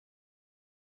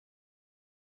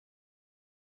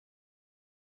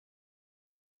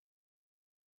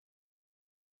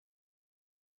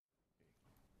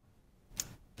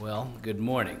Well, good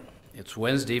morning. It's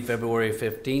Wednesday, February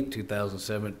 15th,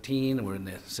 2017. We're in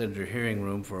the Senator Hearing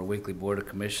Room for a weekly Board of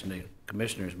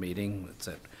Commissioners meeting. It's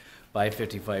at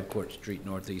 555 Court Street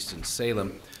Northeast in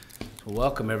Salem. So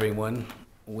welcome, everyone.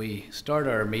 We start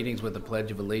our meetings with the Pledge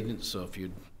of Allegiance, so if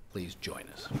you'd please join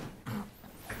us.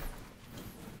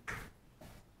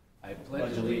 I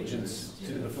pledge allegiance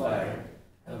to the flag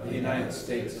of the United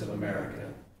States of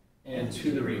America and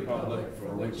to the republic for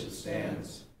which it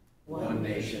stands, one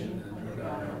nation under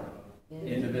God,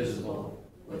 indivisible,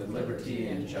 with liberty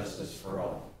and justice for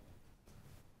all.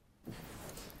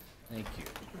 Thank you.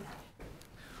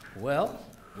 Well,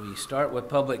 we start with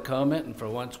public comment, and for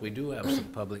once we do have some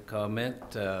public comment.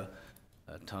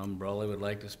 Tom Brawley would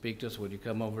like to speak to us. Would you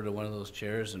come over to one of those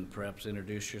chairs and perhaps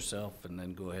introduce yourself and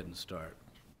then go ahead and start?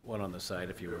 One on the side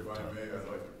if you would. If I may, I'd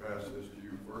like to pass this to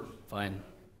you first. Fine.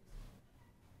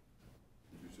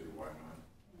 Did you say why not?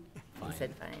 Fine. He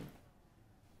said fine.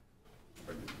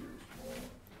 I could use small.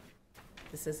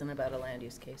 This isn't about a land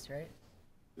use case, right?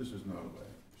 This is not a land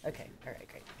use. Okay, all right,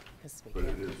 great. 'Cause we But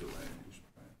it can't- is a land use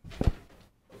plan of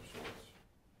sorts.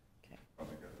 Okay. I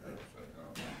think I got it upside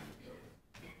down.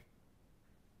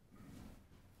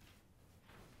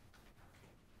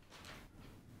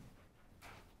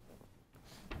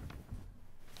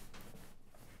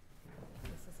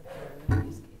 This is about a land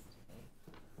use case today.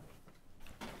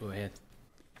 Go ahead.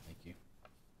 Thank you.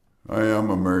 I am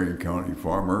a Marion County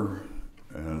farmer,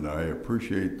 and I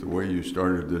appreciate the way you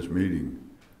started this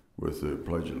meeting with the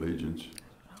Pledge of Allegiance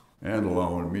and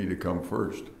allowing me to come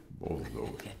first, both of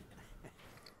those.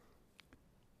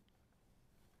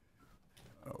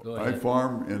 Go I ahead.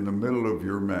 farm in the middle of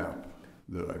your map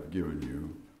that I've given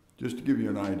you, just to give you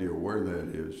an idea where that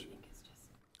is.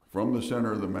 From the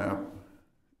center of the map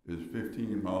is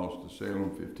 15 miles to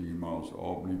Salem, 15 miles to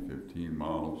Albany, 15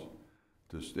 miles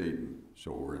to Staten.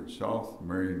 So we're in South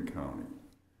Marion County.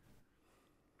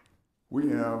 We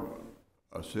have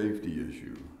a safety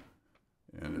issue,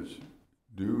 and it's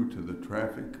due to the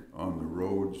traffic on the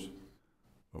roads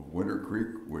of Winter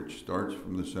Creek, which starts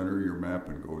from the center of your map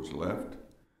and goes left,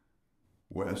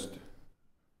 west,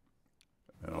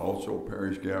 and also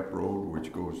Parish Gap Road,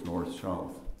 which goes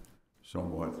north-south,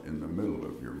 somewhat in the middle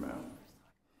of your map.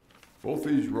 Both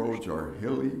these roads are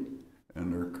hilly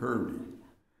and they're curvy,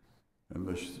 and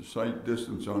the sight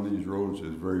distance on these roads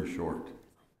is very short.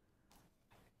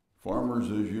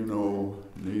 Farmers, as you know,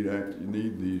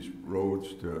 need these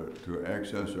roads to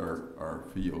access our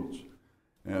fields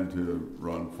and to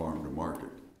run farm to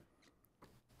market.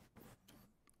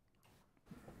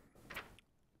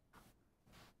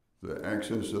 The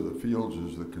access of the fields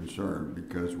is the concern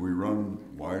because we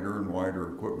run wider and wider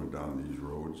equipment down these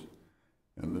roads,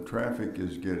 and the traffic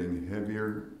is getting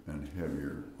heavier and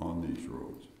heavier on these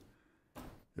roads.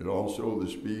 It also, the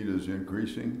speed is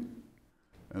increasing,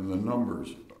 and the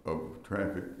numbers of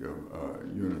traffic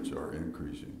units are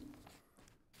increasing.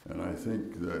 And I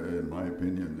think that, in my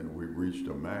opinion, that we've reached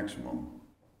a maximum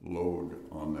load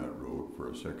on that road for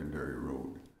a secondary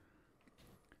road.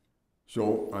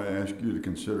 So I ask you to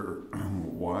consider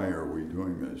why are we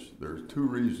doing this? There's two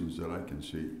reasons that I can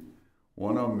see.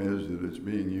 One of them is that it's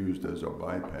being used as a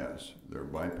bypass. They're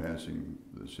bypassing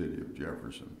the city of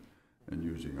Jefferson and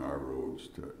using our roads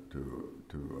to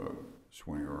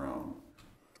swing around.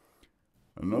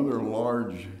 Another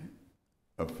large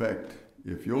effect,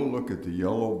 if you'll look at the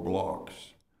yellow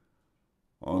blocks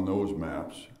on those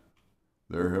maps,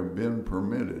 there have been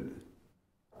permitted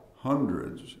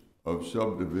hundreds of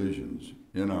subdivisions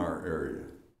in our area.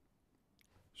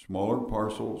 Smaller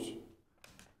parcels,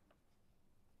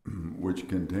 which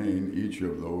contain, each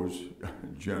of those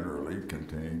generally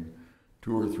contain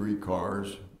 2 or 3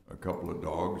 cars, a couple of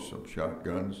dogs, some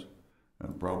shotguns,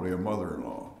 and probably a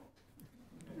mother-in-law.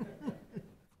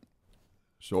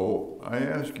 So I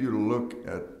ask you to look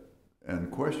at and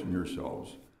question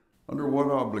yourselves, under what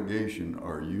obligation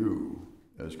are you,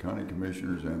 as county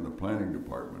commissioners and the planning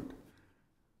department,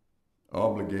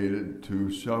 obligated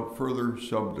to further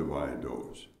subdivide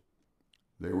those?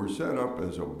 They were set up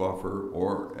as a buffer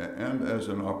and as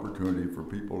an opportunity for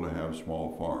people to have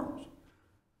small farms.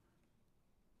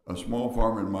 A small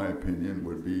farm, in my opinion,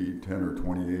 would be 10 or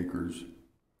 20 acres.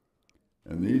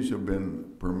 And these have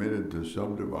been permitted to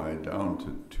subdivide down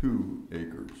to 2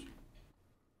 acres,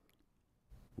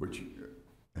 which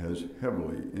has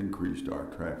heavily increased our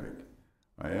traffic.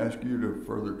 I ask you to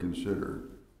further consider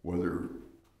whether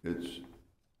it's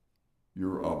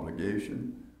your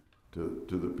obligation to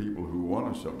the people who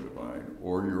want to subdivide,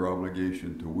 or your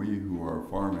obligation to we who are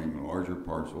farming larger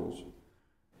parcels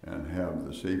and have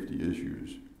the safety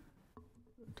issues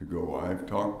to go. I've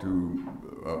talked to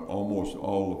almost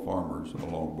all the farmers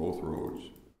along both roads,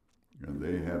 and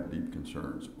they have deep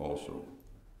concerns also.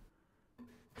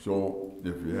 So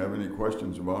if you have any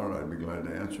questions about it, I'd be glad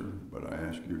to answer, but I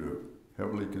ask you to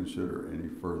heavily consider any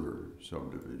further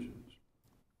subdivisions.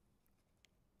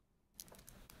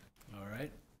 All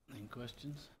right, any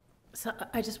questions? So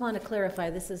I just want to clarify,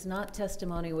 this is not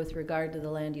testimony with regard to the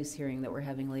land use hearing that we're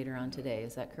having later on today,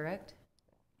 is that correct?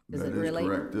 That is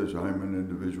correct. I'm an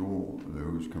individual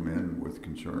who's come in with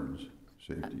concerns,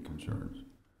 safety concerns.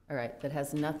 All right, that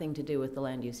has nothing to do with the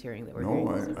land use hearing that we're hearing.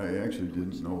 No, I actually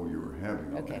didn't know you were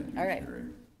having a Okay, land use all right.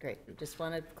 hearing. Great, just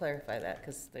wanted to clarify that,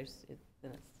 because there's,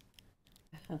 then it's,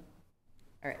 all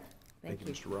right, thank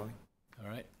you. Mr. Rowley. All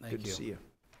right, thank you. Good to see you.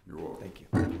 You're welcome. Thank you.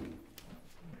 I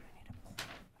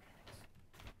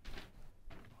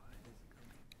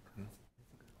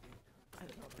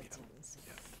don't know if it's in this.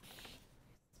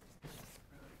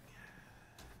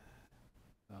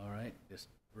 All right, just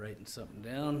writing something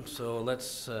down. So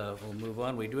let's, we'll move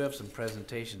on. We do have some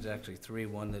presentations, actually three,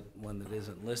 one that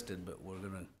isn't listed, but we're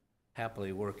gonna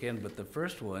happily work in. But the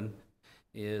first one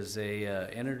is a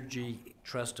Energy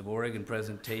Trust of Oregon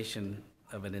presentation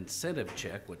of an incentive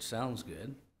check, which sounds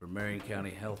good, for Marion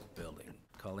County Health Building.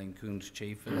 Colleen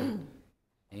Coons-Chafin,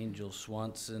 Angel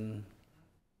Swanson,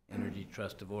 Energy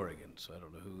Trust of Oregon. So I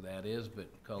don't know who that is, but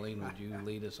Colleen, would you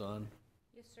lead us on?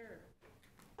 Yes, sir.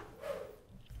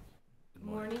 Good Good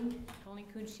morning. Colleen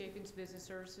Coons-Chafin's Business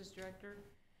Services Director.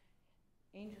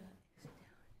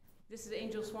 This is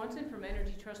Angel Swanson from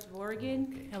Energy Trust of Oregon.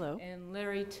 Okay. Hello. And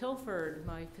Larry Tilford,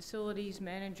 my facilities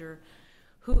manager,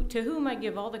 to whom I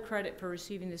give all the credit for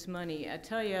receiving this money. I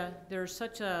tell you, there's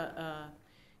such a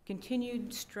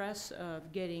continued stress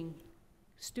of getting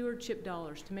stewardship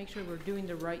dollars to make sure we're doing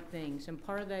the right things, and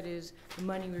part of that is the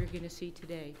money we're going to see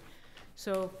today.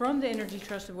 So from the Energy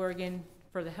Trust of Oregon,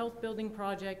 for the health building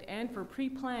project and for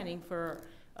pre-planning for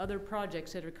other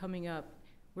projects that are coming up,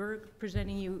 we're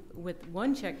presenting you with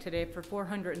one check today for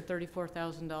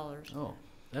 $434,000. Oh,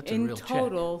 that's a In real check.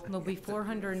 total, there'll be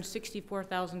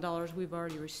 $464,000 we've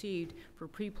already received for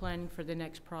pre-planning for the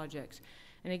next projects.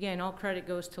 And again, all credit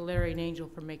goes to Larry and Angel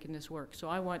for making this work. So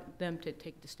I want them to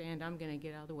take the stand. I'm going to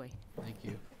get out of the way. Thank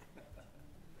you.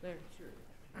 Larry, sure.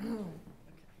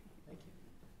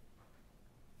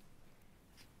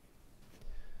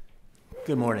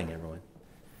 Good morning, everyone.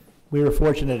 We were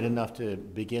fortunate enough to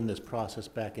begin this process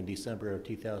back in December of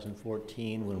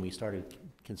 2014 when we started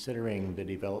considering the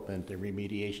development and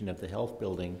remediation of the health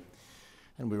building.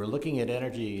 And we were looking at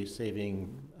energy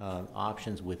saving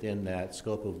options within that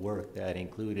scope of work that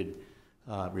included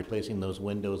replacing those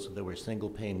windows that were single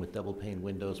pane with double pane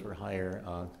windows for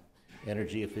higher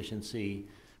energy efficiency,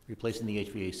 replacing the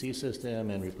HVAC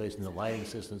system and replacing the lighting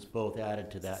systems, both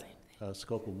added to that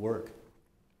scope of work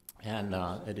and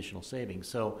additional savings.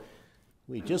 So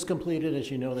we just completed,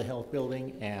 as you know, the health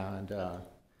building, and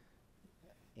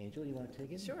Angel, you want to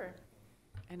take it? Sure.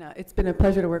 And it's been a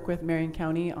pleasure to work with Marion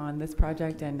County on this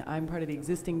project, and I'm part of the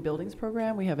existing buildings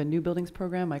program. We have a new buildings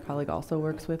program. My colleague also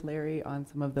works with Larry on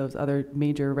some of those other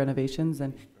major renovations,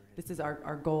 and this is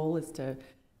our goal is to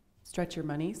stretch your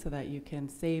money so that you can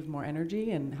save more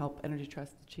energy and help Energy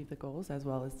Trust achieve the goals, as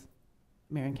well as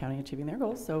Marion County achieving their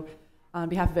goals. So on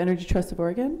behalf of Energy Trust of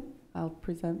Oregon, I'll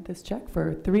present this check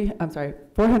for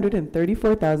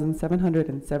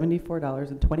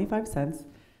 $434,774.25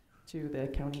 to the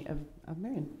County of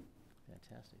Marion.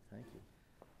 Fantastic, thank you.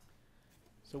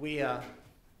 So we, Yeah,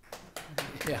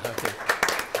 okay.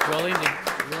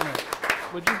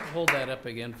 Jolene, would you hold that up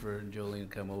again for Jolene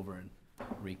to come over and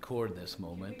record this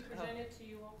moment? Can we present it to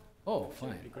you all? Oh, fine.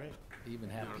 that'd be great. Be even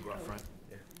happy. Go up front.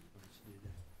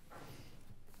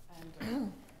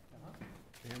 And,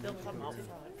 They'll come out front.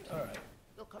 All right,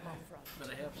 They'll come out front. but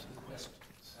I have some questions.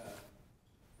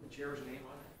 The chair's name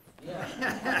on it?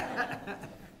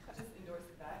 just endorse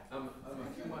the back. I'm a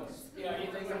few months. Yeah, are you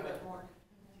thinking of it?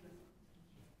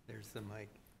 There's the mic.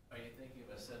 Are you thinking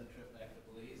of a sudden trip back to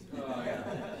Belize? Yeah.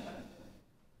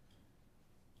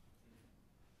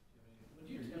 Would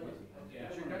you tell us? Okay,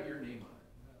 It should got your name on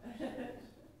it.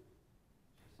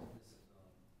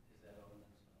 Is that on?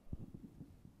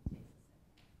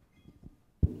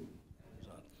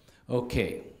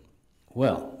 Okay,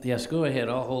 well, yes, go ahead,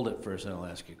 I'll hold it first and I'll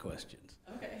ask you questions.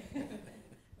 Okay.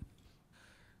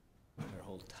 Or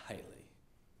hold tightly.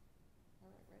 All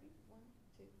right, ready? 1,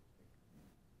 2, 3.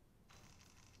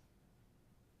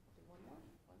 Do one more.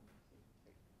 1, 2,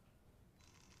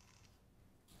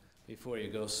 3. Before you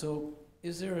go, so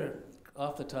is there,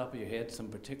 off the top of your head, some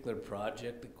particular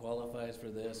project that qualifies for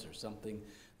this, or something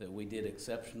that we did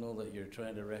exceptional that you're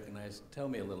trying to recognize? Tell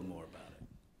me a little more about it.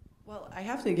 Well, I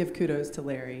have to give kudos to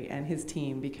Larry and his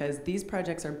team because these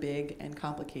projects are big and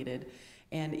complicated,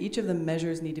 and each of the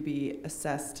measures need to be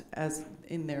assessed as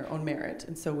in their own merit.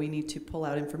 And so we need to pull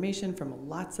out information from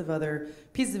lots of other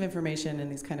pieces of information in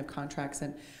these kind of contracts.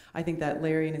 And I think that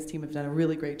Larry and his team have done a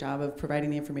really great job of providing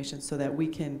the information so that we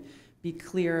can be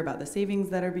clear about the savings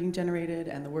that are being generated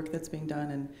and the work that's being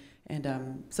done.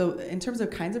 So in terms of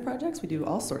kinds of projects, we do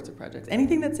all sorts of projects.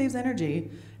 Anything that saves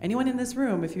energy, anyone in this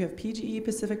room, if you have PGE,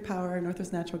 Pacific Power,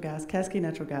 Northwest Natural Gas, Cascade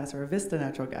Natural Gas, or Avista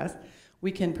Natural Gas,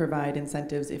 we can provide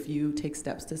incentives if you take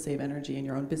steps to save energy in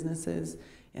your own businesses,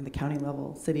 in the county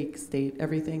level, city, state,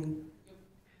 everything.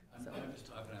 I'm just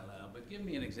talking out loud, but give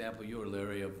me an example, you or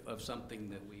Larry, of something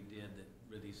that we did that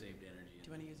really saved energy. Do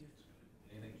you want to use your?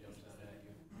 Anything jumps out at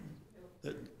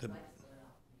you?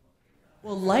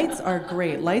 Well, lights are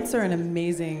great. Lights are an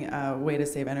amazing way to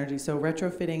save energy. So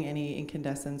retrofitting any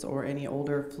incandescents or any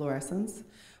older fluorescents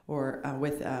or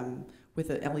with an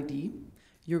LED,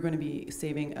 you're going to be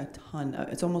saving a ton.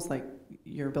 It's almost like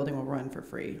your building will run for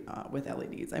free with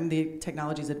LEDs. I mean, the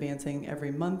technology is advancing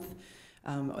every month.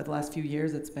 Over the last few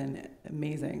years, it's been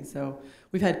amazing. So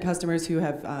we've had customers who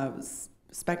have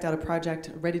spec'd out a project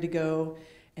ready to go,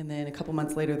 and then a couple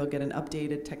months later, they'll get an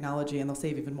updated technology and they'll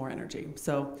save even more energy.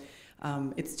 So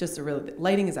it's just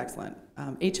lighting is excellent.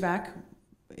 HVAC,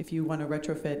 if you want to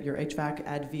retrofit your HVAC,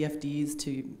 add VFDs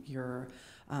to your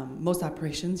most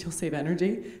operations, you'll save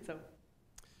energy. So.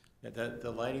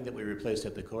 The lighting that we replaced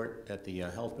at the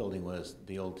health building was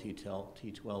the old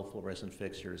T12 fluorescent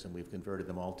fixtures, and we've converted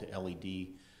them all to LED.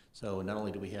 So not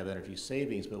only do we have energy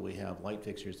savings, but we have light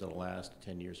fixtures that'll last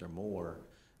 10 years or more,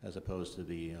 as opposed to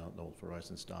the old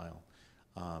fluorescent style.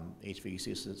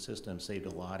 HVAC system saved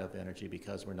a lot of energy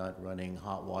because we're not running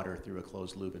hot water through a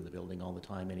closed loop in the building all the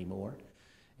time anymore.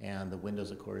 And the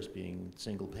windows, of course, being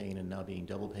single pane and now being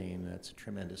double pane, that's a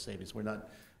tremendous savings. We're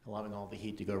not allowing all the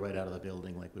heat to go right out of the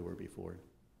building like we were before.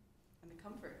 And the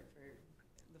comfort for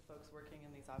the folks working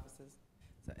in these offices.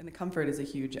 And the comfort is a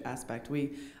huge aspect.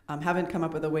 We haven't come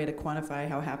up with a way to quantify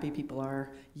how happy people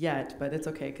are yet, but it's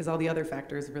okay because all the other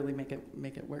factors really make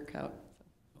it work out.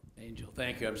 Angel,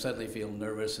 thank you. I'm suddenly feeling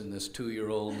nervous in this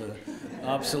 2-year-old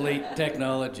obsolete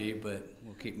technology, but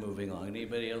we'll keep moving on.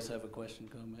 Anybody else have a question,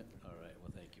 comment? All right.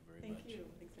 Well, thank you very much. Thank you.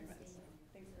 Thanks very much.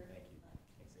 Thanks for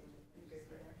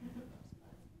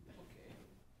Okay.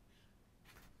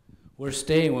 We're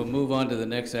staying. We'll move on to the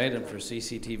next item for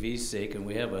CCTV's sake, and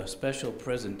we have a special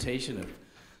presentation of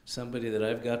somebody that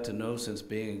I've got to know since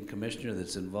being a commissioner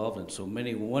that's involved in so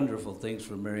many wonderful things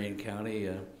for Marion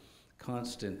County.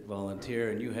 Constant volunteer,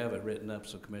 and you have it written up,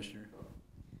 so Commissioner.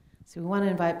 So we want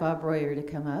to invite Bob Royer to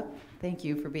come up. Thank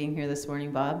you for being here this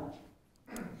morning, Bob.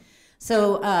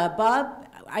 So Bob,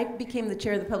 I became the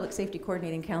chair of the Public Safety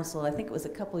Coordinating Council, I think it was a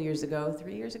couple years ago,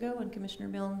 3 years ago, when Commissioner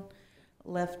Milne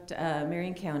left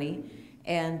Marion County.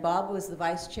 And Bob was the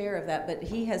vice chair of that, but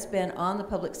he has been on the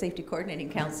Public Safety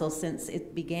Coordinating Council since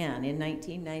it began in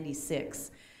 1996.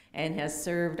 And has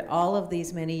served all of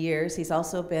these many years. He's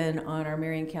also been on our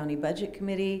Marion County Budget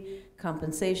Committee,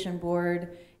 Compensation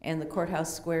Board, and the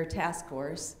Courthouse Square Task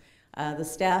Force. The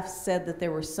staff said that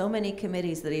there were so many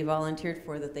committees that he volunteered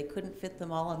for that they couldn't fit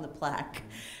them all on the plaque.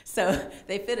 So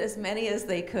they fit as many as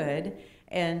they could.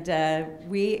 And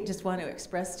we just want to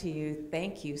express to you,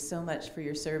 thank you so much for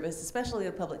your service, especially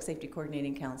the Public Safety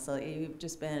Coordinating Council. You've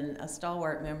just been a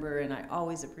stalwart member, and I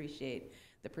always appreciate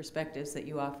the perspectives that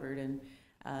you offered and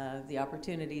the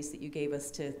opportunities that you gave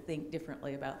us to think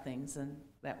differently about things, and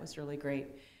that was really great.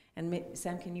 And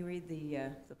Sam, can you read the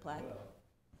plaque?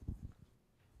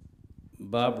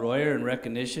 Bob Royer, in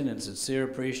recognition and sincere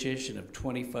appreciation of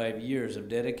 25 years of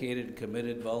dedicated and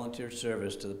committed volunteer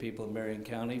service to the people of Marion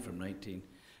County from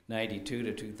 1992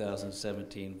 to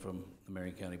 2017 from the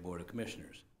Marion County Board of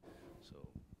Commissioners. So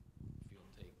if you'll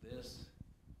take this.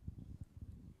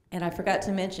 And I forgot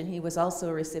to mention, he was also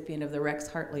a recipient of the Rex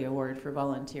Hartley Award for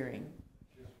volunteering.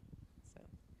 So.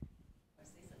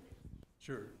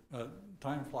 Sure.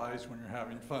 Time flies when you're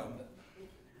having fun.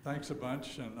 Thanks a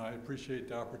bunch, and I appreciate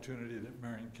the opportunity that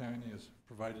Marion County has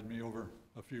provided me over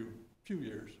a few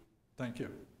years. Thank you.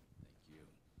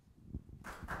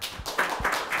 Thank you.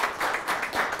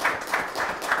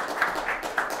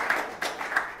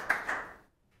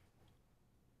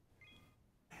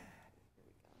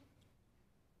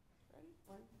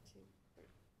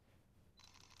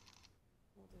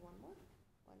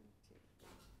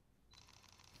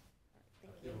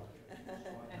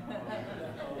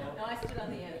 No, I stood on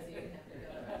the end, so you didn't have to go.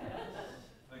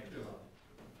 Thank you.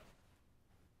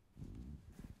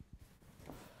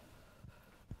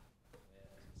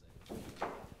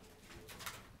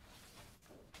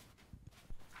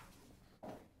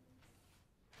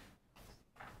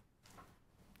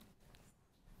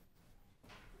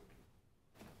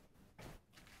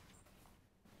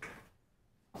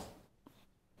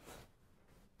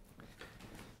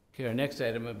 Okay, our next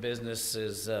item of business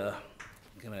is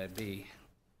going to be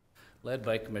led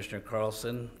by Commissioner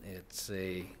Carlson. It's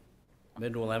a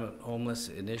Mid-Willamette Homeless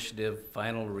Initiative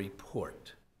final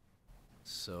report.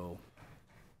 So,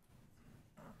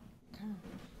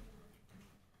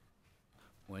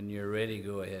 when you're ready,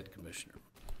 go ahead, Commissioner.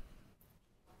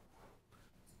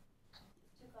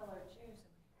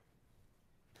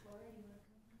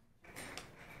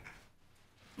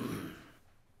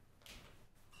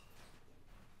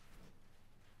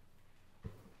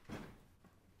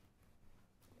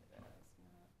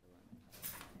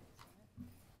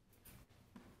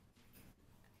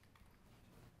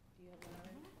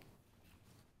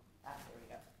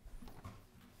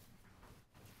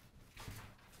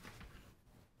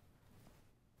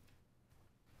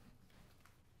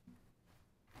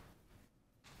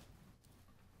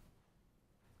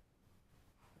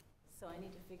 So I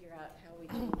need to figure out how we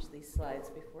change these slides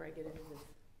before I get into this.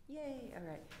 Yay, all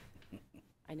right.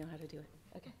 I know how to do it.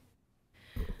 Okay.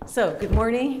 So, good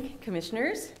morning,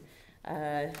 commissioners,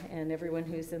 and everyone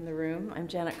who's in the room. I'm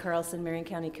Janet Carlson, Marion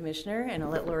County Commissioner, and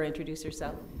I'll let Laura introduce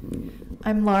herself.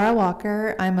 I'm Laura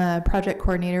Walker. I'm a project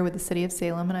coordinator with the City of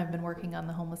Salem, and I've been working on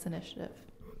the homeless initiative.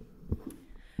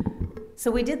 So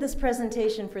we did this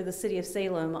presentation for the City of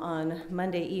Salem on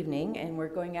Monday evening, and we're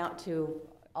going out to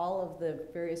all of the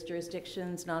various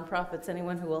jurisdictions, nonprofits,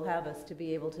 anyone who will have us to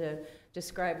be able to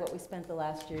describe what we spent the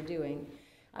last year doing.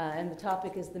 And the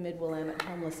topic is the Mid-Willamette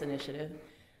Homeless Initiative.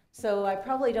 So I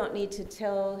probably don't need to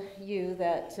tell you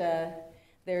that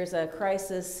there's a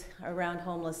crisis around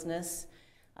homelessness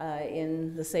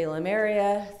in the Salem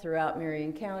area, throughout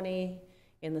Marion County,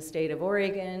 in the state of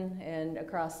Oregon, and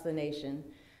across the nation.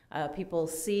 People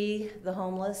see the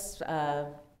homeless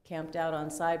camped out on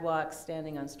sidewalks,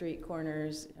 standing on street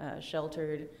corners,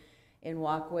 sheltered in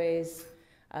walkways.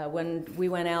 When we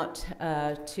went out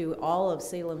to all of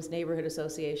Salem's neighborhood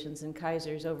associations and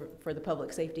Kaiser's over for the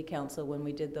Public Safety Council, when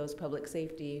we did those public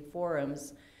safety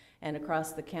forums and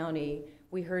across the county,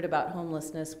 we heard about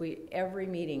homelessness. Every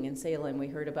meeting in Salem, we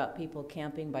heard about people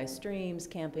camping by streams,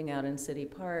 camping out in city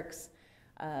parks.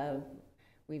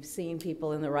 We've seen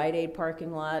people in the Rite Aid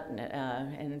parking lot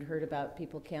and heard about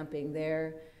people camping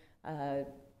there.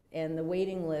 And the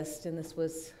waiting list, and this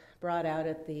was brought out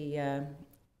at the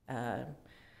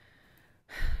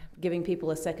Giving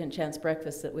People a Second Chance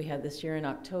breakfast that we had this year in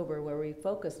October, where we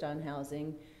focused on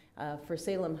housing. For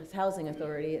Salem Housing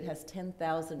Authority, it has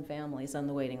 10,000 families on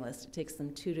the waiting list. It takes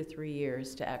them 2 to 3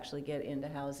 years to actually get into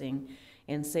housing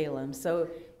in Salem. So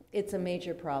it's a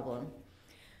major problem.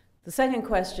 The second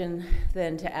question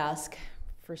then to ask,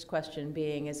 first question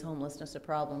being, is homelessness a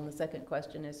problem? The second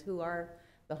question is, who are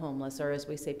the homeless, or as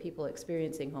we say, people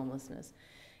experiencing homelessness?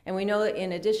 And we know that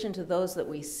in addition to those that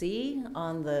we see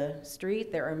on the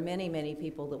street, there are many, many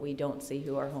people that we don't see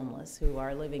who are homeless, who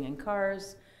are living in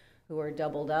cars, who are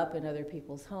doubled up in other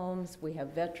people's homes. We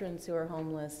have veterans who are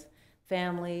homeless,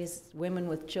 families, women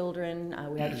with children.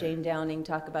 We had Jane Downing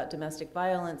talk about domestic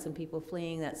violence and people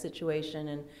fleeing that situation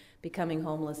and becoming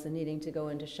homeless and needing to go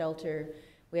into shelter.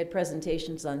 We had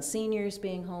presentations on seniors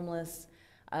being homeless,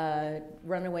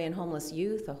 runaway and homeless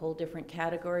youth, a whole different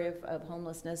category of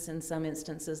homelessness. In some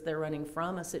instances, they're running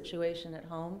from a situation at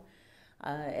home.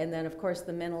 And then, of course,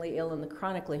 the mentally ill and the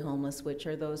chronically homeless, which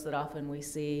are those that often we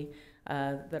see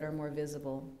that are more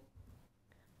visible.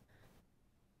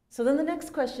 So then the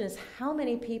next question is, how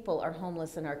many people are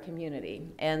homeless in our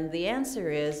community? And the answer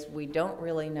is, we don't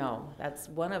really know. That's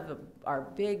one of our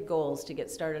big goals to get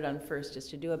started on first, is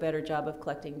to do a better job of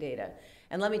collecting data.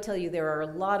 And let me tell you, there are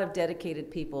a lot of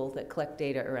dedicated people that collect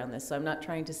data around this, so I'm not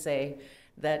trying to say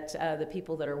that the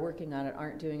people that are working on it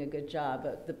aren't doing a good job,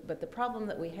 but the problem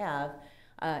that we have,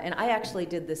 and I actually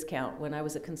did this count when I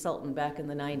was a consultant back in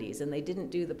the 90s, and they didn't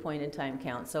do the point-in-time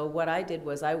count. So what I did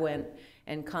was I went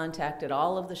and contacted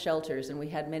all of the shelters, and we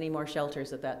had many more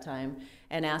shelters at that time,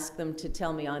 and asked them to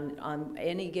tell me on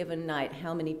any given night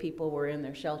how many people were in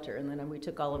their shelter, and then we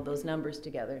took all of those numbers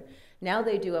together. Now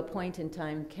they do a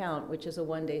point-in-time count, which is a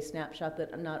one-day snapshot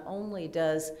that not only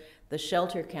does the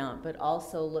shelter count, but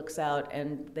also looks out,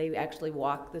 and they actually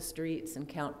walk the streets and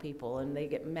count people, and they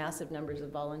get massive numbers of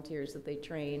volunteers that they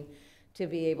train to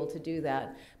be able to do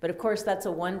that. But of course, that's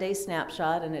a one-day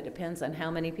snapshot, and it depends on how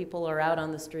many people are out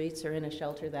on the streets or in a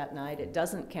shelter that night. It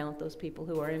doesn't count those people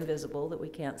who are invisible that we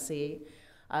can't see.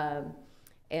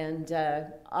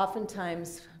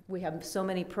 Oftentimes, we have so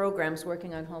many programs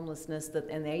working on homelessness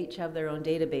and they each have their own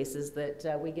databases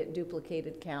that we get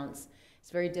duplicated counts. It's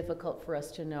very difficult for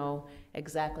us to know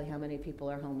exactly how many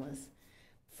people are homeless.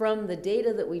 From the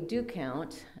data that we do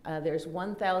count, there's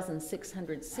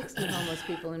 1,660 homeless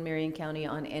people in Marion County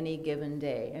on any given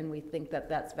day, and we think that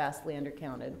that's vastly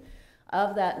undercounted.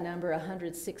 Of that number,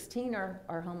 116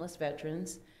 are homeless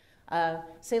veterans.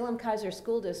 Salem-Keizer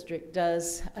School District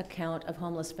does a count of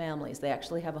homeless families. They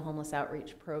actually have a homeless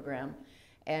outreach program.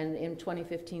 And in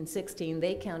 2015-16,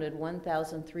 they counted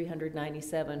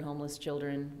 1,397 homeless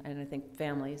children and I think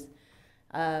families.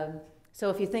 So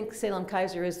if you think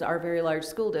Salem-Keizer is our very large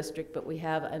school district, but we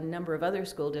have a number of other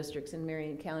school districts in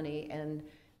Marion County, and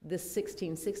this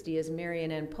 1660 is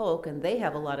Marion and Polk, and they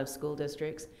have a lot of school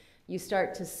districts, you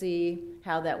start to see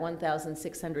how that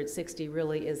 1,660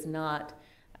 really is not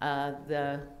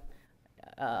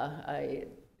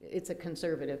it's a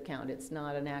conservative count. It's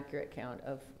not an accurate count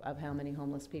of how many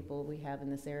homeless people we have in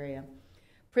this area.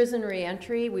 Prison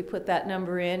reentry, we put that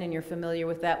number in, and you're familiar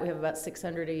with that. We have about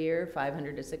 600 a year,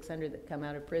 500 to 600 that come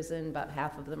out of prison. About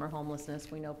half of them are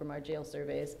homelessness, we know from our jail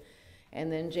surveys. And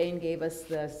then Jane gave us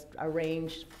a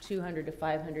range, 200 to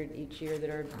 500 each year, that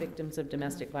are victims of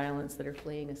domestic violence that are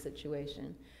fleeing a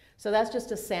situation. So that's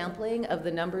just a sampling of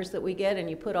the numbers that we get, and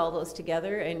you put all those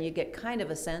together and you get kind of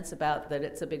a sense about that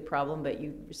it's a big problem, but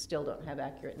you still don't have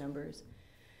accurate numbers.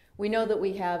 We know that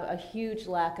we have a huge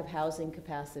lack of housing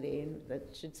capacity.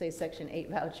 That should say Section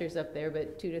 8 vouchers up there,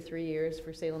 but 2 to 3 years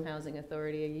for Salem Housing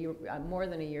Authority, a year, more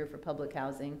than a year for public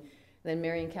housing. Then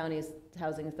Marion County's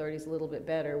Housing Authority is a little bit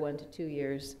better, 1 to 2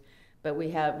 years. But we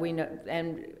know,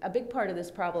 and a big part of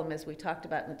this problem, as we talked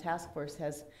about in the task force,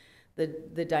 has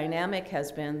the dynamic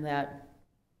has been that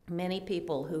many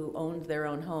people who owned their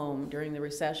own home during the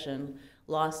recession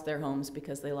lost their homes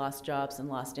because they lost jobs and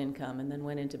lost income and then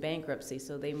went into bankruptcy.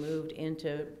 So they moved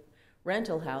into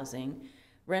rental housing.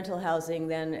 Rental housing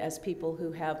then, as people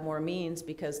who have more means,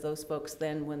 because those folks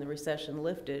then, when the recession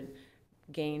lifted,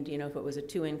 gained, you know, if it was a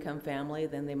 2-income family,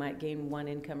 then they might gain 1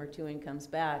 income or 2 incomes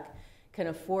back, can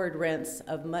afford rents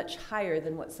of much higher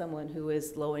than what someone who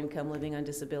is low income living on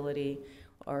disability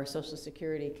or Social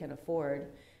Security can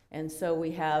afford. And so we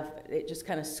have, it just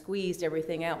kind of squeezed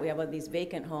everything out. We have all these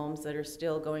vacant homes that are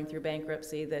still going through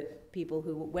bankruptcy that people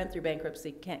who went through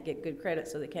bankruptcy can't get good credit,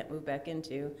 so they can't move back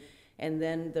into. And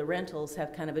then the rentals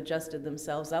have kind of adjusted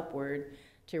themselves upward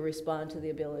to respond to the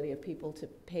ability of people to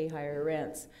pay higher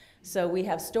rents. So we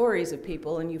have stories of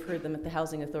people, and you've heard them at the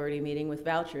Housing Authority meeting, with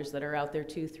vouchers that are out there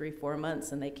 2, 3, 4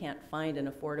 months, and they can't find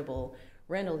an affordable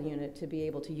rental unit to be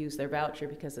able to use their voucher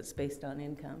because it's based on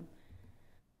income.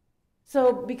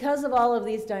 So because of all of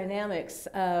these dynamics,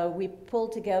 we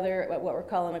pulled together what we're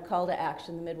calling a call to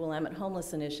action, the Mid-Willamette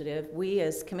Homeless Initiative. We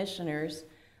as commissioners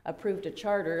approved a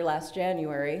charter last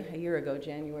January, a year ago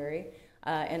January,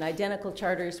 and identical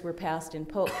charters were passed in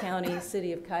Polk County,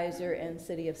 City of Keizer, and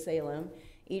City of Salem.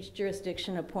 Each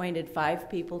jurisdiction appointed 5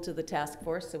 people to the task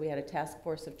force, so we had a task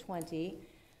force of 20.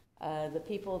 The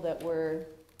people that were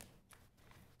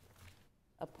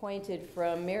appointed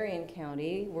from Marion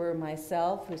County were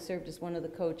myself, who served as one of the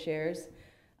co-chairs,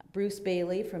 Bruce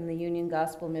Bailey from the Union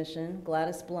Gospel Mission,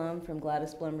 Gladys Blum from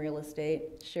Gladys Blum Real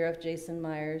Estate, Sheriff Jason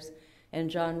Myers, and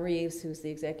John Reeves, who's the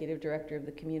executive director of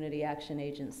the Community Action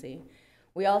Agency.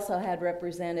 We also had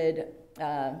represented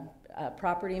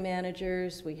property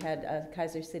managers. We had a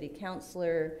Keizer City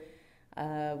councilor.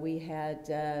 We had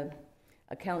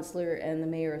a councilor and the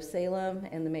mayor of Salem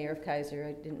and the mayor of Keizer.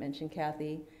 I didn't mention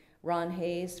Kathy. Ron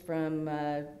Hayes from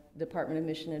Department of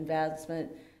Mission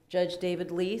Advancement, Judge David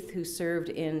Leith, who served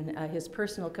in his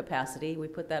personal capacity. We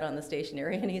put that on the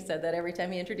stationery, and he said that every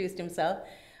time he introduced himself.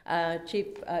 Chief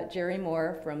Jerry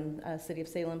Moore from City of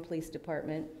Salem Police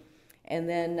Department. And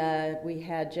then we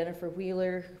had Jennifer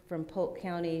Wheeler from Polk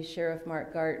County, Sheriff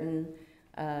Mark Garton,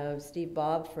 Steve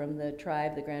Bobb from the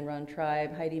tribe, the Grand Ronde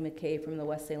Tribe, Heidi McKay from the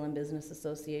West Salem Business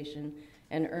Association,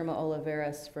 and Irma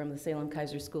Oliveras from the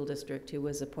Salem-Keizer School District, who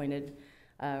was appointed,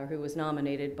 who was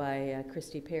nominated by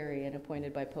Christy Perry and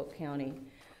appointed by Polk County.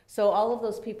 So all of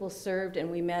those people served,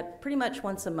 and we met pretty much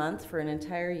once a month for an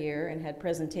entire year and had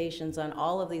presentations on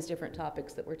all of these different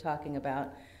topics that we're talking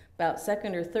about. About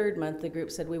 2nd or 3rd month, the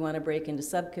group said we want to break into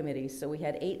subcommittees. So we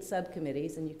had 8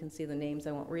 subcommittees, and you can see the names.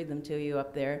 I won't read them to you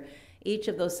up there. Each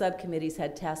of those subcommittees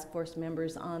had task force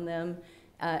members on them,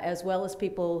 as well as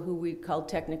people who we called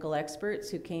technical experts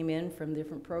who came in from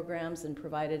different programs and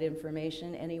provided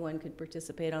information. Anyone could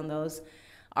participate on those.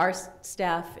 Our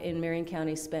staff in Marion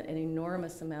County spent an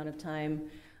enormous amount of time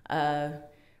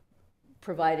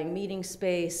providing meeting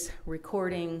space,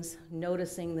 recordings,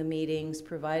 noticing the meetings,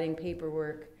 providing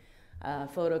paperwork,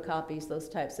 photocopies, those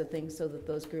types of things, so that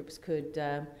those groups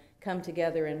could come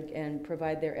together and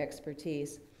provide their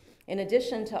expertise. In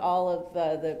addition to all of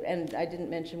and I didn't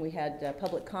mention we had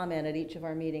public comment at each of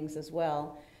our meetings as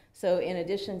well. So in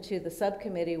addition to the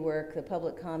subcommittee work, the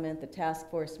public comment, the task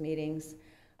force meetings,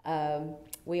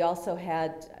 we also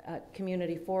had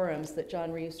community forums that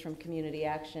John Reeves from Community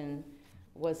Action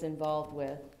was involved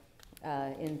with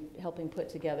in helping put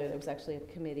together. There was actually a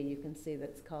committee you can see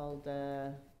that's called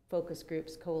Focus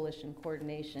Groups Coalition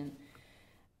Coordination.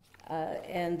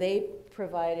 And they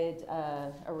provided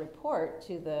a report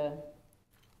to the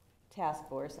task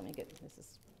force. Let me get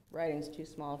this. Writing's too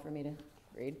small for me to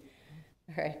read.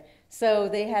 All right. So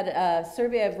they had a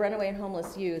survey of runaway and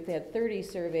homeless youth. They had 30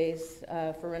 surveys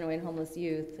for runaway and homeless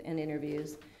youth and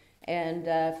interviews. And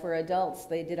for adults,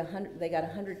 they got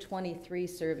 123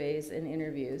 surveys and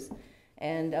interviews.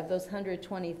 And of those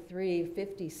 123,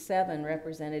 57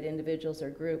 represented individuals or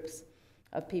groups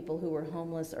of people who were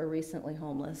homeless or recently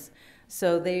homeless.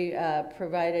 So they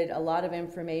provided a lot of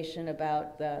information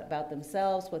about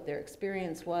themselves, what their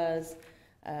experience was,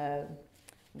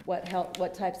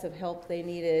 what types of help they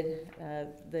needed.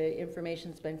 The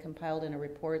information's been compiled in a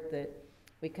report that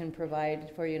we can provide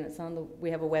for you, and it's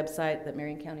we have a website that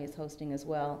Marion County is hosting as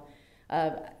well.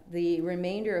 The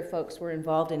remainder of folks were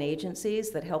involved in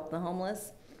agencies that helped the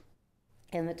homeless.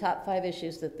 And the top 5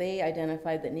 issues that they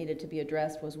identified that needed to be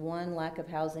addressed was 1, lack of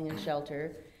housing and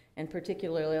shelter, and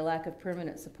particularly a lack of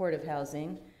permanent supportive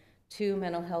housing. 2,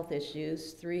 mental health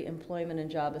issues. 3, employment and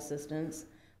job assistance.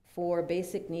 4,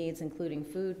 basic needs, including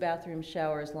food, bathrooms,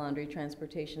 showers, laundry,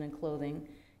 transportation, and clothing.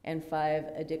 And 5,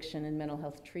 addiction and mental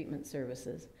health treatment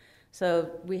services.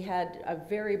 So we had a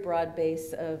very broad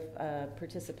base of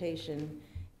participation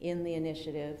in the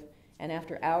initiative. And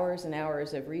after hours and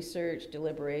hours of research,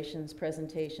 deliberations,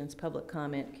 presentations, public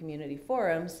comment, community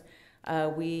forums,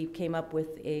 we came up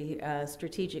with a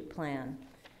strategic plan.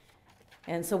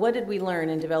 And so what did we learn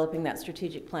in developing that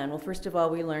strategic plan? Well, first of all,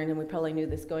 we learned, and we probably knew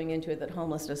this going into it, that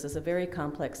homelessness is a very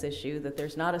complex issue, that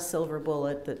there's not a silver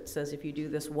bullet that says if you do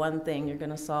this one thing, you're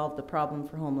going to solve the problem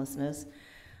for homelessness.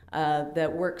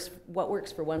 What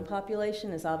works for one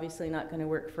population is obviously not going to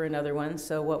work for another one.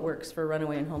 So what works for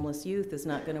runaway and homeless youth is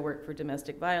not going to work for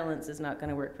domestic violence, is not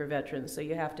going to work for veterans. So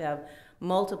you have to have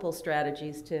multiple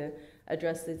strategies to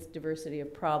address this diversity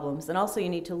of problems. And also you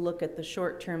need to look at the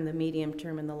short term, the medium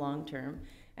term, and the long term.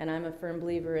 And I'm a firm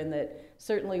believer in that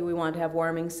certainly we want to have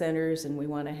warming centers and we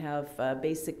want to have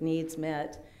basic needs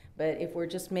met. But if we're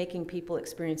just making people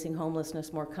experiencing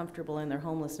homelessness more comfortable in their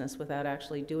homelessness without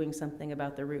actually doing something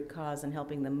about the root cause and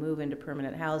helping them move into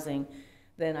permanent housing,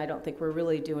 then I don't think we're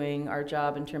really doing our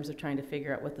job in terms of trying to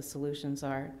figure out what the solutions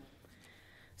are.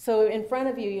 So in front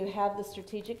of you, you have the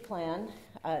strategic plan.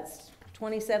 It's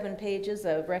 27 pages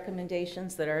of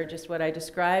recommendations that are just what I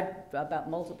described about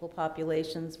multiple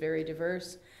populations, very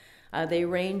diverse. They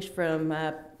range from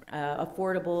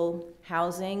affordable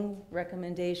housing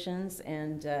recommendations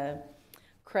and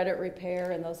credit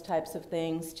repair and those types of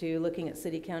things, to looking at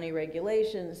city-county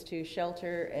regulations, to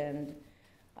shelter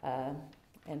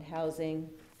and housing.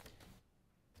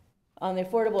 On the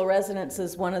affordable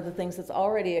residences, one of the things that's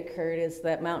already occurred is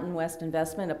that Mountain West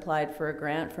Investment applied for a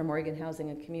grant from Oregon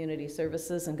Housing and Community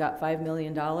Services and got $5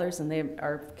 million, and they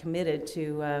are committed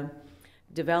to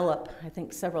develop, I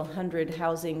think, several hundred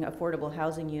affordable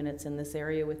housing units in this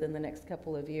area within the next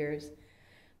couple of years.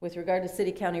 With regard to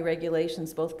city-county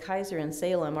regulations, both Kaiser and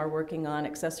Salem are working on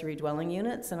accessory dwelling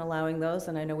units and allowing those,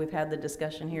 and I know we've had the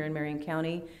discussion here in Marion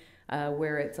County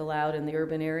where it's allowed in the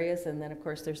urban areas, and then of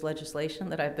course there's legislation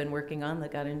that I've been working on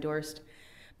that got endorsed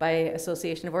by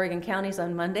Association of Oregon Counties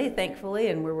on Monday, thankfully,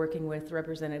 and we're working with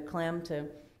Representative Clem to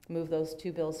move those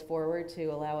 2 bills forward to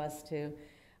allow us to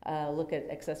look at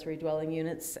accessory dwelling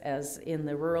units as in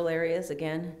the rural areas.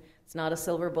 Again, it's not a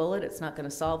silver bullet, it's not going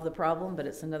to solve the problem, but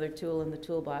it's another tool in the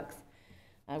toolbox.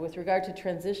 With regard to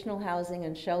transitional housing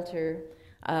and shelter,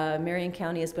 Marion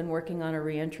County has been working on a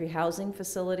reentry housing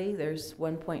facility. There's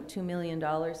 $1.2 million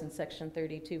in Section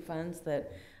 32 funds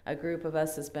that a group of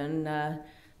us has been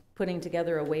putting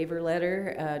together a waiver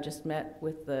letter, just met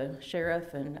with the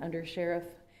sheriff and undersheriff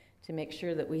to make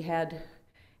sure that we had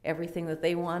everything that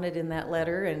they wanted in that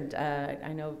letter, and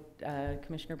I know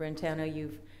Commissioner Brentano,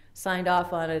 you've signed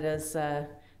off on it as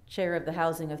chair of the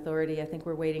Housing Authority. I think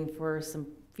we're waiting for some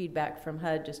feedback from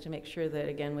HUD just to make sure that,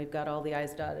 again, we've got all the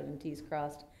I's dotted and T's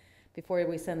crossed before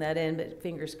we send that in, but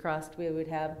fingers crossed we would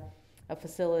have a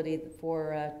facility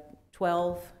for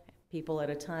 12 people at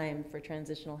a time for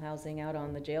transitional housing out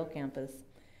on the jail campus.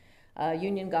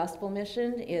 Union Gospel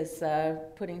Mission is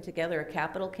putting together a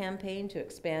capital campaign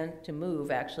to move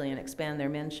and expand their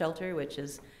men's shelter, which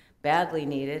is badly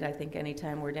needed. I think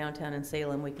anytime we're downtown in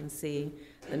Salem, we can see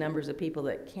the numbers of people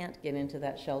that can't get into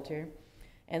that shelter.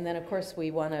 And then, of course,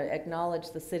 we want to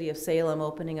acknowledge the city of Salem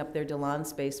opening up their DeLon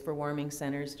space for warming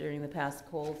centers during the past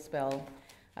cold spell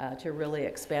to really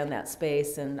expand that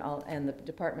space, and the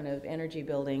Department of Energy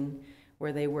building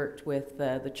where they worked with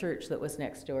the church that was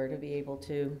next door to be able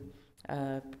to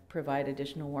provide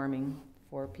additional warming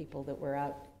for people that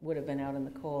would have been out in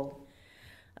the cold.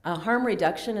 Harm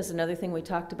reduction is another thing we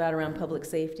talked about around public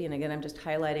safety, and again, I'm just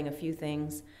highlighting a few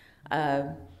things.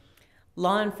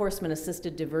 Law enforcement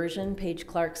assisted diversion. Paige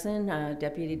Clarkson,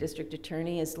 Deputy District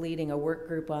Attorney, is leading a work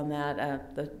group on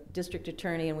that. The District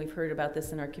Attorney, and we've heard about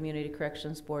this in our Community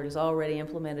Corrections Board, has already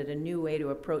implemented a new way to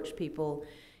approach people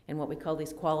in what we call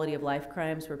these quality of life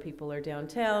crimes, where people are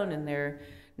downtown and they're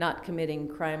not committing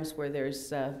crimes where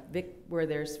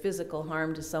there's physical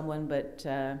harm to someone, but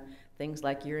things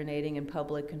like urinating in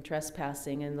public and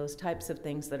trespassing and those types of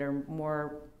things that are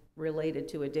more related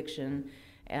to addiction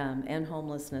and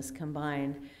homelessness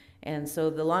combined. And so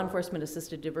the Law Enforcement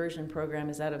Assisted Diversion Program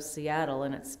is out of Seattle,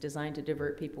 and it's designed to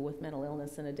divert people with mental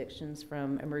illness and addictions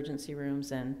from emergency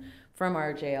rooms and from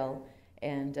our jail,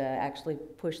 and actually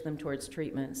push them towards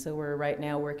treatment. So we're right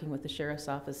now working with the Sheriff's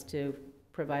Office to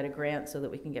provide a grant so that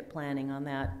we can get planning on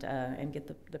that and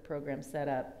get the program set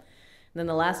up. And then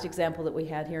the last example that we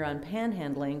had here on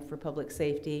panhandling for public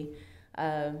safety,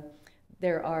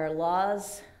 there are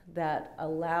laws that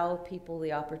allow people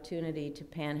the opportunity to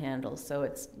panhandle.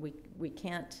 So we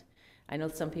can't, I know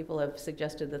some people have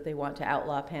suggested that they want to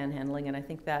outlaw panhandling, and I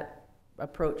think that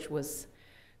approach was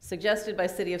suggested by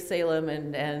City of Salem,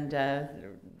 and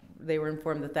they were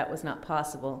informed that that was not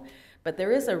possible. But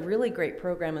there is a really great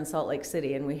program in Salt Lake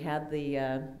City, and we had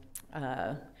the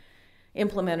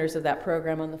implementers of that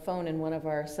program on the phone in one of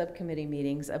our subcommittee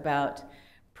meetings about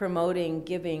promoting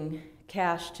giving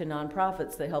cash to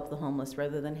nonprofits that help the homeless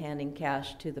rather than handing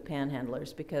cash to the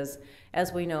panhandlers, because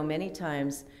as we know many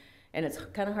times, and it's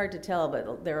kind of hard to tell,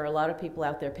 but there are a lot of people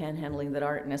out there panhandling that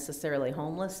aren't necessarily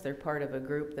homeless. They're part of a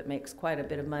group that makes quite a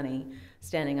bit of money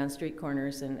standing on street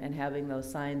corners and having those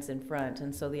signs in front.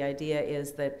 And so the idea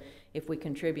is that if we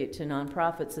contribute to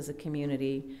nonprofits as a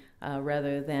community,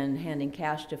 rather than handing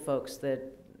cash to folks, that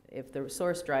if the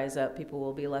source dries up, people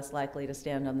will be less likely to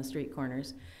stand on the street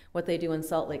corners. What they do in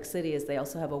Salt Lake City is they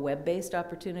also have a web-based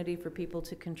opportunity for people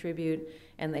to contribute,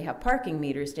 and they have parking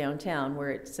meters downtown where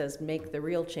it says make the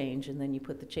real change, and then you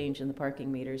put the change in the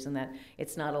parking meters, and that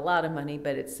it's not a lot of money,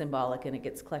 but it's symbolic, and it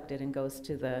gets collected and goes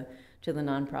to the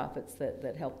nonprofits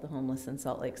that help the homeless in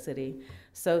Salt Lake City.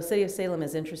 So City of Salem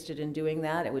is interested in doing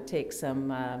that. It would take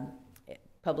some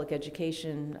public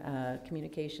education,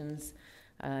 communications,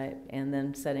 and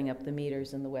then setting up the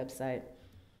meters and the website.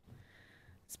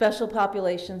 Special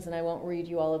populations, and I won't read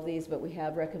you all of these, but we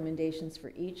have recommendations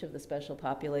for each of the special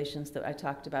populations that I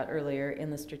talked about earlier in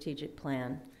the strategic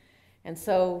plan. And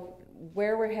so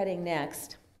where we're heading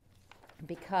next,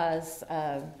 because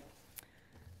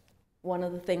one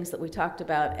of the things that we talked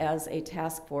about as a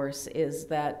task force is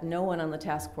that no one on the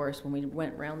task force, when we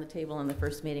went around the table in the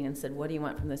first meeting and said, what do you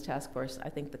want from this task force? I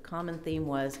think the common theme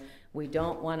was, we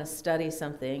don't want to study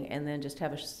something and then just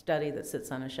have a study that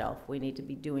sits on a shelf. We need to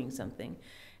be doing something.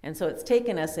 And so it's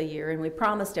taken us a year, and we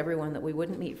promised everyone that we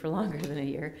wouldn't meet for longer than a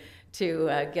year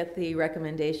to get the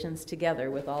recommendations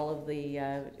together with all of the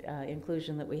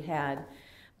inclusion that we had.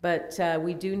 But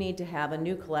we do need to have a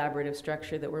new collaborative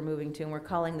structure that we're moving to, and we're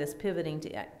calling this pivoting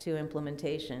to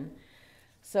implementation.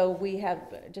 So we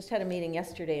have just had a meeting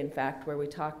yesterday, in fact, where we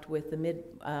talked with the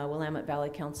Willamette Valley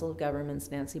Council of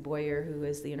Governments, Nancy Boyer, who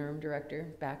is the interim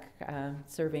director, back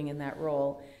serving in that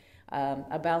role,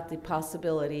 about the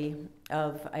possibility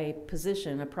of a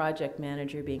position, a project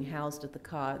manager, being housed at the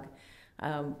COG.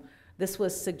 This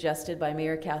was suggested by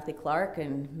Mayor Kathy Clark,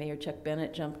 and Mayor Chuck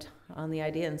Bennett jumped on the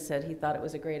idea and said he thought it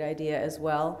was a great idea as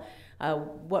well.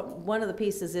 One of the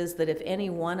pieces is that if any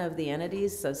one of the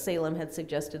entities, so Salem had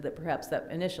suggested that perhaps that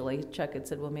initially, Chuck had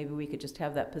said, well, maybe we could just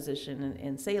have that position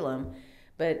in Salem,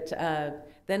 but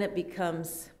then it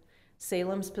becomes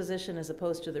Salem's position as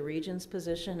opposed to the region's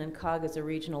position, and COG is a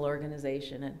regional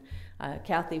organization. And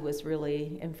Kathy was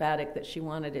really emphatic that she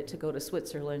wanted it to go to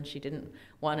Switzerland. She didn't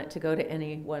want it to go to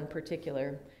any one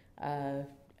particular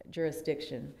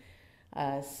jurisdiction.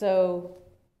 So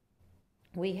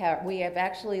we have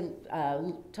actually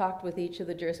talked with each of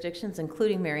the jurisdictions,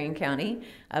 including Marion County,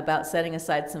 about setting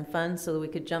aside some funds so that we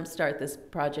could jumpstart this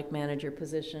project manager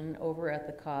position over at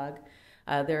the COG.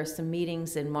 There are some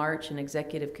meetings in March, an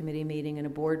executive committee meeting and a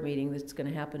board meeting that's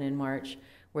going to happen in March,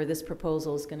 where this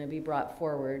proposal is going to be brought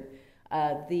forward.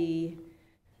 The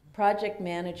project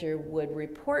manager would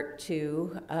report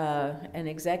to an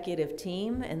executive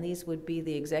team, and these would be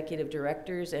the executive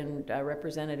directors and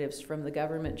representatives from the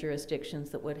government jurisdictions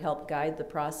that would help guide the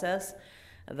process.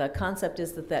 The concept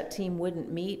is that that team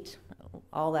wouldn't meet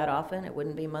all that often. It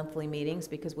wouldn't be monthly meetings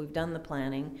because we've done the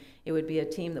planning. It would be a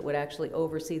team that would actually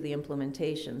oversee the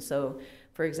implementation. So,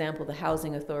 for example, the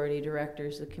Housing Authority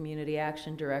directors, the Community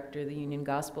Action Director, the Union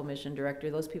Gospel Mission Director,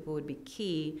 those people would be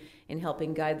key in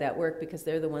helping guide that work because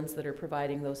they're the ones that are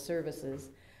providing those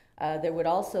services. There would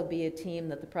also be a team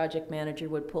that the project manager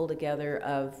would pull together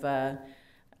of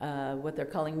what they're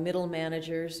calling middle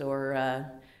managers or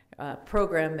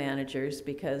program managers,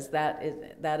 because that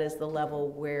is the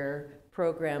level where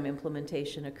program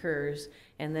implementation occurs.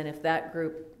 And then if that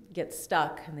group gets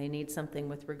stuck and they need something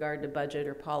with regard to budget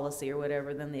or policy or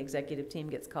whatever, then the executive team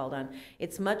gets called on.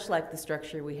 It's much like the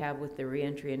structure we have with the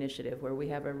reentry initiative, where we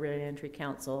have a reentry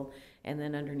council, and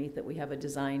then underneath it we have a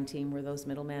design team where those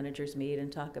middle managers meet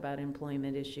and talk about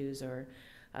employment issues or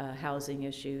housing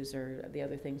issues or the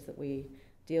other things that we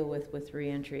deal with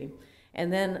reentry.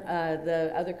 And then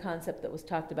the other concept that was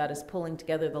talked about is pulling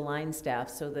together the line staff,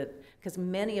 so that, because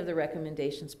many of the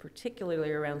recommendations,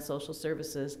 particularly around social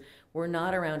services, were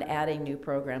not around adding new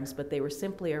programs, but they were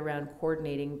simply around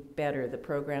coordinating better the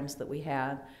programs that we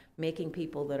have, making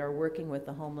people that are working with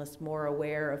the homeless more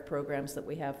aware of programs that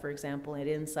we have, for example, at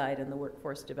Inside and the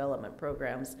workforce development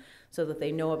programs, so that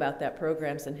they know about that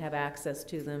programs and have access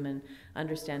to them and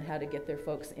understand how to get their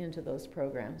folks into those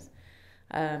programs.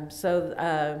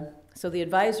 So the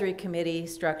advisory committee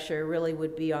structure really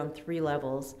would be on 3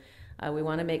 levels. We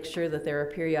want to make sure that there are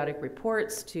periodic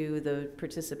reports to the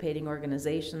participating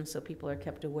organizations so people are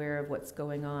kept aware of what's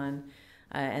going on.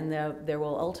 And there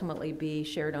will ultimately be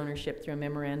shared ownership through a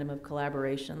memorandum of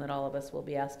collaboration that all of us will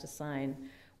be asked to sign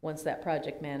once that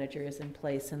project manager is in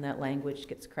place and that language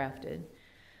gets crafted.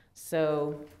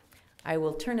 So I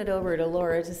will turn it over to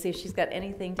Laura to see if she's got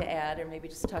anything to add, or maybe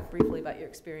just talk briefly about your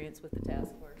experience with the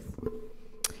task force.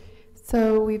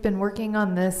 So we've been working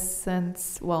on this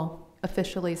since, well,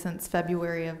 officially since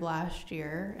February of last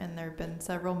year, and there have been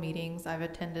several meetings. I've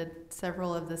attended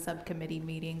several of the subcommittee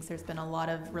meetings. There's been a lot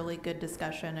of really good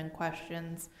discussion and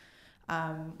questions.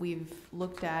 We've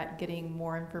looked at getting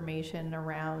more information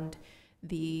around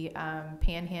the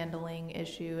panhandling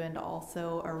issue and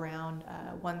also around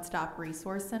one-stop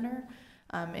resource center,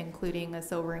 including a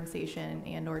sobering station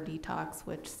and or detox,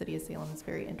 which City of Salem is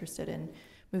very interested in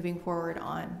moving forward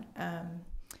on.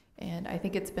 And I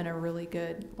think it's been a really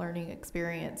good learning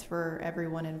experience for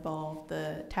everyone involved.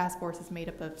 The task force is made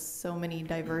up of so many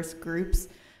diverse groups,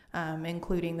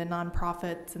 including the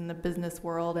nonprofits and the business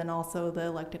world and also the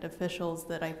elected officials,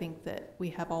 that I think that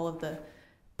we have all of the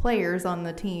players on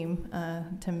the team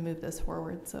to move this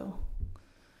forward. So.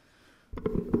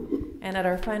 And at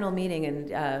our final meeting,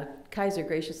 and Kaiser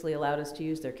graciously allowed us to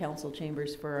use their council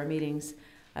chambers for our meetings,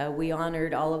 we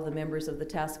honored all of the members of the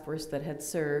task force that had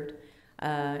served,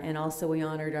 and also we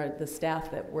honored the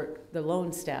staff that work, the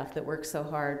lone staff that worked so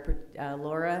hard.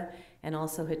 Laura and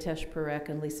also Hitesh Parekh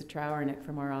and Lisa Trowernick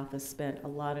from our office spent a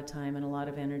lot of time and a lot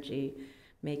of energy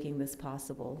making this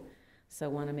possible. So I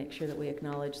want to make sure that we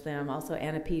acknowledge them. Also,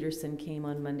 Anna Peterson came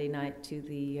on Monday night to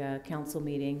the council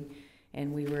meeting,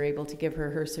 and we were able to give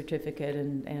her her certificate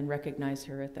and recognize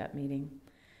her at that meeting.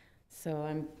 So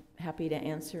I'm happy to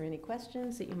answer any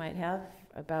questions that you might have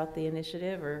about the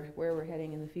initiative or where we're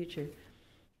heading in the future.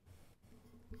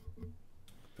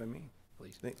 If I may,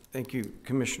 please. Thank you,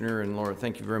 Commissioner and Laura.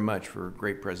 Thank you very much for a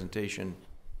great presentation.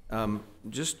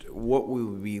 Just what we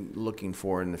will be looking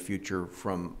for in the future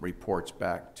from reports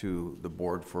back to the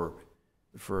board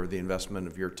for the investment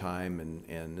of your time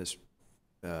and this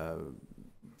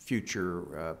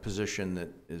future position that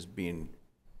is being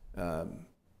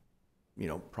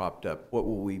propped up. What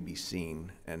will we be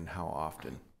seeing and how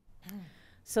often?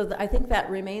 So I think that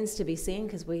remains to be seen,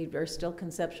 because we are still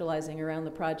conceptualizing around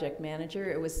the project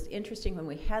manager. It was interesting when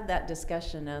we had that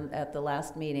discussion at the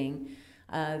last meeting.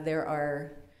 There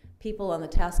are people on the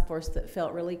task force that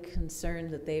felt really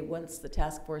concerned that once the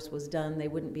task force was done, they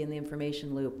wouldn't be in the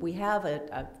information loop. We have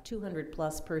a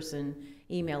 200+ person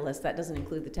email list. That doesn't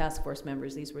include the task force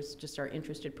members. These were just our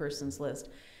interested persons list.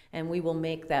 And we will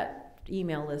make that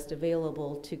email list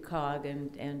available to COG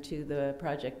and to the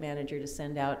project manager to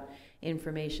send out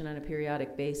information on a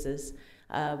periodic basis.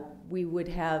 We would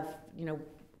have,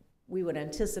 we would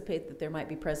anticipate that there might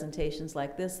be presentations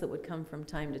like this that would come from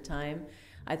time to time.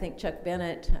 I think Chuck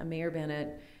Bennett, Mayor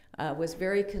Bennett, was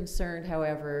very concerned,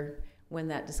 however, when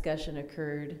that discussion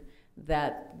occurred,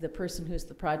 that the person who's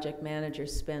the project manager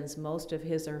spends most of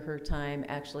his or her time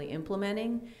actually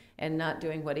implementing, and not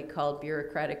doing what he called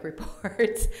bureaucratic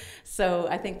reports. So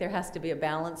I think there has to be a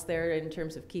balance there in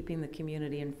terms of keeping the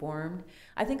community informed.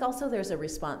 I think also there's a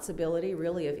responsibility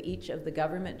really of each of the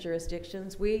government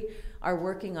jurisdictions. We are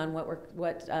working on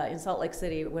in Salt Lake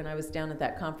City. When I was down at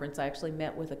that conference, I actually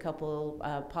met with a couple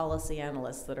policy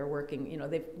analysts that are working. You know,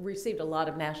 they've received a lot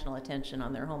of national attention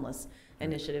on their homeless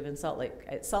initiative in Salt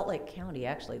Lake County.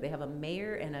 Actually, they have a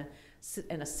mayor and a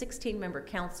 16-member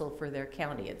council for their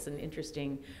county. It's an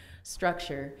interesting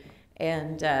structure,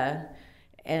 and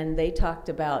they talked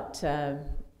about.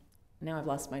 Now I've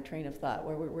lost my train of thought.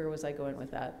 Where was I going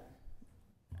with that?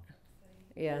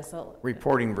 Yeah, so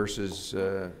reporting versus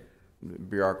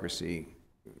bureaucracy.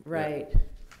 Right. Yeah.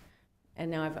 And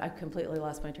now I've completely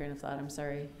lost my train of thought. I'm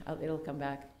sorry. It'll come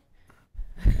back.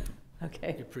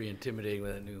 Okay. You're pretty intimidating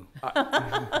with a new.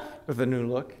 With a new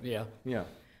look. Yeah. Yeah.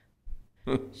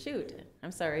 Shoot,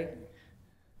 I'm sorry. It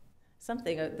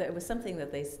was something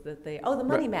that they the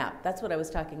money map. That's what I was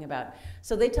talking about.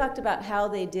 So they talked about how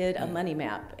they did a money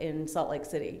map in Salt Lake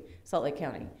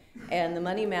County, and the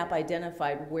money map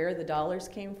identified where the dollars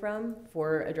came from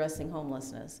for addressing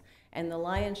homelessness, and the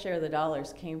lion's share of the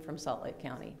dollars came from Salt Lake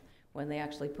County when they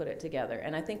actually put it together.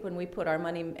 And I think when we put our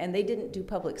money, and they didn't do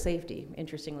public safety,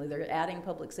 interestingly, they're adding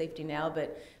public safety now,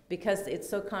 but because it's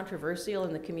so controversial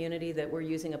in the community that we're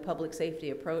using a public safety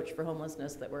approach for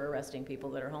homelessness, that we're arresting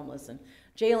people that are homeless and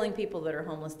jailing people that are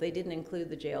homeless, they didn't include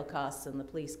the jail costs and the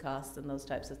police costs and those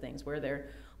types of things. Where there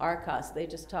are costs, they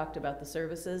just talked about the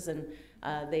services, and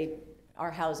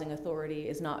our housing authority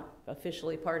is not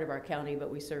officially part of our county, but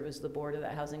we serve as the board of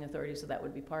that housing authority, so that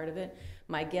would be part of it.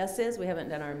 My guess is, we haven't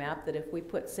done our map, that if we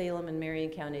put Salem and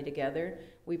Marion County together,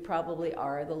 we probably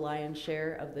are the lion's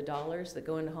share of the dollars that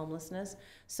go into homelessness.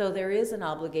 So there is an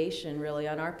obligation really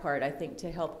on our part, I think,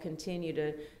 to help continue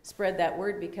to spread that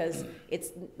word, because it's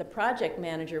the project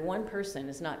manager. One person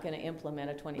is not going to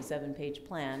implement a 27-page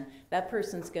plan. That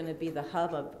person's going to be the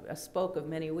hub of a spoke of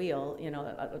many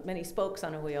many spokes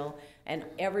on a wheel, and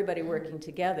everybody working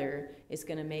together is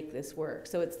going to make this work.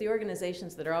 So it's the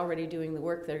organizations that are already doing the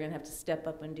work that are going to have to step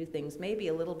up and do things maybe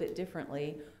a little bit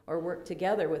differently, or work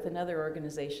together with another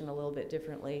organization a little bit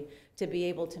differently to be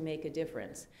able to make a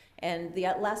difference. And the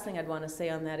last thing I'd want to say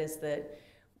on that is that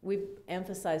we've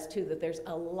emphasized too that there's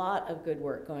a lot of good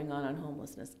work going on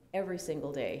homelessness every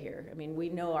single day here. I mean, we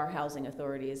know our housing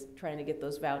authority is trying to get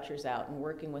those vouchers out and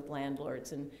working with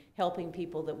landlords and helping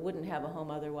people that wouldn't have a home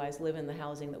otherwise live in the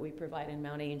housing that we provide in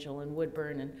Mount Angel and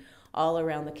Woodburn and all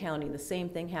around the county. The same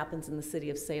thing happens in the city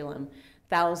of Salem.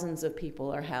 Thousands of people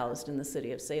are housed in the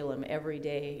city of Salem every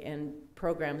day, and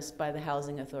programs by the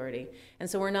housing authority. And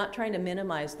so we're not trying to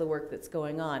minimize the work that's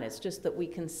going on. It's just that we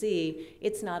can see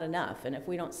it's not enough. And if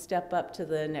we don't step up to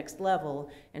the next level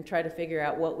and try to figure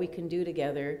out what we can do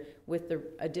together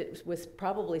with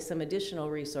probably some additional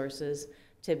resources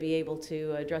to be able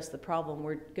to address the problem,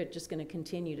 we're just going to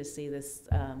continue to see this,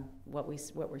 what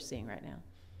we're seeing right now.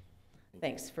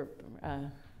 Thanks for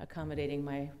accommodating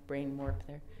my brain warp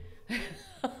there.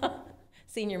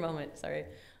 Senior moment, sorry.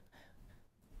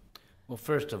 Well,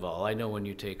 first of all, I know when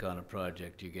you take on a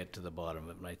project, you get to the bottom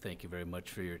of it, and I thank you very much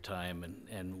for your time,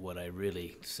 and what I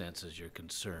really sense is your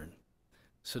concern.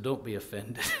 So don't be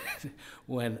offended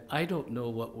when I don't know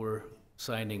what we're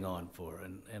signing on for,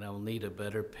 and I'll need a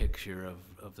better picture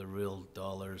of the real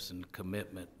dollars and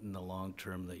commitment in the long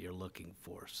term that you're looking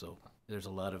for. So there's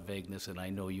a lot of vagueness, and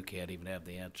I know you can't even have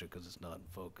the answer because it's not in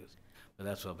focus. But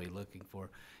that's what I'll be looking for.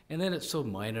 And then it's so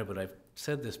minor, but I've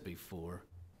said this before.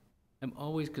 I'm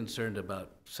always concerned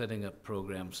about setting up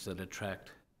programs that attract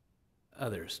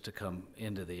others to come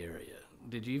into the area.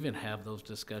 Did you even have those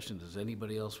discussions? Does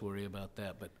anybody else worry about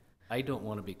that? But I don't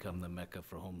want to become the mecca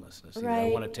for homelessness. Right. I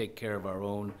want to take care of our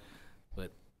own,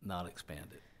 but not expand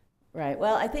it. Right.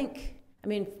 Well, I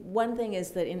mean, one thing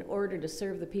is that in order to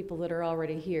serve the people that are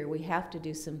already here, we have to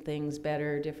do some things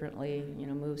better, differently,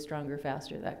 move stronger,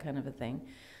 faster, that kind of a thing.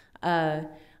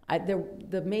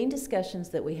 The main discussions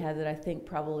that we had that I think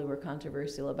probably were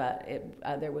controversial about it,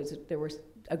 there was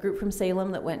a group from Salem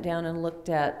that went down and looked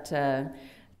at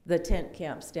the tent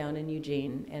camps down in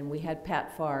Eugene, and we had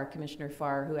Pat Farr, Commissioner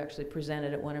Farr, who actually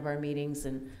presented at one of our meetings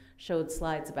and showed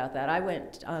slides about that. I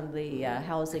went on the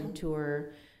housing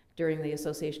tour during the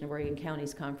Association of Oregon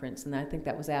Counties conference, and I think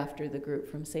that was after the group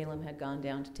from Salem had gone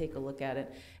down to take a look at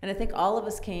it. And I think all of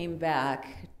us came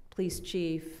back, police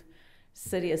chief,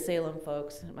 City of Salem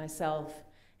folks, myself,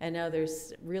 and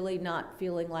others really not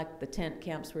feeling like the tent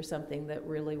camps were something that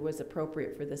really was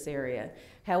appropriate for this area.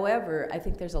 However, I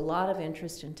think there's a lot of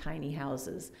interest in tiny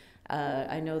houses.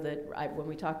 I know that when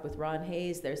we talked with Ron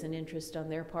Hayes, there's an interest on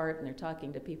their part, and they're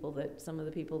talking to people some of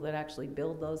the people that actually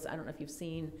build those. I don't know if you've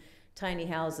seen tiny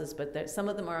houses, but some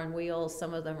of them are on wheels,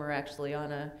 some of them are actually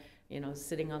on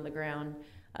sitting on the ground.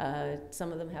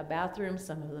 Some of them have bathrooms,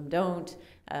 some of them don't.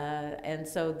 And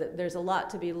so there's a lot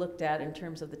to be looked at in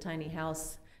terms of the tiny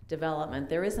house development.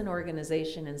 There is an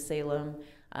organization in Salem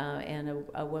and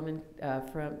a woman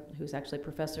who's actually a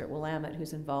professor at Willamette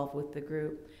who's involved with the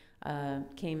group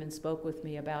came and spoke with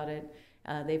me about it.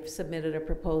 They've submitted a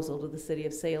proposal to the city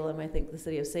of Salem. I think the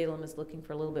city of Salem is looking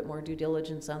for a little bit more due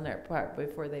diligence on their part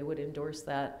before they would endorse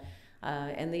that.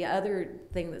 And the other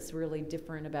thing that's really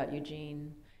different about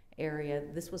Eugene area,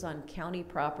 this was on county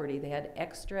property. They had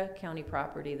extra county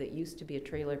property that used to be a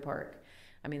trailer park.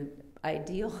 I mean,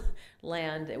 ideal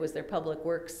land. It was their public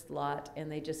works lot,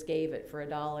 and they just gave it for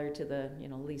 $1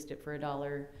 to leased it for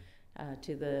 $1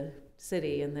 to the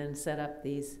city, and then set up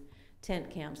these tent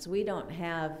camps. We don't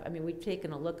have, we've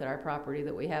taken a look at our property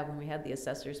that we have when we had the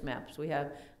assessor's maps. We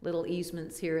have little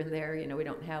easements here and there. We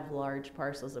don't have large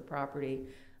parcels of property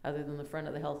other than the front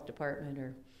of the health department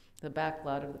or the back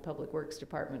lot of the public works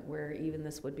department where even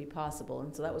this would be possible.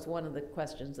 And so that was one of the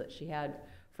questions that she had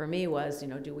for me was,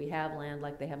 do we have land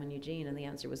like they have in Eugene? And the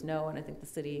answer was no. And I think the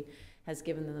city has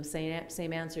given them the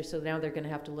same answer. So now they're going to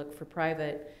have to look for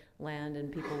private land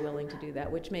and people willing to do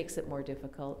that, which makes it more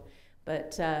difficult.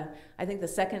 But I think the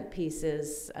second piece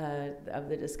is of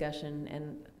the discussion,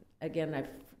 and again,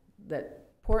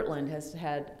 that Portland has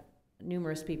had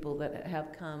numerous people that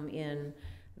have come in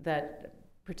that,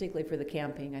 particularly for the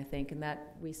camping, I think, and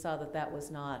that we saw that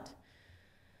was not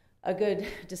a good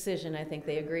decision. I think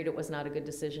they agreed it was not a good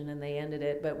decision and they ended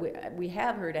it. But we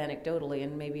have heard anecdotally,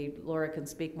 and maybe Laura can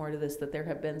speak more to this, that there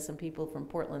have been some people from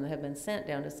Portland that have been sent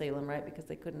down to Salem, right, because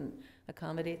they couldn't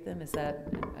accommodate them. Is that,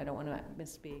 I don't want to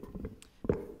misspeak.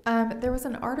 There was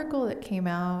an article that came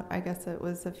out, I guess it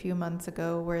was a few months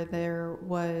ago, where there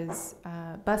was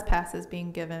bus passes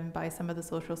being given by some of the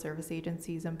social service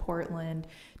agencies in Portland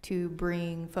to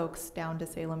bring folks down to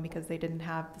Salem because they didn't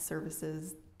have the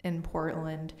services in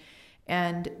Portland.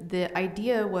 And the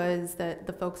idea was that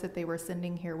the folks that they were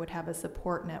sending here would have a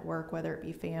support network, whether it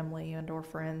be family and or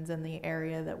friends in the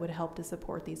area that would help to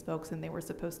support these folks, and they were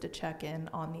supposed to check in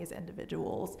on these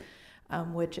individuals,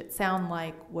 which it sounded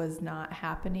like was not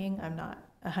happening. I'm not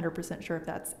 100% sure if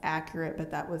that's accurate,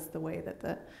 but that was the way that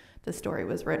the story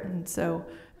was written. So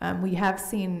we have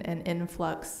seen an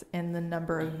influx in the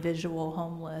number of visual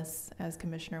homeless, as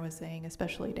Commissioner was saying,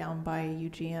 especially down by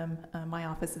UGM. My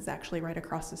office is actually right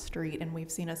across the street, and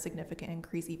we've seen a significant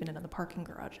increase even in the parking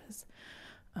garages.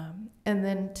 And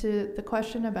then to the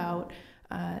question about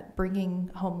bringing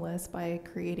homeless by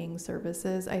creating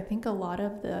services, I think a lot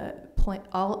of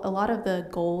the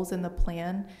goals in the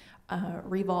plan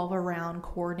revolve around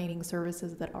coordinating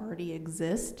services that already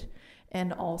exist,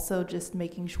 and also just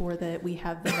making sure that we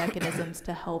have the mechanisms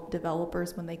to help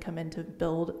developers when they come in to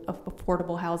build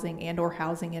affordable housing and or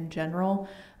housing in general.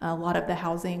 A lot of the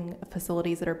housing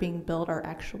facilities that are being built are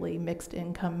actually mixed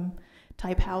income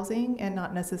type housing and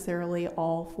not necessarily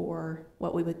all for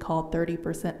what we would call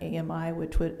 30% AMI,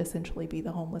 which would essentially be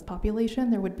the homeless population.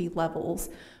 There would be levels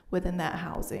within that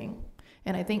housing.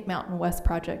 And I think Mountain West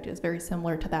Project is very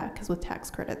similar to that, because with tax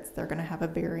credits, they're going to have a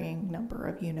varying number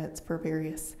of units for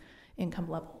various income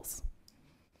levels.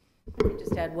 Let me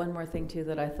just add one more thing too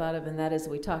that I thought of, and that is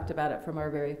we talked about it from our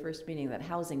very first meeting, that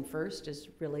housing first is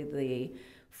really the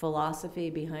philosophy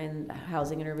behind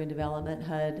Housing and Urban Development,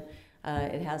 HUD.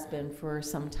 It has been for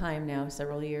some time now,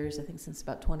 several years. I think since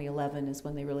about 2011 is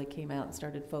when they really came out and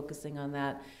started focusing on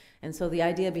that. And so the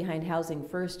idea behind housing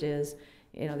first is,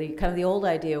 the old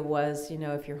idea was,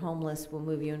 if you're homeless, we'll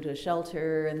move you into a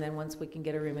shelter, and then once we can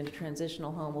get a room in a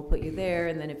transitional home, we'll put you there,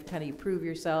 and then if you prove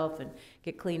yourself and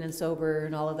get clean and sober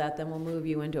and all of that, then we'll move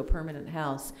you into a permanent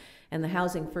house. And the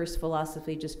housing first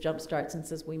philosophy just jumpstarts and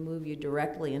says we move you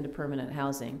directly into permanent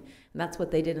housing. And that's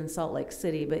what they did in Salt Lake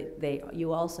City, but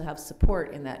you also have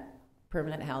support in that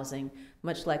permanent housing,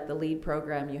 much like the LEAD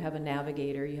program. You have a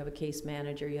navigator, you have a case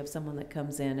manager, you have someone that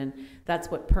comes in, and that's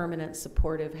what permanent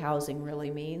supportive housing really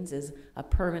means, is a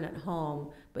permanent home,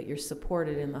 but you're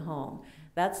supported in the home.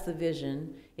 That's the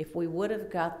vision. If we would have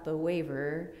got the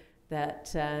waiver that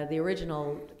the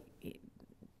original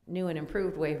new and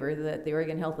improved waiver that the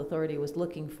Oregon Health Authority was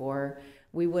looking for,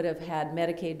 we would have had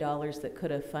Medicaid dollars that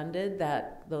could have funded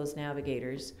those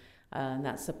navigators. And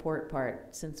that support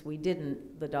part. Since we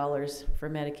didn't, the dollars for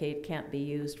Medicaid can't be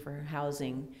used for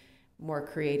housing more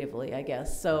creatively, I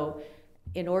guess. So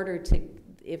in order to,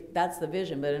 if that's the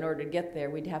vision, but in order to get there,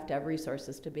 we'd have to have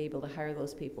resources to be able to hire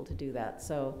those people to do that.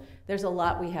 So there's a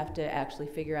lot we have to actually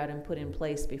figure out and put in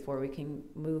place before we can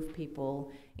move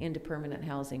people into permanent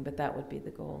housing, but that would be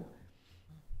the goal.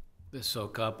 It's so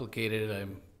complicated,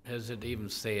 I'm hesitant to even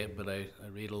say it, but I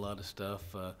read a lot of stuff.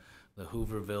 The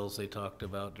Hoovervilles they talked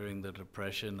about during the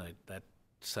Depression, that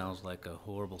sounds like a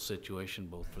horrible situation,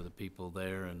 both for the people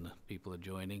there and the people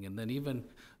adjoining. And then even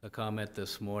a comment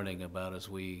this morning about as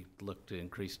we look to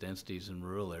increase densities in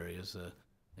rural areas,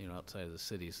 you know, outside of the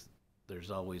cities,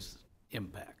 there's always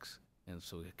impacts. And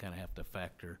so we kind of have to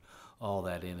factor all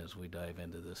that in as we dive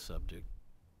into this subject.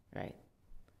 Right.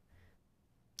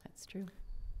 That's true.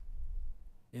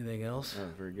 Anything else? Oh,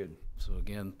 very good. So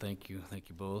again, thank you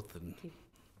both. And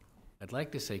I'd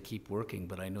like to say keep working,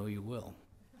 but I know you will.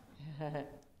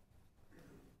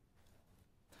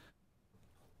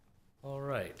 All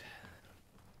right.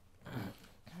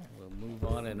 We'll move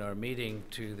on in our meeting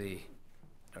to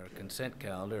our consent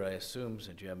calendar. I assume,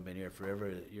 since you haven't been here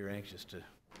forever, that you're anxious to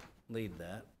lead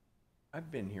that.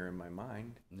 I've been here in my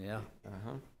mind. Yeah.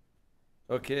 Uh-huh.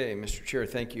 Okay, Mr. Chair,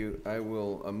 thank you. I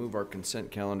will move our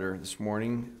consent calendar this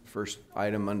morning. First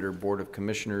item under Board of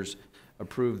Commissioners,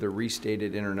 approve the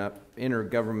restated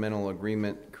intergovernmental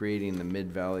agreement creating the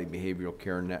Mid-Valley Behavioral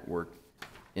Care Network,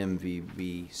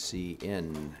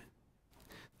 MVBCN.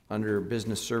 Under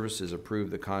Business Services,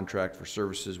 approve the contract for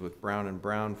services with Brown &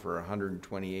 Brown for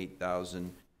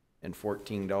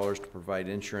 $128,014 to provide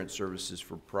insurance services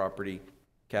for property,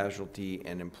 casualty,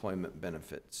 and employment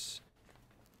benefits.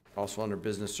 Also under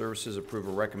Business Services, approve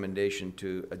a recommendation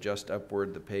to adjust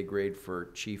upward the pay grade for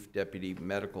Chief Deputy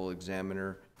Medical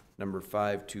Examiner number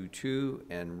 522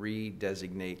 and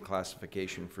redesignate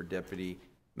classification for Deputy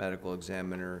Medical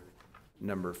Examiner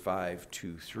number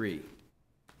 523.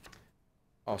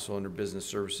 Also under Business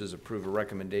Services, approve a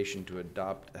recommendation to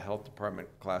adopt the Health Department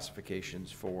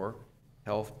classifications for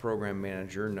Health Program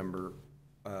Manager number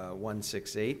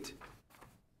 168,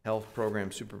 Health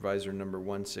Program Supervisor number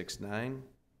 169,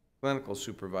 Clinical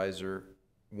Supervisor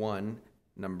 1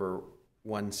 number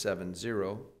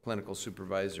 170, Clinical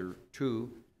Supervisor 2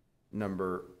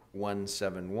 number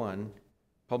 171,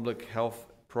 Public Health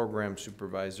Program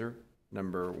Supervisor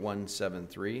number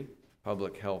 173,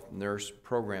 Public Health Nurse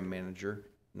Program Manager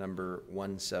number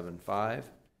 175,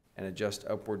 and adjust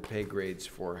upward pay grades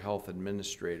for Health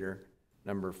Administrator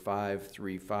number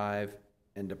 535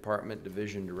 and Department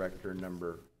Division Director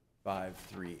number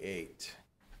 538.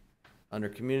 Under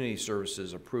Community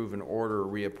Services, approve an order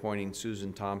reappointing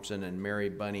Susan Thompson and Mary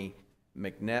Bunny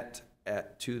McNett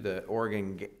to the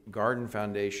Oregon Garden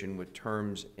Foundation with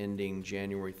terms ending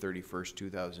January 31st,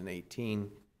 2018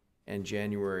 and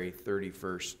January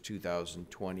 31st,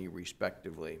 2020,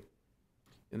 respectively.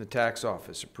 In the Tax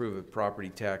Office, approve a property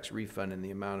tax refund in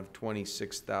the amount of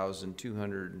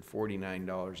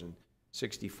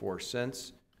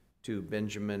 $26,249.64 to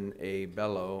Benjamin A.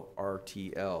 Bello,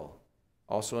 RTL.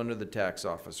 Also under the Tax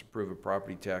Office, approve a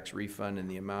property tax refund in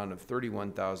the amount of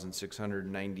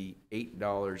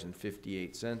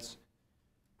 $31,698.58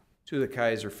 to the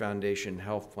Kaiser Foundation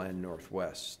Health Plan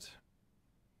Northwest.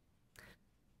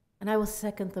 And I will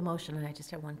second the motion, and I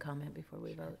just have one comment before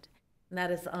we vote. And that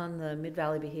is on the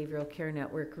Mid-Valley Behavioral Care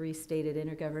Network restated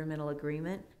intergovernmental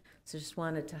agreement. So just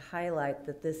wanted to highlight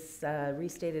that this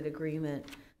restated agreement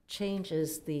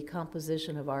changes the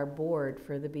composition of our board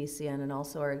for the BCN and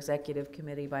also our executive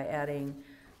committee by adding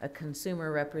a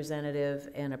consumer representative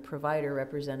and a provider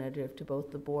representative to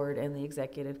both the board and the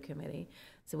executive committee.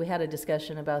 So we had a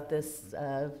discussion about this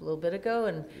a little bit ago,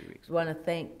 and we want to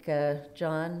thank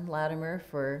John Latimer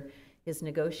for his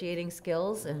negotiating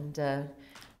skills, and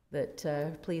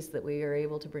pleased that we are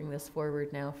able to bring this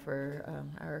forward now for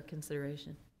our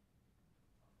consideration.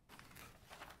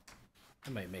 I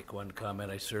might make one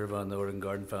comment. I serve on the Oregon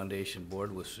Garden Foundation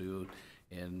board with Sue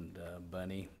and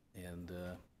Bunny, and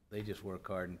they just work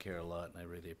hard and care a lot, and I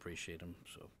really appreciate them.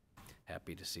 So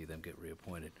happy to see them get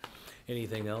reappointed.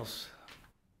 Anything else?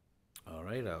 All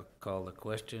right, I'll call the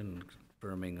question,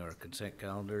 confirming our consent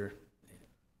calendar.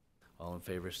 All in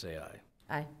favor, say aye.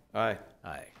 Aye. Aye.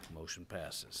 Aye. Motion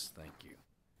passes. Thank you.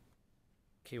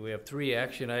 Okay, we have 3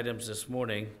 action items this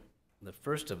morning. The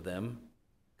first of them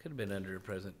could have been under a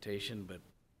presentation, but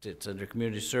it's under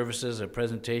Community Services, a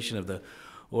presentation of the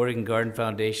Oregon Garden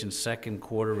Foundation's second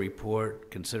quarter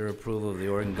report. Consider approval of the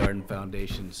Oregon Garden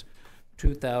Foundation's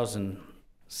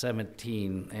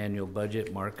 2017 annual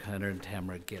budget. Mark Hunter and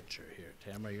Tamara Getch are here.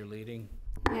 Tamara, you're leading.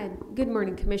 Yeah, good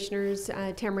morning, Commissioners.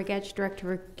 Tamara Getch,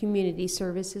 Director of Community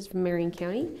Services from Marion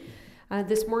County.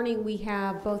 This morning we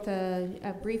have both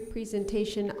a brief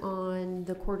presentation on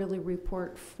the quarterly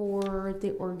report for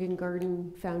the Oregon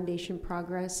Garden Foundation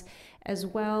progress, as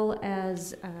well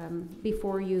as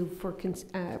before you for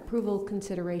approval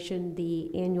consideration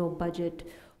the annual budget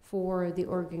for the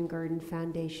Oregon Garden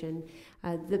Foundation.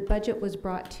 The budget was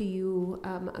brought to you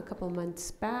a couple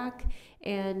months back,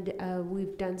 and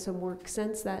we've done some work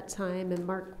since that time, and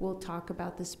Mark will talk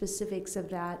about the specifics of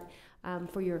that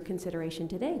for your consideration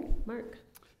today. Mark.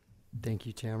 Thank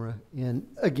you, Tamara. And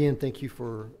again, thank you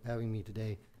for having me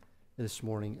today, this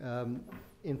morning.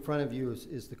 In front of you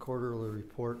is the quarterly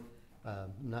report.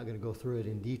 I'm not going to go through it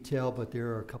in detail, but there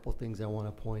are a couple things I want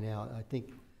to point out. I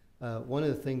think one of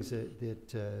the things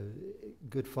that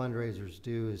good fundraisers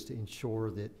do is to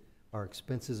ensure that our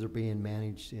expenses are being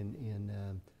managed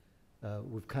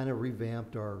we've kind of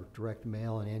revamped our direct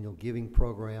mail and annual giving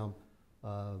program.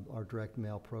 Our direct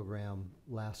mail program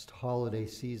last holiday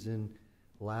season,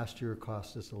 last year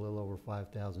cost us a little over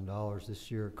 $5,000.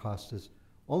 This year it cost us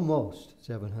almost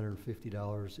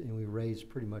 $750, and we raised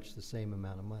pretty much the same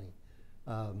amount of money.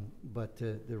 But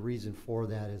the reason for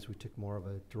that is we took more of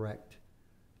a direct,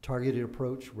 targeted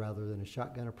approach rather than a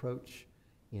shotgun approach.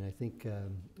 And I think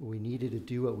we needed to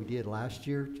do what we did last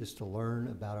year just to learn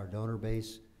about our donor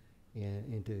base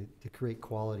and to create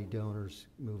quality donors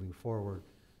moving forward.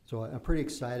 So I'm pretty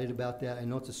excited about that. I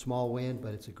know it's a small win,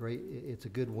 but it's a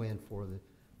good win for the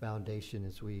foundation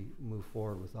as we move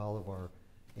forward with all of our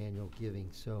annual giving.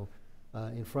 So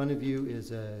in front of you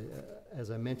is,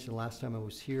 as I mentioned last time I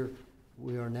was here,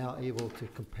 we are now able to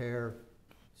compare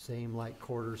same like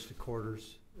quarters to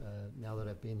quarters now that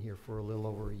I've been here for a little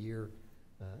over a year,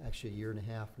 actually a year and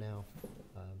a half now.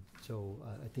 So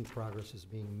I think progress is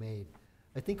being made.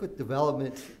 I think with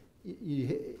development,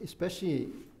 especially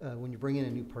when you bring in a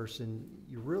new person,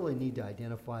 you really need to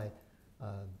identify,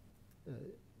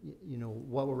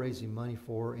 what we're raising money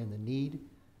for and the need,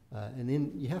 and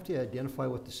then you have to identify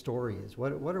what the story is.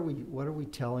 What are we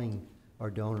telling our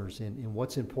donors, and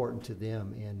what's important to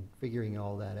them, and figuring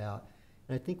all that out.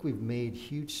 And I think we've made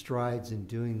huge strides in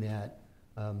doing that.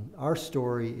 Our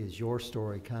story is your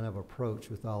story kind of approach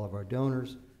with all of our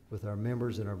donors, with our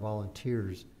members and our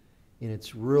volunteers. And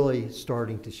it's really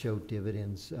starting to show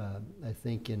dividends, I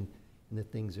think, in the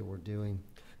things that we're doing.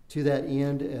 To that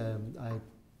end, I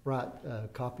brought a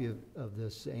copy of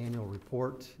this annual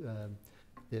report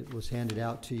that was handed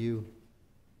out to you.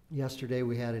 Yesterday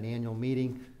we had an annual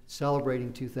meeting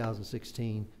celebrating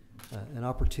 2016, an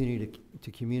opportunity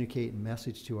to communicate and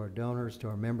message to our donors, to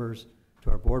our members,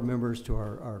 to our board members, to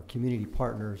our community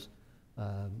partners,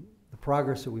 the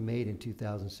progress that we made in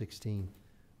 2016.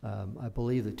 I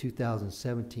believe that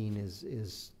 2017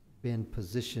 is been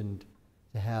positioned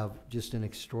to have just an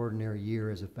extraordinary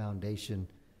year as a foundation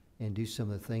and do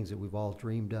some of the things that we've all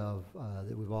dreamed of,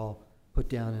 that we've all put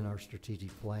down in our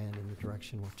strategic plan and the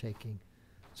direction we're taking.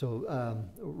 So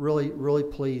really, really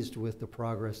pleased with the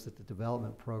progress that the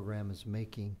development program is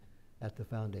making at the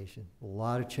foundation. A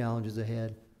lot of challenges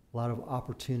ahead, a lot of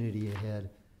opportunity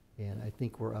ahead, and I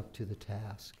think we're up to the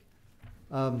task.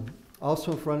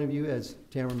 Also in front of you, as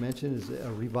Tamara mentioned, is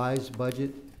a revised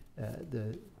budget.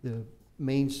 The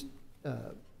main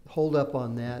hold up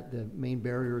on that, the main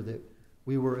barrier that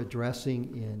we were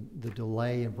addressing in the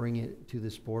delay in bringing it to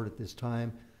this board at this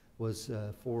time was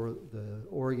for the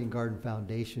Oregon Garden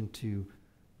Foundation to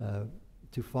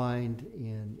find,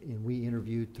 and we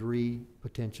interviewed 3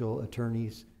 potential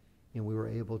attorneys, and we were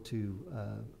able to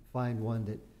find one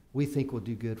that we think will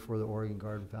do good for the Oregon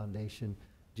Garden Foundation.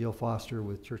 Jill Foster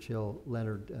with Churchill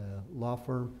Leonard Law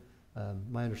Firm.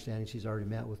 My understanding, she's already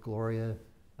met with Gloria.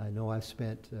 I know I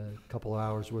spent a couple of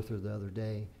hours with her the other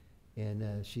day,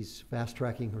 and she's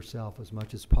fast-tracking herself as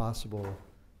much as possible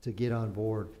to get on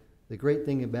board. The great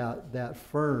thing about that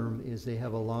firm is they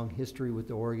have a long history with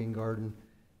the Oregon Garden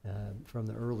from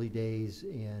the early days,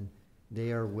 and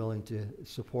they are willing to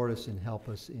support us and help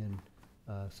us in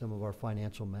some of our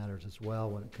financial matters as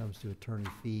well when it comes to attorney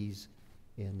fees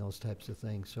and those types of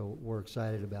things. So we're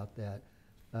excited about that.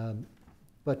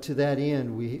 But to that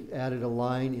end, we added a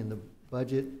line in the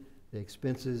budget, the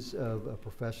expenses of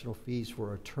professional fees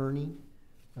for attorney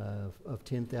of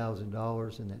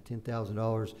 $10,000, and that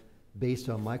 $10,000 based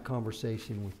on my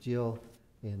conversation with Jill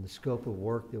and the scope of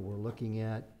work that we're looking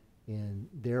at and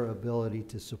their ability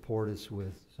to support us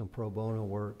with some pro bono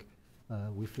work,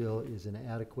 we feel is an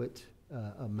adequate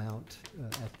amount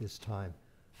at this time.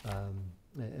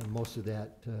 And most of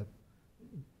that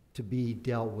to be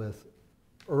dealt with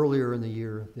earlier in the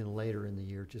year than later in the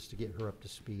year, just to get her up to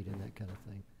speed and that kind of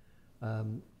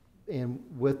thing. And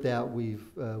with that, we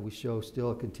show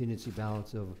still a contingency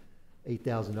balance of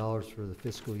 $8,000 for the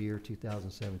fiscal year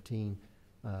 2017,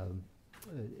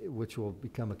 which will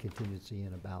become a contingency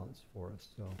and a balance for us.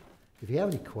 So if you have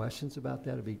any questions about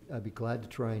that, I'd be glad to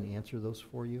try and answer those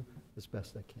for you as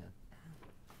best I can.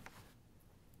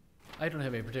 I don't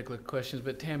have any particular questions,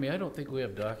 but Tammy, I don't think we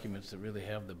have documents that really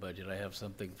have the budget. I have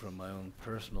something from my own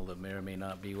personal that may or may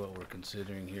not be what we're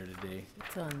considering here today.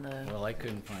 It's on the, Well, I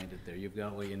couldn't find it there. You've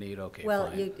got what you need? Okay, well,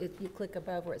 fine. you click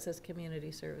above where it says community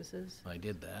services. I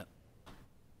did that.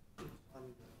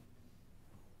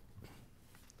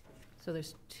 So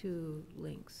there's two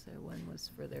links there. One was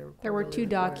for their. There were quarterly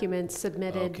two report. documents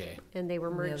submitted, Okay. and they were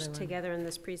And the other merged one? together in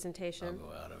this I'll presentation.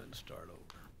 go out of it and start over.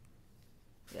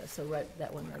 Yeah, so right,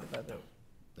 that one right above it.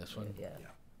 This one? Yeah.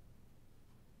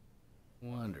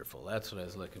 Wonderful. That's what I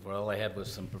was looking for. All I had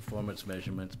was some performance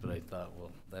measurements, but I thought,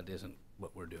 well, that isn't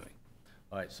what we're doing.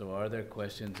 All right, so are there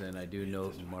questions? And I do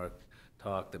note, and Mark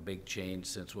talked, the big change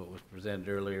since what was presented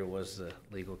earlier was the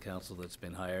legal counsel that's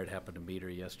been hired. Happened to meet her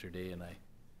yesterday, and I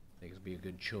think it'd be a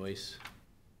good choice.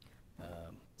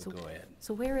 So go ahead.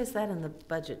 So where is that in the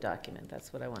budget document?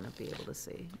 That's what I want to be able to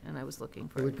see, and I was looking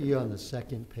for It it. would be on the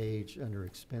second page under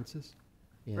expenses.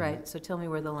 in Right, so tell me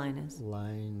where the line is.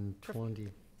 Line 20.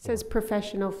 Says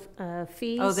professional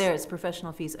fees. Oh, there, it's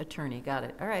professional fees attorney, got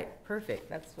it. All right, perfect,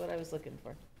 that's what I was looking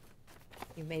for.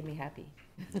 You made me happy.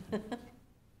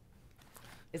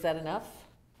 Is that enough?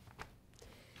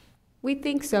 We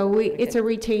think so. It's a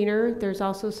retainer. There's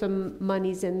also some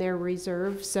monies in their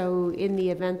reserve. So in the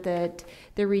event that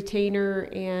the retainer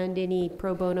and any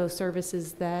pro bono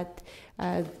services that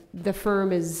the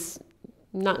firm is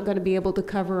not going to be able to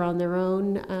cover on their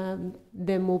own,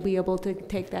 then we'll be able to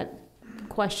take that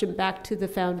question back to the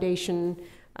foundation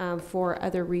for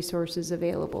other resources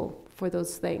available for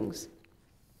those things.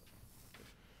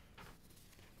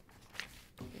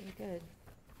 Very good.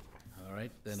 All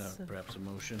right, then So- perhaps a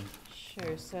motion.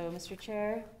 Sure, so, Mr.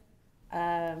 Chair,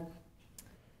 I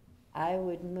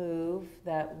would move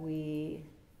that we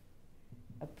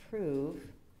approve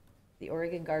the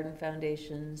Oregon Garden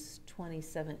Foundation's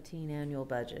 2017 annual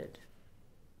budget.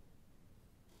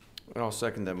 And I'll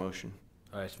second that motion.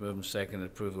 All right, it's moved and seconded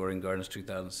to approve the Oregon Gardens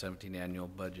 2017 annual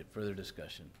budget. Further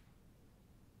discussion?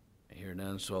 I hear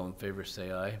none, so all in favor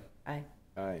say aye. Aye.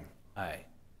 Aye. Aye.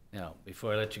 Now,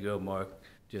 before I let you go, Mark,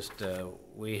 just,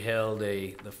 we held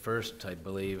the first, I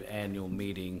believe, annual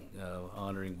meeting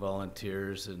honoring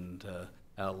volunteers and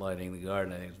outlining the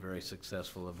garden. I think it's a very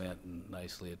successful event and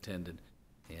nicely attended,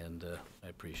 and I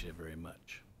appreciate it very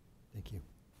much. Thank you.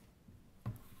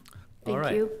 All Thank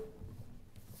right. you.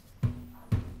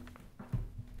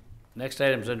 Next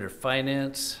item is under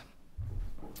finance.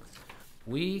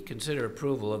 We consider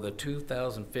approval of the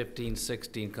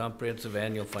 2015-16 comprehensive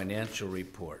annual financial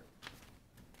report.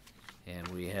 And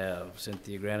we have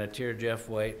Cynthia Granatier, Jeff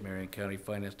White, Marion County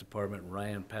Finance Department,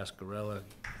 Ryan Pascarella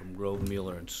from Grove,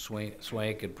 Mueller, and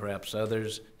Swank, and perhaps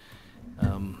others.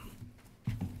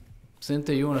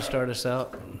 Cynthia, you want to start us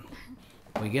out?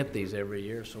 We get these every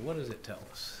year, so what does it tell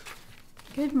us?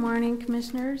 Good morning,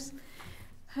 Commissioners.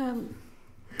 I'm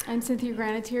Cynthia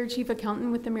Granatier, Chief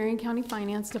Accountant with the Marion County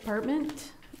Finance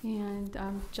Department, and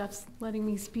Jeff's letting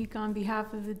me speak on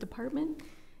behalf of the department.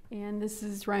 And this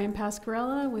is Ryan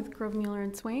Pascarella with Grove, Mueller,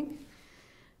 and Swank,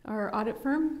 our audit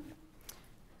firm.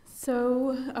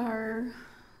 So our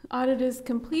audit is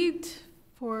complete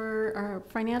for our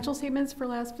financial statements for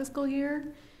last fiscal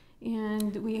year,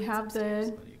 and we have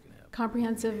the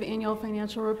comprehensive annual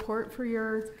financial report for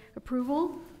your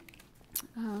approval.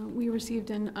 We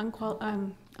received an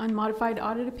unmodified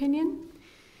audit opinion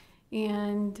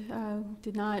and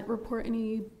did not report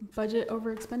any budget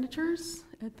over expenditures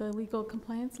at the legal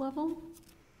compliance level.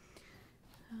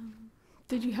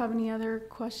 Did you have any other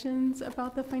questions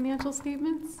about the financial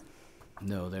statements?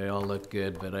 No, they all look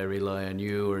good, but I rely on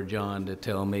you or John to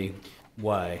tell me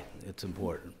why it's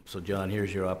important. So John,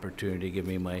 here's your opportunity. Give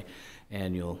me my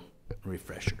annual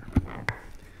refresher.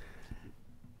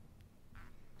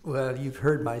 Well, you've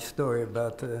heard my story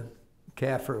about the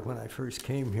CAFR when I first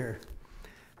came here,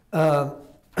 so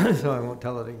I won't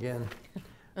tell it again.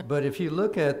 But if you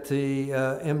look at the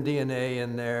MD&A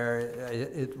in there,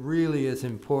 it really is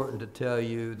important to tell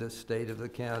you the state of the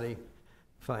county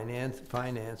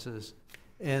finances.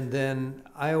 And then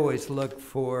I always look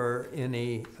for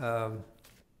any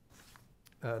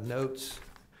notes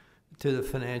to the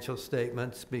financial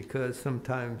statements, because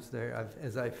sometimes there,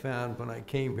 as I found when I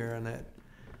came here on that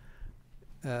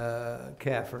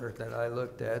CAFR that I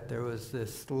looked at, there was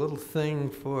this little thing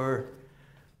for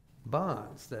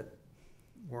bonds that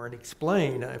weren't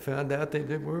explained. I found out they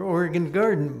were Oregon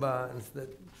Garden bonds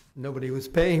that nobody was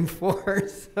paying for.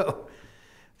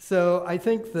 So I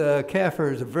think the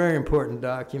CAFR is a very important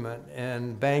document,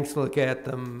 and banks look at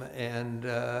them, and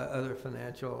other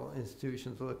financial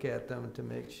institutions look at them to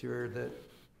make sure that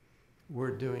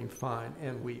we're doing fine,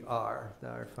 and we are.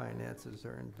 Our finances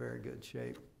are in very good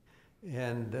shape.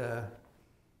 And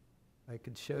I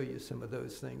could show you some of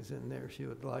those things in there if you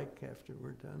would like after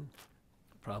we're done.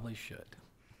 Probably should.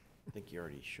 I think you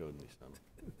already showed me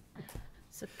some.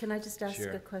 So can I just ask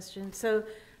Sure. a question? So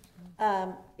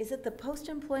is it the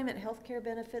post-employment health care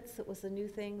benefits that was the new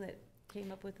thing that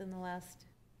came up with in the last?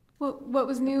 What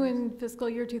was new in fiscal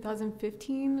year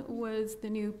 2015 was the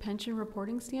new pension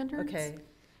reporting standards. Okay.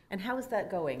 And how is that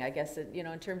going? I guess,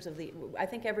 in terms of I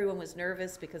think everyone was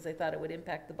nervous because they thought it would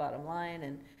impact the bottom line.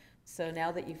 And so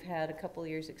now that you've had a couple of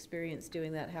years' experience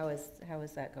doing that, how is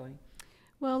that going?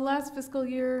 Well, last fiscal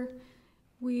year,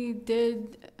 we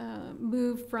did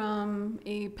move from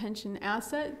a pension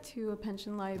asset to a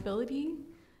pension liability.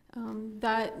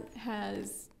 That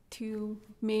has two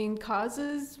main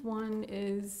causes. One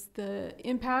is the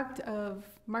impact of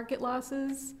market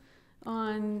losses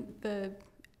on the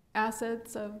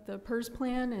assets of the PERS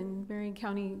plan, and Marion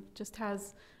County just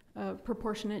has a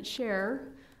proportionate share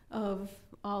of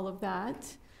all of that.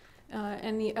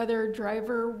 And the other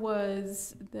driver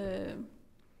was the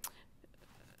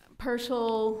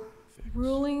partial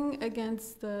ruling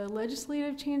against the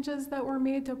legislative changes that were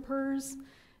made to PERS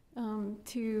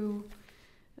to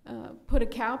put a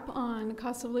cap on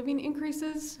cost of living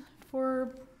increases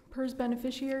for PERS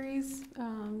beneficiaries.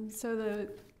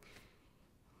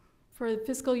 For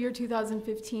fiscal year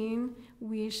 2015,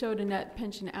 we showed a net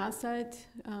pension asset,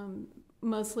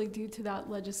 mostly due to that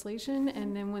legislation.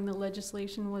 And then when the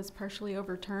legislation was partially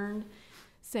overturned,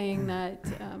 saying that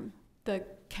the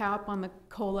cap on the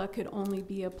COLA could only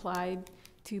be applied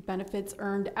to benefits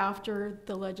earned after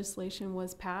the legislation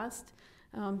was passed,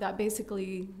 that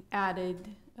basically added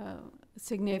a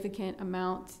significant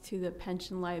amount to the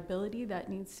pension liability that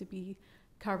needs to be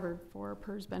covered for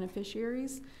PERS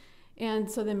beneficiaries. And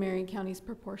so the Marion County's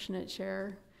proportionate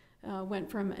share went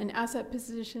from an asset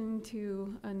position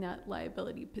to a net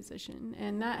liability position.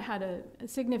 And that had a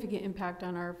significant impact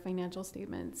on our financial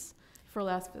statements for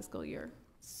last fiscal year.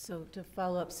 So to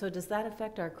follow up, so does that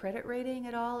affect our credit rating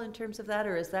at all in terms of that?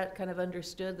 Or is that kind of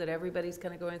understood that everybody's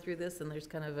kind of going through this and there's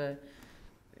kind of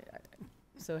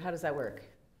so how does that work?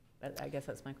 I guess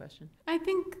that's my question. I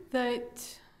think that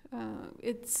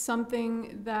it's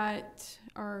something that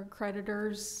our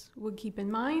creditors would keep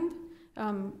in mind.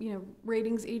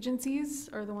 Ratings agencies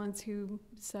are the ones who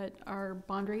set our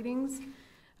bond ratings.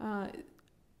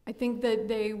 I think that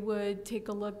they would take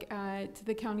a look at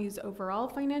the county's overall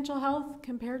financial health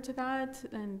compared to that,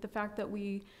 and the fact that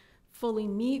we fully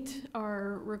meet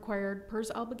our required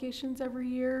PERS obligations every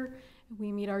year.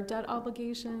 We meet our debt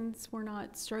obligations. We're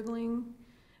not struggling.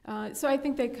 So I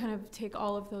think they kind of take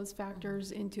all of those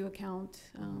factors into account.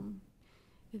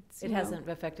 It hasn't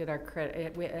affected our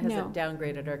credit, it hasn't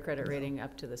downgraded our credit rating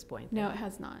up to this point? No, it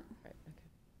has not. Right,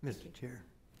 okay. Mr. Chair.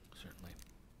 Certainly.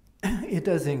 It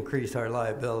does increase our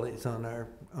liabilities on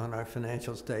our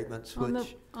financial statements,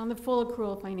 which on the full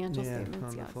accrual financial statements,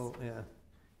 on yes. the full, yeah.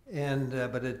 And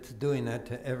but it's doing that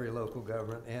to every local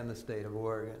government and the state of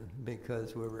Oregon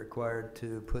because we're required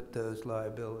to put those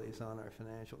liabilities on our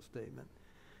financial statement.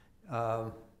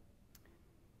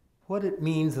 What it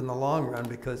means in the long run,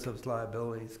 because those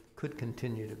liabilities could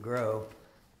continue to grow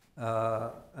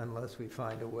unless we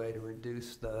find a way to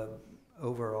reduce the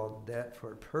overall debt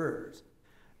for PERS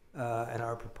and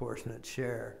our proportionate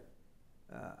share.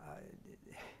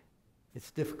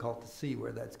 It's difficult to see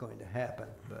where that's going to happen,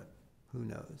 but who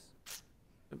knows?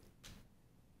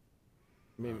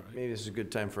 Maybe this is a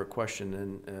good time for a question,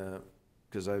 and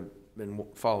because I've been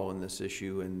following this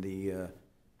issue, and the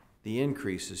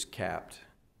increase is capped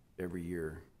every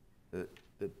year that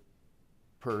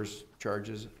PERS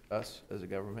charges us as a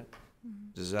government.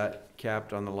 Mm-hmm. Is that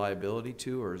capped on the liability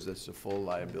too, or is this a full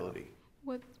liability?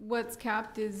 What's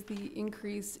capped is the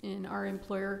increase in our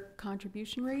employer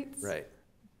contribution rates. Right.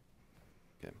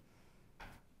 Okay.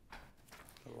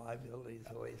 The liability is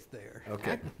always there.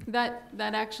 Okay. That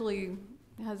actually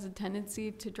has a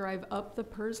tendency to drive up the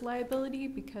PERS liability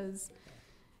because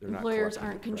employers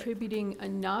aren't contributing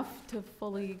enough to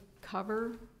fully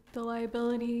cover the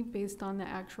liability based on the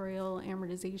actuarial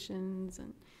amortizations.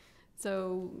 And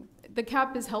so the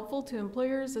cap is helpful to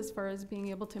employers as far as being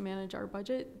able to manage our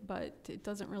budget, but it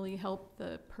doesn't really help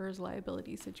the PERS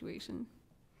liability situation.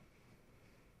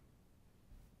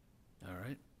 All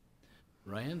right.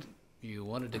 Ryan, you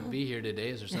wanted to be here today.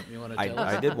 Is there something you want to tell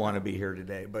us? I did want to be here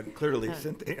today, but clearly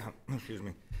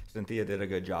Cynthia did a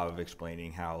good job of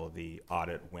explaining how the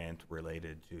audit went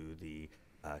related to the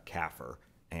CAFR,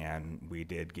 and we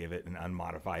did give it an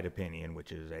unmodified opinion,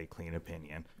 which is a clean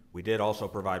opinion. We did also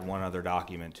provide one other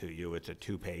document to you. It's a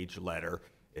 2-page letter.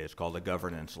 It's called a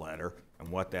governance letter, and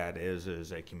what that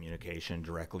is a communication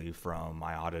directly from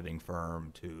my auditing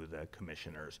firm to the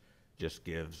commissioners. Just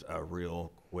gives a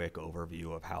real quick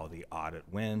overview of how the audit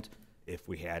went, if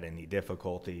we had any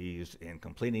difficulties in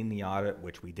completing the audit,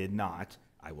 which we did not,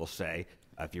 I will say.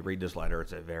 If you read this letter,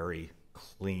 it's a very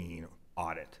clean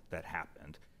audit that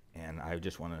happened. And I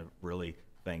just want to really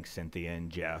thank Cynthia and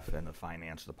Jeff and the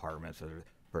finance departments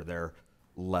for their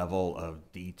level of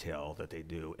detail that they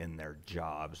do in their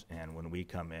jobs. And when we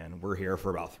come in, we're here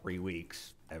for about 3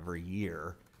 weeks every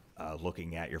year,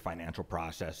 looking at your financial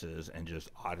processes and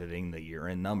just auditing the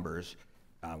year-end numbers.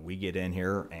 We get in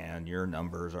here and your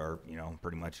numbers are,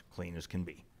 pretty much clean as can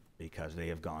be, because they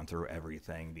have gone through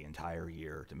everything the entire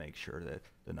year to make sure that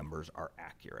the numbers are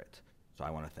accurate. So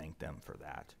I want to thank them for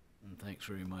that. And thanks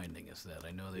for reminding us that.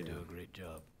 I know they do a great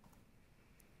job.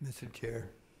 Mr. Chair,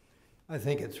 I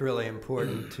think it's really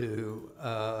important to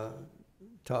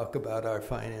talk about our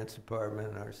finance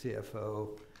department, our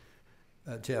CFO,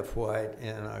 Jeff White,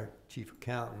 and our chief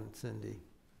accountant, Cynthia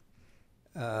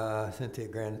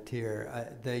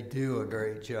Granatier. They do a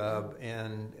great job,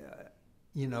 and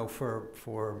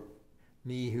for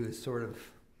me, who's sort of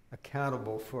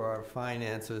accountable for our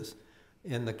finances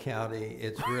in the county,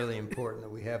 it's really important that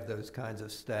we have those kinds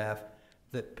of staff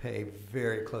that pay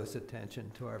very close attention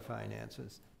to our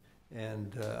finances.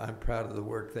 And I'm proud of the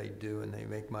work they do, and they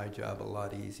make my job a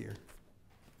lot easier.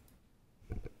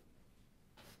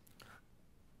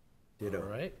 All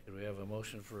right, do we have a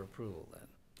motion for approval then?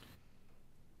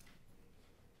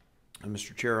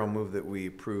 Mr. Chair, I'll move that we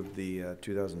approve the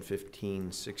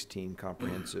 2015-16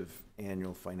 Comprehensive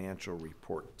Annual Financial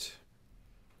Report.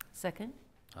 Second?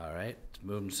 All right, it's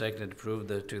moved and seconded to approve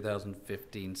the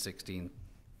 2015-16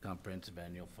 Comprehensive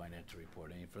Annual Financial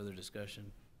Report. Any further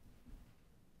discussion?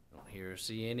 Don't hear or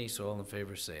see any, so all in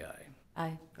favor say aye.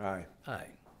 Aye. Aye. Aye.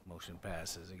 Motion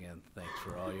passes. Again, thanks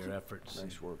for all your efforts.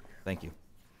 Nice work. Thank you.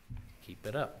 Keep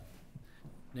it up.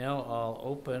 Now I'll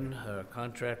open our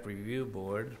contract review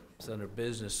board. It's under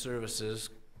business services.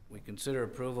 We consider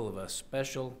approval of a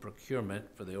special procurement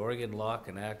for the Oregon Lock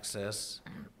and Access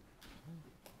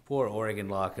for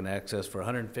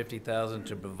 $150,000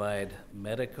 to provide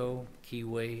Medico,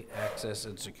 keyway, access,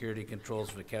 and security controls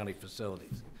for county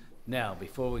facilities. Now,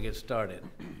 before we get started,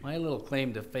 my little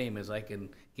claim to fame is I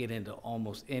can get into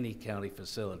almost any county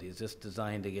facility. It's just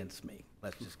designed against me.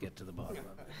 Let's just get to the bottom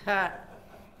of it. I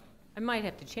might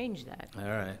have to change that. All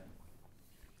right.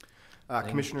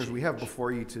 Commissioners, we have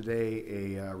before you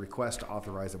today a request to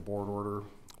authorize a board order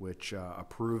which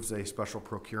approves a special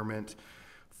procurement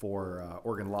for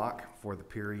Oregon Lock for the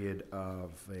period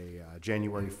of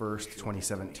January 1st,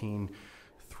 2017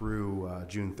 through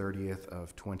June 30th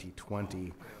of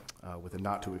 2020 with a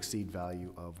not to exceed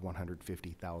value of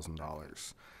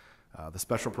 $150,000. The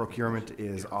special procurement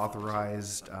is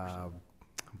authorized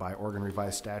by Oregon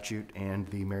Revised Statute and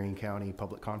the Marion County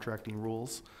Public Contracting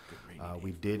Rules.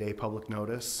 We did a public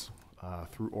notice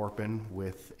through ORPN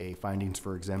with a findings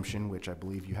for exemption, which I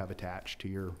believe you have attached to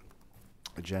your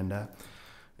agenda.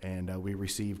 And we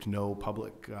received no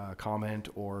public comment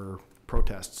or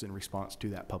protests in response to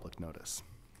that public notice.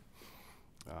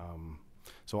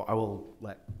 So I will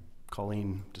let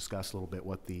Colleen discuss a little bit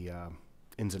what the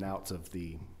ins and outs of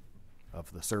the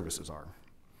services are.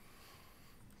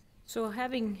 So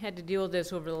having had to deal with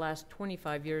this over the last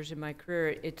 25 years in my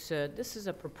career, this is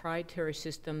a proprietary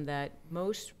system that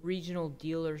most regional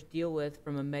dealers deal with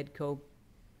from a Medco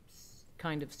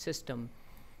kind of system.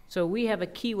 So we have a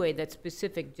keyway that's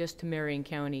specific just to Marion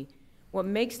County. What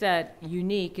makes that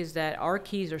unique is that our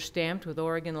keys are stamped with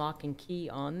Oregon Lock and Key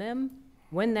on them.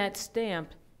 When that's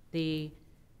stamped, the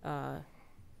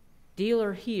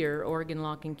dealer here, Oregon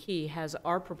Lock and Key, has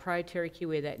our proprietary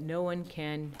keyway that no one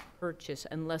can purchase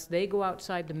unless they go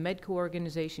outside the Medco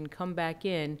organization, come back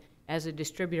in as a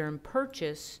distributor and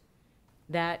purchase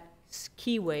that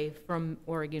keyway from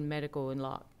Oregon Medical and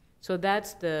Lock. So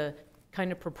that's the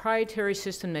kind of proprietary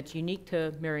system that's unique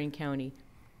to Marion County.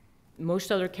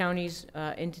 Most other counties,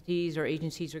 entities, or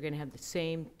agencies are going to have the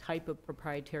same type of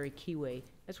proprietary keyway.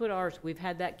 That's what ours. We've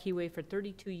had that keyway for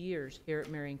 32 years here at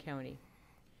Marion County.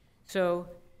 So,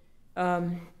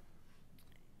 and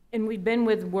we've been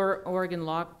with Oregon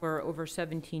Lock for over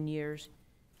 17 years.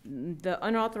 The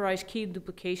unauthorized key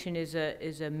duplication is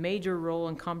a major role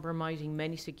in compromising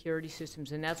many security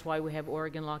systems, and that's why we have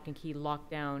Oregon Lock and Key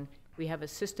locked down. We have a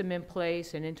system in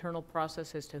place, an internal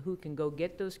process as to who can go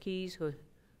get those keys,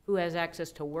 who has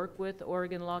access to work with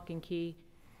Oregon Lock and Key.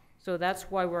 So that's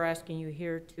why we're asking you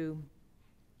here to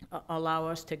allow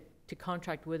us to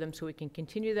contract with them so we can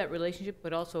continue that relationship,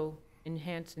 but also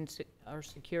enhance our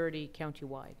security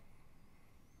countywide.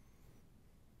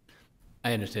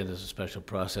 I understand this is a special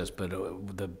process, but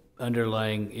the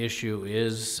underlying issue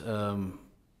is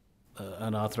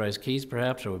unauthorized keys,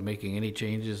 perhaps? Are we making any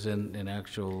changes in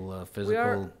actual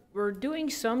physical? We're doing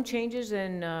some changes,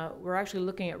 and we're actually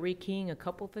looking at rekeying a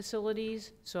couple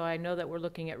facilities. So I know that we're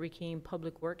looking at rekeying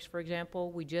Public Works, for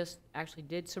example. We just actually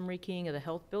did some rekeying of the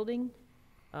health building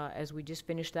as we just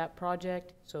finished that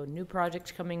project. So new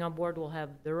projects coming on board will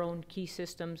have their own key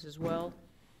systems as well,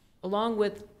 along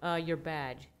with your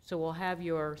badge. So we'll have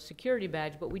your security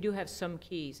badge, but we do have some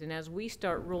keys. And as we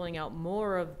start rolling out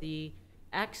more of the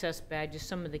access badges,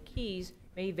 some of the keys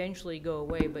may eventually go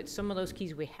away, but some of those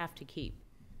keys we have to keep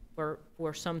for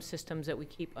some systems that we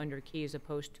keep under key as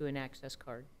opposed to an access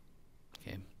card.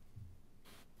 Okay.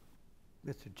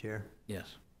 Mr. Chair.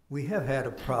 Yes. We have had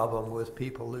a problem with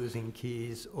people losing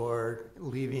keys or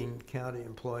leaving county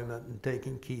employment and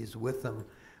taking keys with them.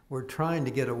 We're trying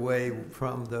to get away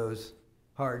from those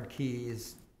hard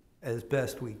keys as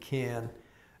best we can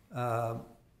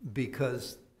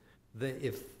because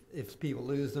if people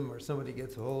lose them or somebody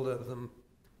gets a hold of them,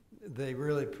 they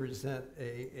really present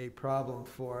a problem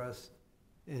for us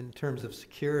in terms of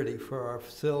security for our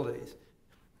facilities.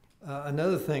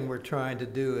 Another thing we're trying to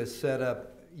do is set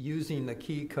up using the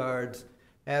key cards,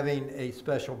 having a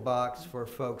special box for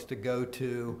folks to go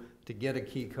to get a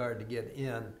key card to get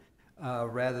in,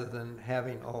 rather than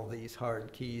having all these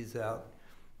hard keys out.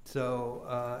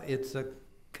 So it's a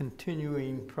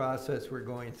continuing process we're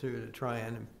going through to try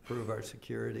and improve our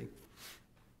security.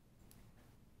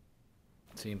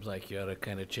 Seems like you ought to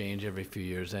kind of change every few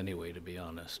years anyway, to be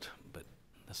honest, but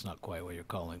that's not quite what you're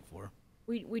calling for.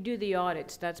 We do the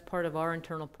audits. That's part of our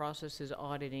internal process is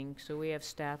auditing. So we have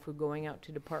staff who are going out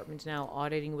to departments now,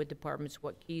 auditing with departments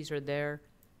what keys are there,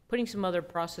 putting some other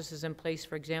processes in place.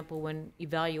 For example, when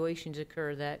evaluations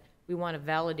occur, that we want to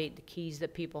validate the keys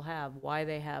that people have, why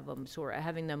they have them. So we're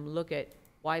having them look at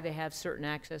why they have certain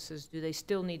accesses. Do they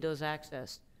still need those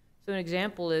access? So an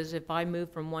example is if I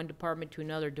move from one department to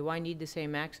another, do I need the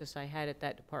same access I had at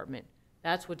that department?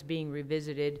 That's what's being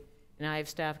revisited, and I have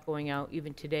staff going out,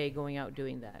 even today, going out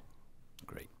doing that.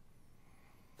 Great.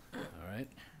 All right.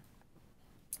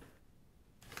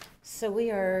 So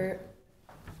we are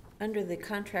under the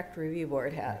contract review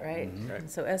board hat, right? Mm-hmm. And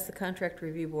so as the contract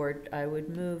review board, I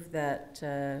would move that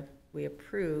we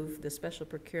approve the special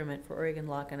procurement for Oregon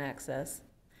Lock and Access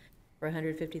for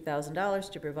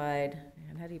 $150,000 to provide,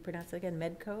 and how do you pronounce it again,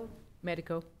 Medco?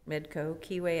 Medico. Medco,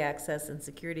 keyway access and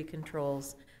security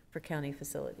controls for county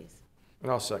facilities. And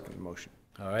I'll second the motion.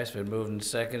 All right, it's been moved and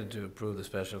seconded to approve the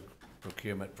special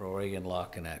procurement for Oregon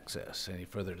Lock and Access. Any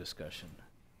further discussion?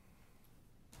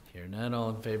 Hear none,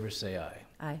 all in favor say aye.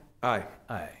 Aye. Aye.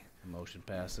 Aye. The motion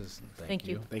passes, and Thank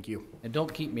you. Thank you. And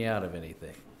don't keep me out of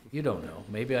anything. You don't know.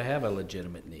 Maybe I have a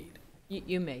legitimate need.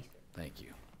 You may. Thank you.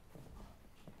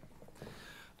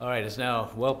 All right, it's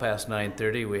now well past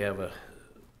 9:30. We have a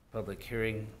public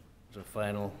hearing. It's a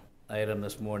final item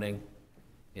this morning.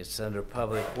 It's under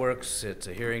Public Works. It's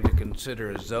a hearing to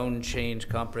consider a zone change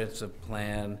comprehensive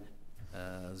plan,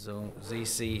 zone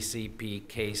ZCCP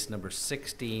case number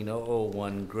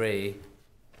 16001 Gray,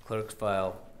 clerk's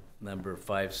file number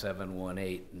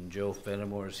 5718. And Joe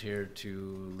Fenimore is here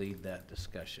to lead that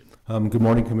discussion. Good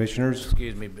morning, Commissioners.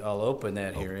 Excuse me, I'll open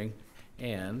that hearing,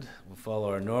 and we'll follow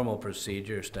our normal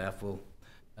procedure. Staff will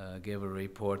give a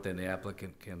report, then the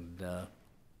applicant can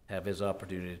have his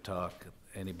opportunity to talk.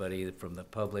 Anybody from the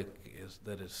public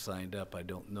that is signed up, I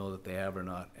don't know that they have or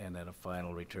not, and then a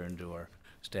final return to our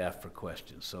staff for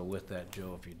questions. So with that,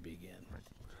 Joe, if you'd begin.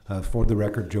 For the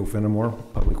record, Joe Fenimore,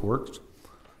 Public Works.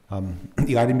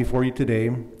 The item before you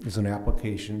today is an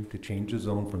application to change the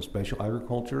zone from special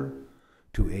agriculture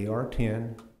to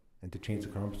AR10 and to change the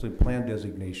comprehensive plan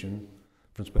designation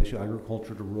from special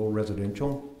agriculture to rural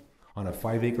residential on a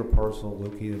 5-acre parcel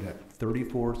located at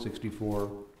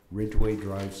 3464 Ridgeway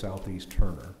Drive, Southeast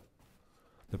Turner.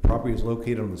 The property is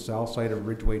located on the south side of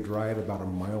Ridgeway Drive, about a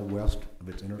mile west of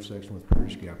its intersection with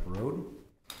Prairie Gap Road.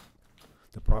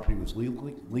 The property was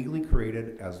legally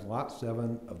created as Lot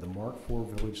 7 of the Mark IV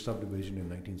Village subdivision in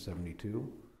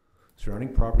 1972.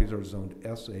 Surrounding properties are zoned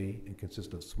SA and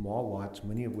consist of small lots,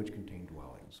 many of which contain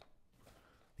dwellings.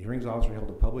 The hearings officer held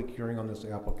a public hearing on this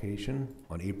application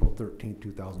on April 13,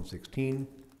 2016,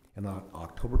 and on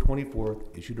October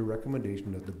 24th issued a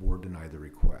recommendation that the board deny the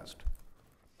request.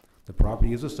 The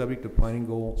property is a subject of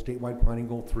statewide planning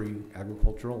goal 3,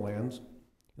 agricultural lands.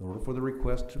 In order for the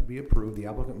request to be approved, the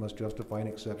applicant must justify an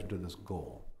exception to this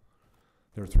goal.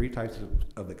 There are three types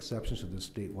of exceptions to this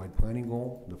statewide planning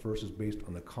goal. The first is based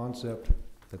on the concept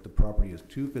that the property is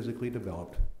too physically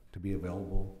developed to be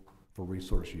available for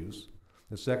resource use.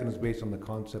 The second is based on the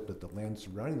concept that the land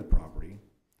surrounding the property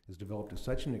is developed to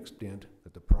such an extent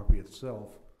that the property itself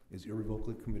is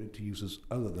irrevocably committed to uses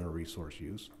other than a resource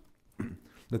use.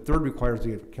 The third requires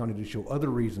the county to show other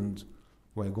reasons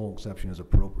why a goal exception is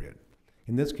appropriate.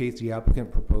 In this case, the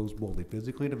applicant proposed both a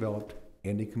physically developed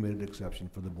and a committed exception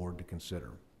for the board to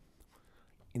consider.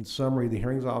 In summary, the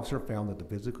hearings officer found that the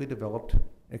physically developed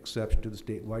exception to the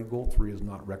statewide goal 3 is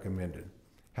not recommended.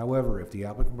 However, if the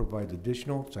applicant provides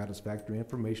additional satisfactory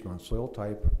information on soil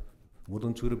type,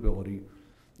 woodland suitability,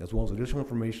 as well as additional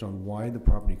information on why the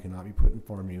property cannot be put in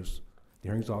farm use, the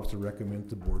hearings officer recommends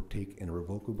the board take an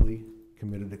irrevocably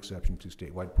committed exception to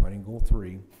statewide planning goal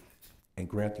 3 and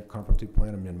grant the comprehensive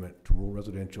plan amendment to rural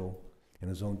residential and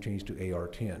a zone change to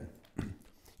AR10.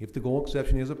 If the goal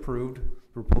exception is approved,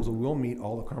 the proposal will meet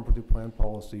all the comprehensive plan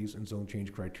policies and zone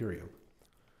change criteria.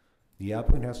 The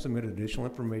applicant has submitted additional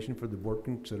information for the board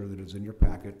to consider that is in your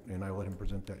packet, and I will let him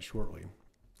present that shortly.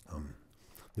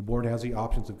 The board has the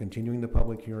options of continuing the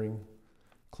public hearing,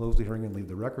 close the hearing and leave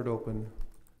the record open,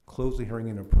 close the hearing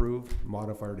and approve,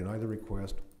 modify or deny the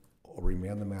request, or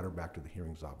remand the matter back to the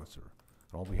hearings officer.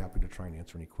 And I'll be happy to try and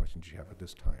answer any questions you have at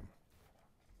this time.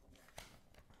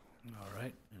 All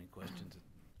right, any questions?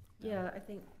 Yeah, I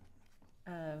think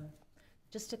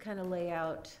just to kind of lay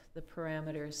out the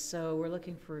parameters. So we're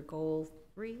looking for goal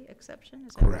 3 exception,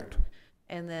 is that correct? Right?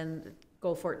 And then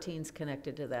goal 14 is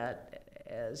connected to that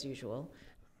as usual,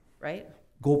 right?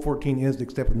 Goal 14 is,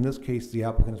 except in this case, the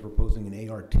applicant is proposing an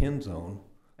AR10 zone.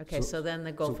 Okay, so then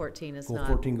the goal 14 is goal not.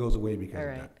 Goal 14 goes away because all of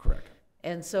right. that, correct.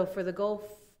 And so for the goal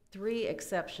 3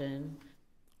 exception,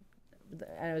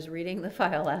 I was reading the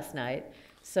file last night,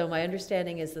 so my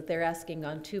understanding is that they're asking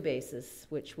on 2 bases,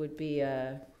 which would be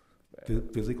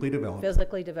physically developed.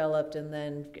 Physically developed and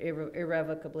then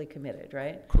irrevocably committed,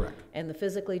 right? Correct. And the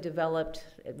physically developed,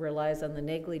 it relies on the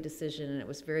Nagley decision, and it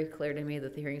was very clear to me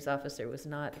that the hearings officer was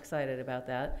not excited about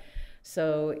that.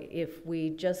 So if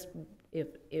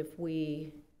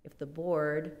the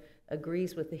board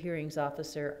agrees with the hearings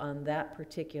officer on that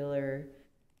particular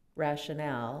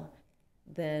rationale,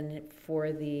 then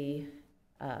for the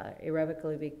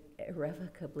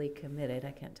irrevocably committed,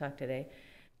 I can't talk today,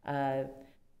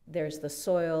 there's the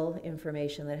soil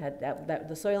information that had that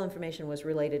the soil information was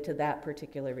related to that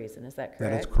particular reason. Is that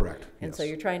correct? That is correct. And yes. so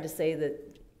you're trying to say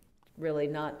that really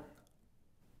not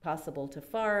possible to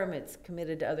farm, it's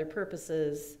committed to other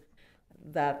purposes,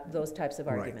 that those types of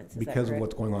arguments. Right. Is Because that of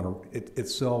what's going on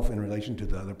itself in relation to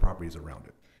the other properties around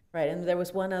it. Right, and there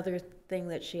was one other thing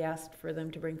that she asked for them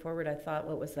to bring forward. I thought,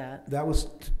 what was that? That was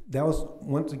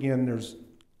once again, there's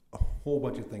a whole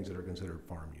bunch of things that are considered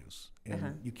farm use.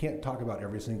 And you can't talk about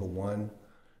every single one,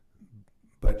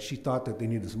 but she thought that they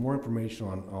needed some more information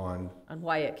on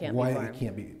why it can't why be farmed. it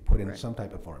can't be put in some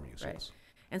type of farm use. Right. Yes.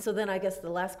 And so then I guess the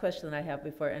last question that I have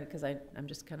before, and because I'm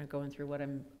just kind of going through what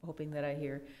I'm hoping that I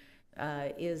hear,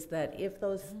 is that if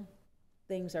those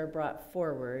things are brought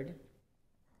forward,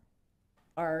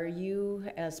 are you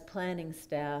as planning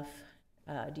staff,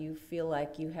 do you feel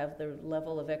like you have the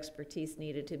level of expertise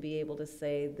needed to be able to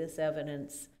say this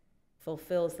evidence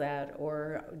fulfills that,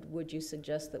 or would you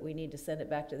suggest that we need to send it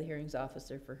back to the hearings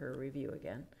officer for her review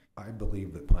again? I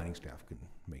believe that planning staff can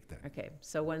make that. Okay,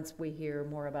 so once we hear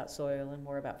more about soil and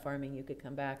more about farming, you could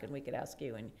come back and we could ask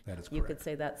you, and that is you correct. could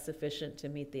say that's sufficient to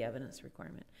meet the evidence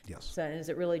requirement. Yes. So is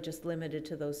it really just limited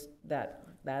to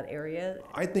that area?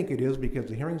 I think it is, because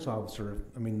the hearings officer,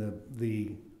 I mean,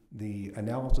 the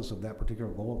analysis of that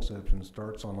particular goal exception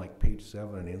starts on like page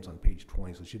 7 and ends on page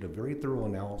 20. So she did a very thorough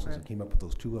analysis and came up with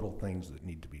those 2 little things that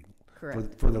need to be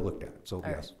further looked at. So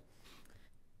yes.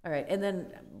 All right, and then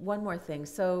one more thing.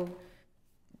 So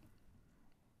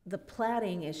the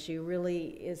plating issue really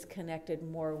is connected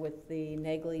more with the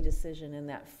Nagley decision in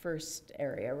that first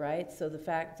area, right? So the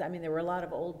fact, I mean, there were a lot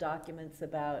of old documents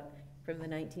from the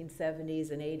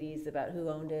 1970s and 80s about who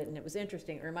owned it, and it was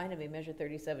interesting. It reminded me of Measure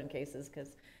 37 cases,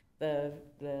 because the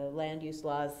land use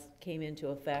laws came into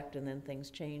effect and then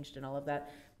things changed and all of that.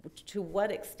 To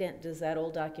what extent does that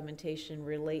old documentation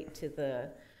relate to the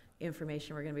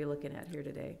information we're going to be looking at here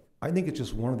today? I think it's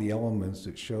just one of the elements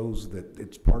that shows that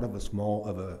it's part of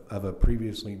a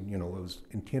previously, it was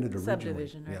intended originally.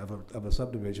 Subdivision, right? Yeah, of a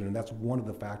subdivision, and that's one of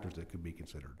the factors that could be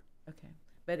considered. Okay,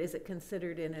 but is it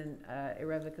considered in an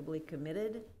irrevocably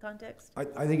committed context?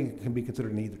 I think it can be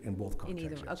considered in both contexts.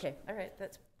 In either one. Yes. Okay, all right,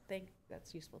 that's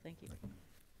useful, thank you.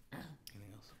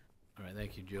 Anything else? All right,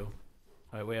 thank you, Joe.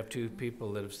 All right, we have two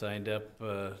people that have signed up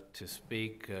to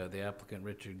speak, the applicant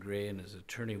Richard Gray and his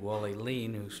attorney Wally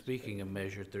Lean, who's speaking of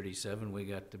Measure 37. We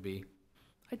got to be,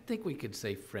 I think we could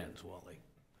say friends, Wally.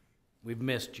 We've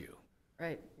missed you.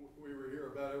 Right. We were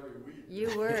here about every week.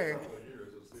 You were. Couple of years,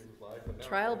 it seems like, and now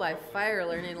Trial we're by probably- fire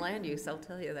learning land use, I'll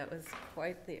tell you, that was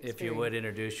quite the experience. If you would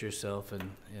introduce yourself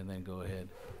and then go ahead.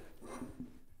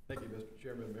 Thank you, Mr.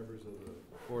 Chairman, members of the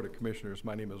Board of Commissioners.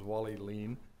 My name is Wally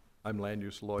Lean. I'm land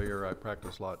use lawyer. I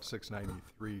practice law at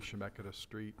 693 Chemeketa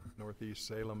Street, Northeast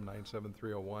Salem,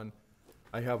 97301.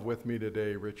 I have with me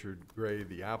today Richard Gray,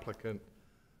 the applicant,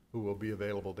 who will be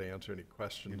available to answer any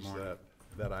questions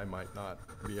that I might not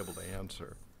be able to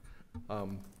answer.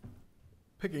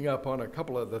 Picking up on a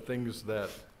couple of the things that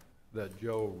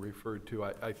Joe referred to,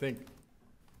 I think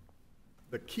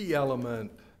the key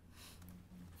element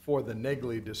for the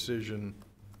Negley decision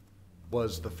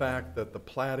was the fact that the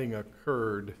platting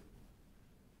occurred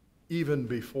even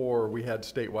before we had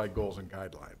statewide goals and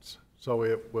guidelines. So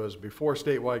it was before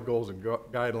statewide goals and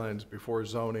guidelines, before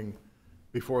zoning,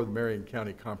 before the Marion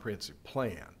County Comprehensive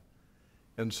Plan.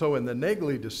 And so in the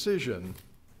Negley decision,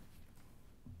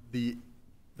 the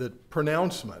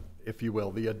pronouncement, if you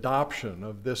will, the adoption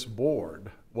of this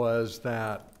board was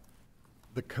that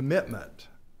the commitment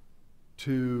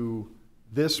to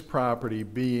this property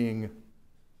being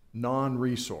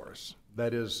non-resource,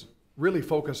 that is really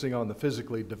focusing on the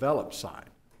physically developed side,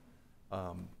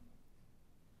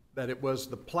 that it was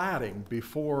the platting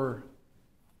before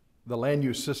the land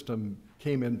use system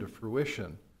came into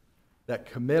fruition that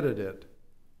committed it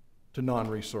to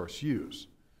non-resource use.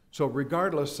 So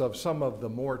regardless of some of the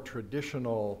more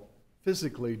traditional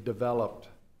physically developed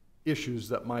issues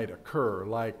that might occur,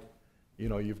 like, you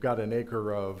know, you've got an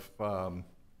acre of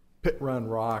pit run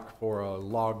rock for a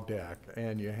log deck,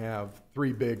 and you have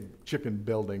 3 big chicken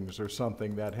buildings or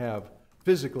something that have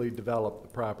physically developed the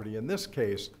property. In this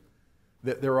case,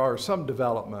 there are some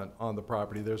development on the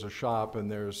property. There's a shop,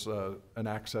 and there's an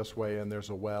access way, and there's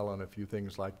a well, and a few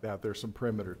things like that. There's some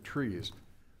perimeter trees.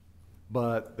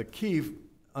 But the key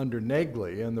under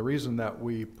Negley, and the reason that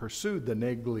we pursued the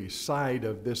Negley side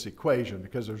of this equation,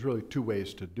 because there's really 2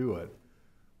 ways to do it,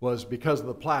 was because of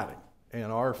the platting. And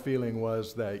our feeling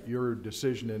was that your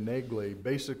decision in Negley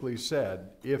basically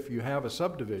said, if you have a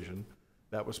subdivision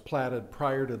that was platted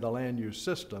prior to the land use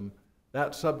system,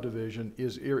 that subdivision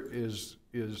is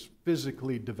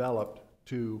physically developed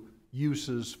to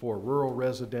uses for rural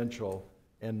residential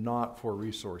and not for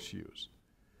resource use.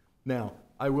 Now,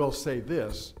 I will say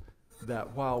this,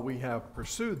 that while we have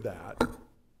pursued that,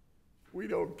 we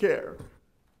don't care.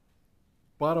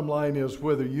 Bottom line is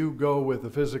whether you go with the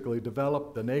physically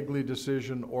developed, the Negley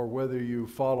decision, or whether you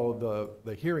follow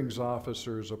the hearings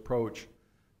officer's approach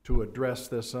to address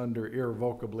this under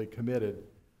irrevocably committed,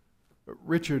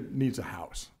 Richard needs a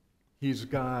house. He's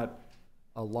got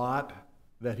a lot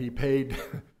that he paid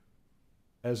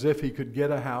as if he could get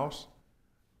a house.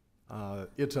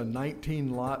 It's a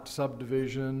 19-lot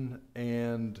subdivision,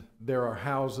 and there are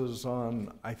houses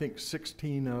on, I think,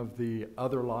 16 of the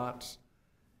other lots.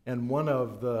 And one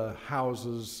of the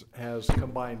houses has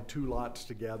combined 2 lots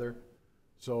together.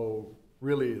 So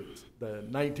really, the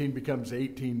 19 becomes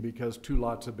 18 because 2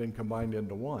 lots have been combined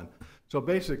into one. So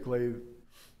basically,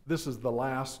 this is the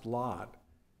last lot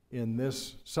in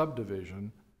this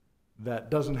subdivision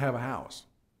that doesn't have a house.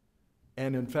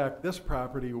 And in fact, this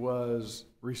property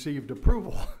received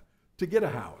approval to get a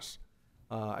house.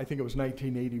 I think it was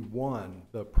 1981,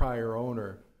 the prior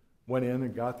owner went in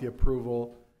and got the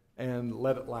approval and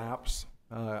let it lapse.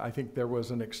 I think there was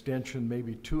an extension,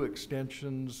 maybe 2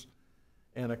 extensions,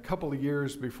 and a couple of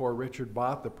years before Richard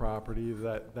bought the property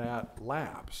that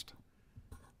lapsed.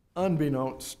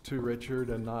 Unbeknownst to Richard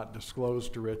and not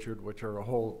disclosed to Richard, which are a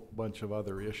whole bunch of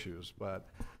other issues, but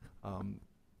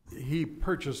he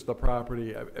purchased the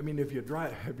property. I mean, if you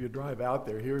drive out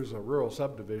there, here's a rural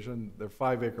subdivision. They're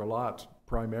 5-acre lots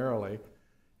primarily,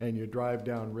 and you drive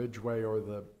down Ridgeway or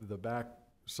the back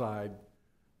side,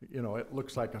 you know, it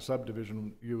looks like a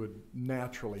subdivision. You would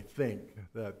naturally think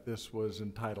that this was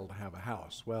entitled to have a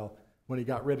house. Well, when he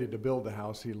got ready to build the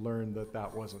house, he learned that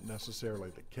that wasn't necessarily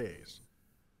the case.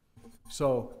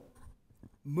 So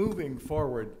moving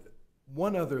forward,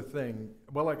 one other thing,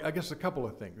 well, I guess a couple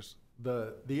of things.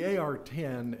 The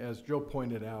AR-10, as Joe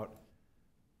pointed out,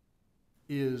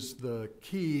 is the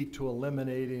key to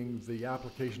eliminating the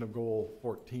application of Goal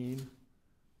 14.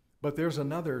 But there's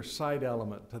another side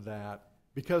element to that.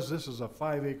 Because this is a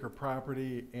 5-acre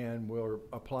property and we're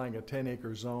applying a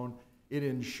 10-acre zone, it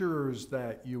ensures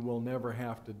that you will never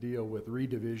have to deal with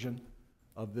redivision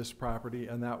of this property,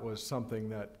 and that was something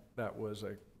that was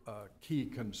a key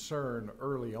concern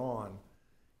early on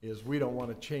is we don't want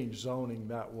to change zoning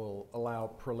that will allow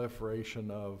proliferation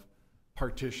of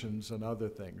partitions and other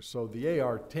things. So the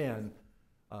AR-10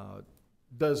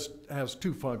 has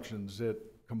two functions. It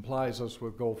complies us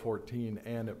with Goal 14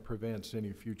 and it prevents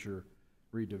any future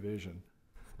redivision.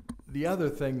 The other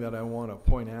thing that I want to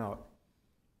point out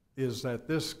is that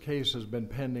this case has been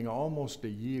pending almost a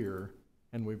year,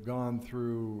 and we've gone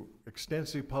through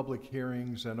extensive public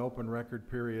hearings and open record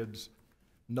periods,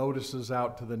 notices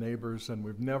out to the neighbors, and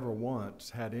we've never once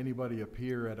had anybody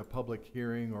appear at a public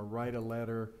hearing or write a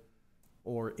letter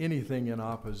or anything in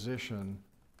opposition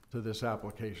to this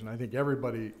application. I think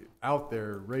everybody out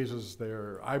there raises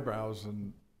their eyebrows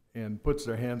and puts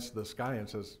their hands to the sky and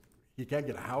says, you can't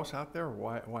get a house out there?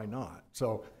 Why not?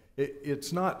 So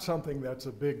it's not something that's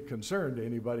a big concern to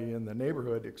anybody in the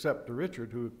neighborhood except to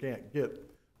Richard, who can't get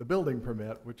the building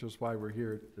permit, which is why we're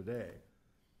here today.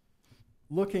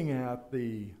 Looking at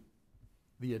the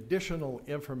additional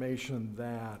information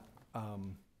that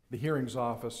the hearings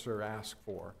officer asked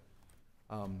for,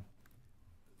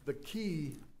 the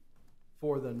key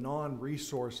for the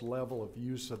non-resource level of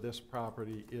use of this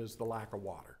property is the lack of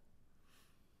water.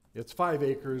 It's 5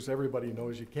 acres. Everybody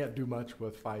knows you can't do much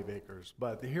with 5 acres.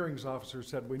 But the hearings officer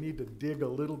said we need to dig a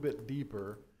little bit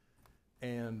deeper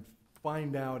and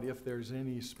find out if there's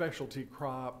any specialty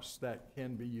crops that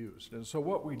can be used. And so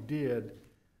what we did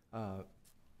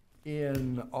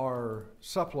in our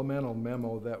supplemental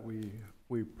memo that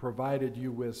we provided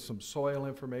you with some soil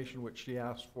information, which she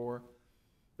asked for.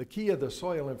 The key of the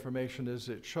soil information is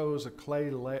it shows a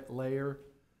clay layer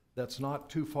that's not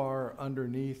too far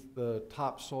underneath the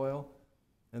topsoil,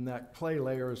 and that clay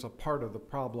layer is a part of the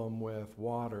problem with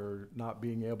water not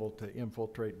being able to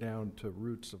infiltrate down to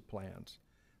roots of plants.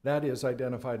 That is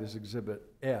identified as Exhibit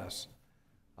S.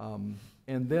 And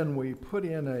then we put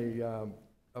in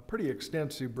a pretty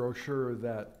extensive brochure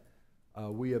that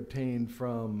we obtained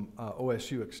from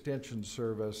OSU Extension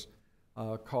Service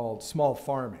called Small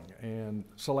Farming and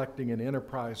Selecting an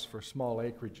Enterprise for Small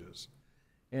Acreages.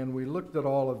 And we looked at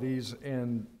all of these,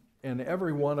 and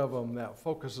every one of them that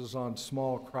focuses on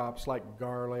small crops like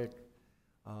garlic,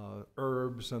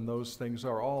 herbs, and those things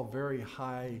are all very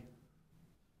high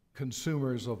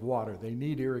consumers of water. They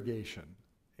need irrigation,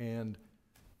 and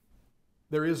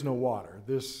there is no water.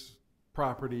 This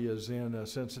property is in a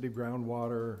sensitive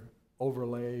groundwater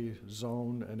overlay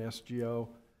zone, an SGO.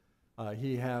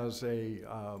 He has a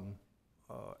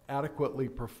adequately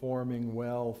performing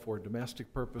well for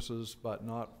domestic purposes, but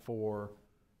not for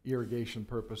irrigation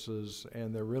purposes,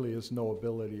 and there really is no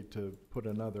ability to put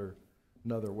another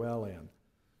well in.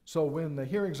 So when the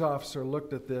hearings officer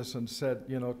looked at this and said,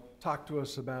 you know, talk to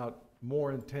us about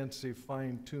more intensive,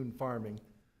 fine-tuned farming,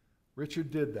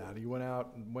 Richard did that. He went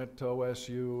out and went to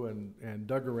OSU and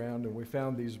dug around, and we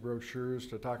found these brochures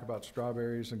to talk about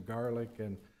strawberries and garlic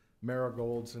and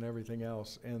marigolds and everything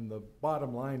else. And the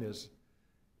bottom line is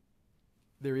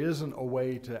there isn't a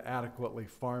way to adequately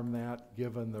farm that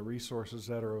given the resources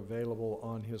that are available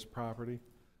on his property.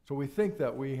 So we think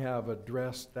that we have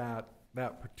addressed that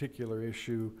particular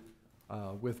issue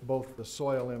with both the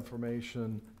soil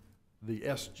information, the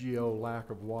SGO lack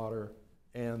of water,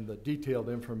 and the detailed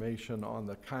information on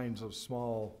the kinds of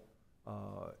small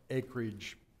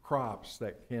acreage crops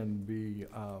that can be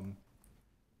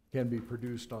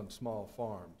produced on small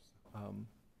farms.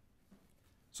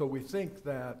 So we think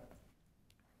that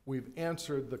we've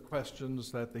answered the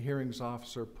questions that the hearings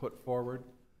officer put forward.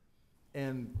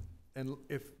 And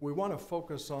if we want to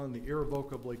focus on the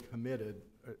irrevocably committed,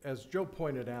 as Joe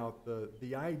pointed out,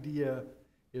 the idea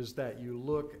is that you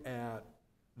look at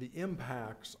the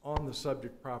impacts on the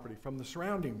subject property from the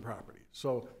surrounding property.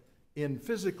 So in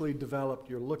physically developed,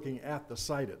 you're looking at the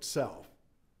site itself.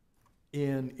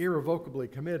 In irrevocably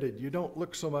committed, you don't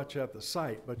look so much at the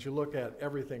site, but you look at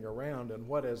everything around and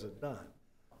what has it done.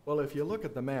 Well, if you look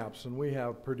at the maps, and we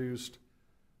have produced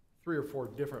 3 or 4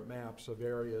 different maps of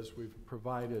areas, we've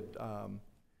provided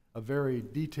a very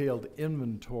detailed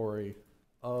inventory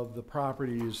of the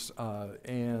properties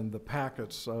and the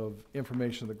packets of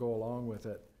information that go along with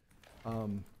it.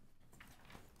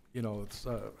 You know, it's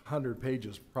 100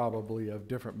 pages probably of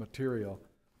different material.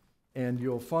 And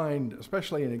you'll find,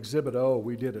 especially in Exhibit O,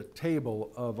 we did a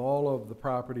table of all of the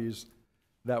properties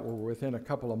that were within a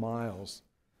couple of miles.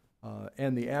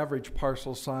 And the average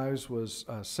parcel size was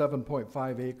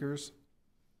 7.5 acres.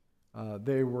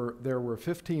 There were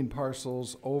 15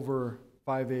 parcels over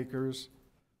 5 acres,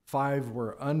 5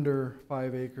 were under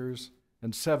 5 acres,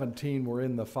 and 17 were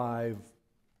in the 5,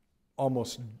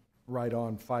 almost right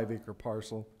on 5 acre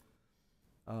parcel.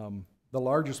 The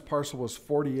largest parcel was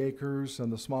 40 acres,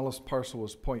 and the smallest parcel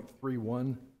was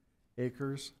 0.31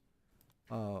 acres.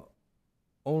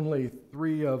 Only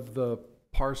 3 of the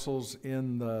parcels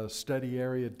in the study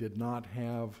area did not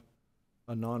have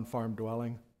a non-farm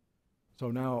dwelling.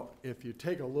 So now, if you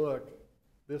take a look,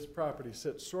 this property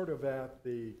sits sort of at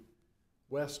the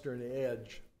western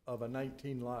edge of a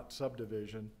 19-lot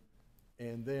subdivision,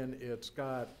 and then it's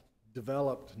got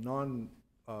developed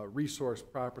non-resource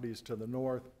properties to the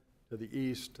north, to the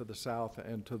east, to the south,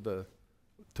 and to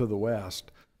the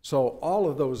west. So all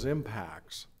of those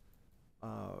impacts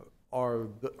are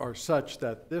such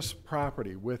that this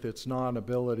property, with its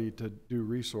non-ability to do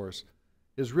resource,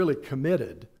 is really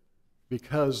committed,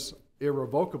 because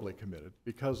irrevocably committed,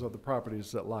 because of the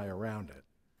properties that lie around it.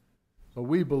 So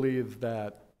we believe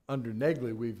that under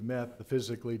NEGLI we've met the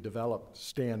physically developed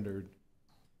standard,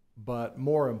 but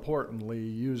more importantly,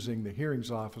 using the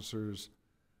hearings officer's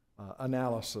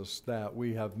analysis, that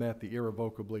we have met the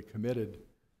irrevocably committed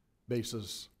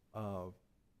basis,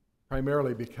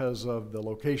 primarily because of the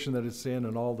location that it's in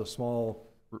and all the small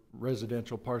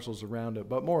residential parcels around it,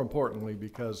 but more importantly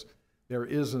because there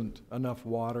isn't enough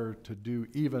water to do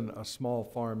even a small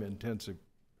farm intensive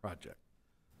project.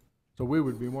 So we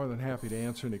would be more than happy to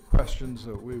answer any questions.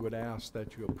 That we would ask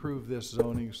that you approve this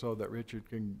zoning so that Richard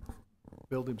can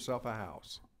build himself a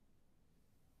house.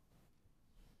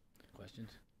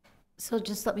 Questions? So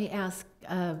just let me ask,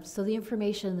 so the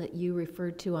information that you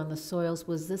referred to on the soils,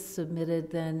 was this submitted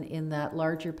then in that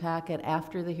larger packet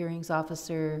after the hearings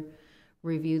officer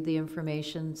reviewed the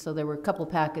information? So there were a couple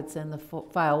packets in the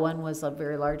file. One was a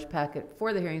very large packet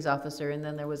for the hearings officer, and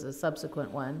then there was a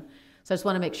subsequent one. So I just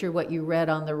want to make sure what you read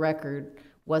on the record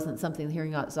wasn't something the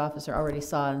hearings officer already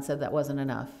saw and said that wasn't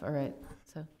enough. All right.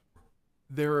 So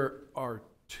there are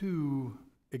 2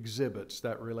 exhibits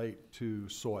that relate to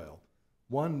soil.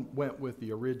 One went with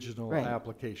the original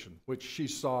application, which she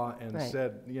saw and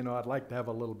said, you know, I'd like to have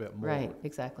a little bit more. Right,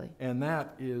 exactly. And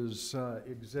that is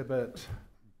exhibit.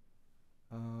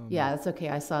 Yeah, that's okay.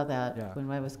 I saw that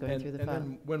when I was going through the file.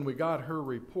 And then when we got her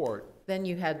report. Then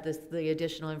you had the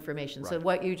additional information. So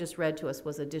what you just read to us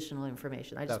was additional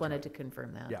information. I just wanted to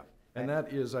confirm that. Yeah, and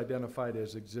that is identified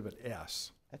as Exhibit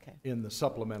S in the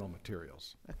supplemental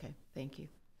materials. Okay, thank you.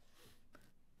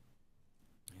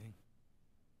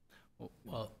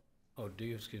 Well, oh, do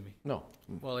you, excuse me? No.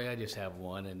 Well, I just have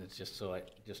one, and it's just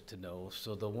just to know.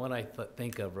 So the one I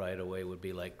think of right away would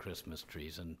be like Christmas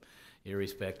trees, and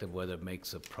irrespective of whether it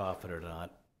makes a profit or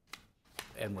not,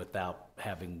 and without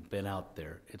having been out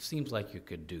there, it seems like you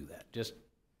could do that. Just,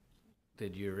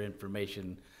 did your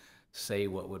information say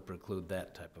what would preclude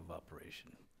that type of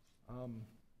operation?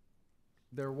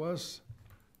 There was,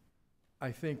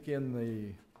 I think, in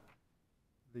the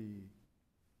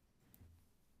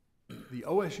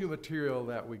OSU material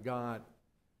that we got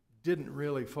didn't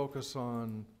really focus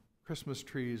on Christmas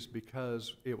trees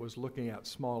because it was looking at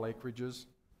small acreages,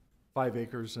 5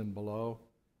 acres and below.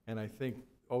 And I think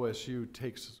OSU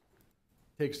takes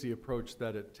the approach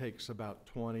that it takes about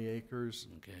 20 acres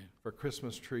for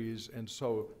Christmas trees. And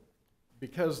so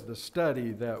because the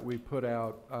study that we put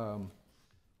out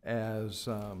as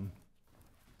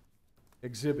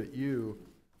Exhibit U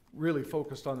really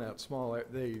focused on that small,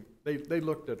 they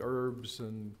looked at herbs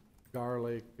and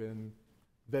garlic and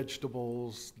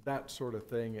vegetables, that sort of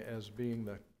thing, as being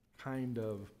the kind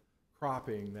of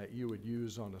cropping that you would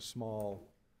use on a small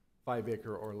 5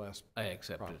 acre or less. I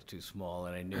accepted it's too small,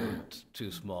 and I knew it's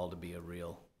too small to be a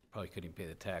real, probably couldn't even pay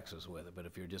the taxes with it, but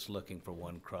if you're just looking for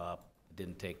one crop, it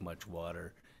didn't take much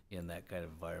water in that kind of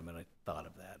environment, I thought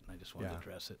of that, and I just wanted to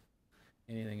address it.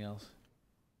 Anything else?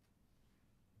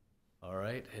 All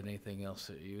right, anything else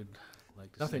that you'd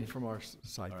like to say? Nothing from our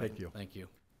side, thank you. Thank you.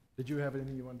 Did you have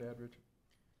anything you wanted to add, Richard?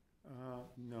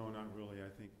 No, not really. I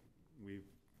think we've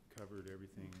covered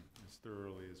everything as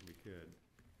thoroughly as we could.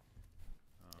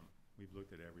 We've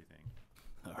looked at everything.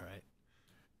 All right.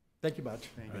 Thank you much.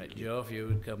 All right, Joe, if you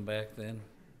would come back then.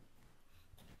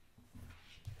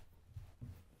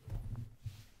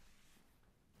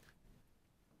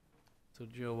 So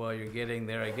Joe, while you're getting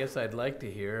there, I guess I'd like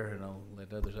to hear, and I'll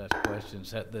let others ask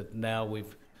questions, that now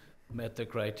we've met the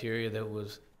criteria that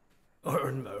was,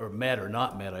 or met or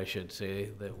not met, I should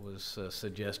say, that was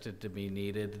suggested to be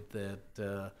needed,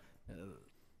 that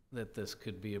this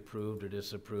could be approved or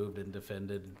disapproved and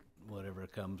defended, whatever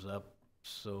comes up.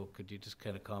 So could you just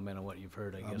kind of comment on what you've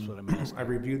heard, I guess, what I'm asking? I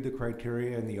reviewed the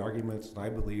criteria and the arguments, and I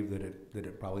believe that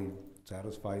it probably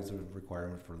satisfies the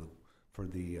requirement for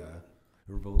the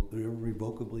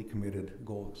irrevocably committed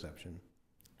goal exception.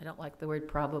 I don't like the word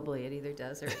probably. It either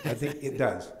does or it I think it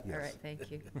does, yes. All right, thank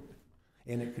you.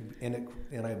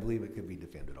 and I believe it could be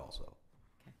defended also.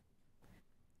 Okay.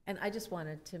 And I just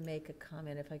wanted to make a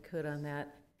comment, if I could, on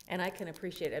that. And I can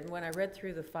appreciate it. And when I read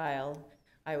through the file,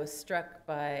 I was struck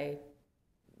by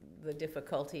the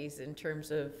difficulties in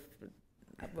terms of,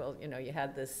 well, you know, you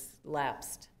had this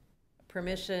lapsed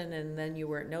permission and then you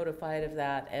weren't notified of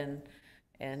that.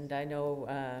 And I know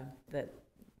that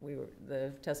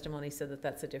the testimony said that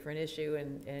that's a different issue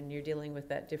and you're dealing with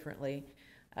that differently.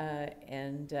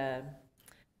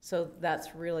 So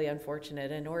that's really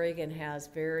unfortunate. And Oregon has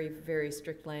very, very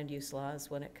strict land use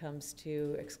laws when it comes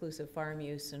to exclusive farm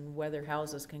use and whether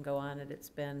houses can go on it. It's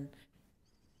been,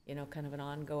 you know, kind of an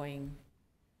ongoing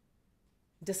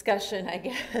discussion, I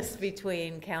guess,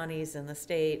 between counties and the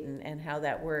state and how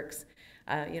that works.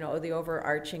 You know, the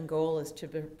overarching goal is to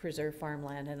preserve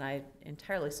farmland, and I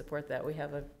entirely support that. We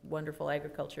have a wonderful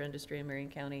agriculture industry in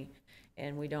Marion County,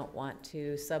 and we don't want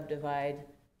to subdivide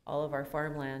all of our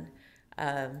farmland.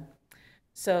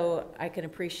 So I can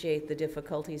appreciate the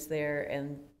difficulties there,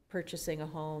 and purchasing a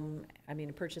home, I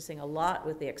mean, purchasing a lot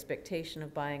with the expectation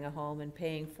of buying a home and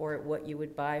paying for it what you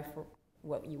would buy for,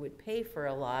 what you would pay for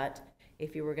a lot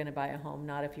if you were going to buy a home,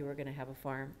 not if you were going to have a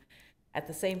farm. At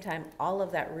the same time, all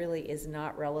of that really is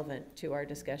not relevant to our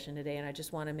discussion today, and I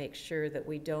just want to make sure that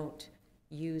we don't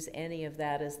use any of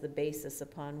that as the basis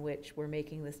upon which we're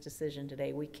making this decision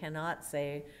today. We cannot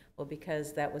say, well,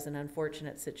 because that was an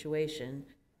unfortunate situation,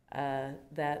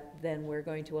 that then we're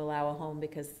going to allow a home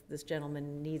because this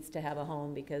gentleman needs to have a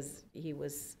home because he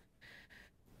was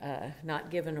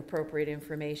not given appropriate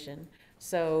information.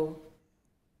 So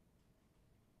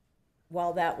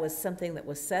while that was something that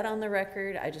was said on the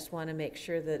record, I just want to make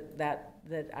sure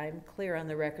that I'm clear on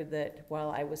the record that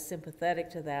while I was sympathetic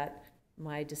to that,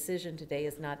 my decision today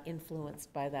is not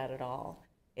influenced by that at all.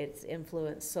 It's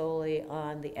influenced solely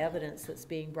on the evidence that's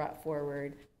being brought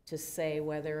forward to say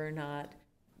whether or not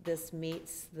this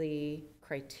meets the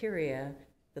criteria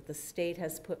that the state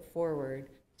has put forward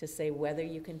to say whether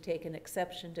you can take an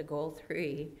exception to goal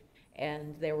 3.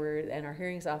 And our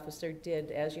hearings officer did,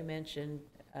 as you mentioned,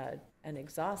 an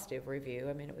exhaustive review.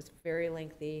 I mean, it was very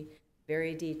lengthy,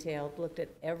 very detailed, looked at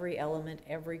every element,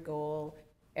 every goal,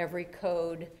 every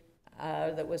code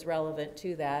that was relevant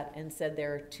to that, and said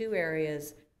there are 2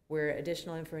 areas where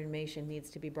additional information needs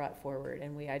to be brought forward.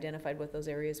 And we identified what those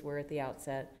areas were at the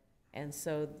outset. And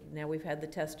so now we've had the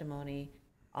testimony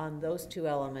on those 2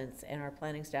 elements, and our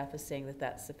planning staff is saying that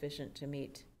that's sufficient to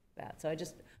meet that. So I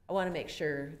want to make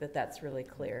sure that that's really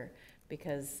clear,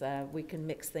 because we can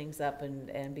mix things up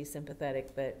and be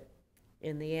sympathetic, but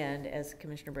in the end, as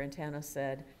Commissioner Brentano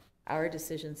said, our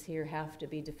decisions here have to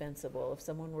be defensible. If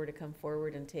someone were to come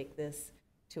forward and take this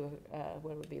to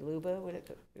what would be LUBA,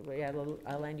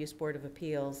 a Land Use Board of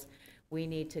Appeals, we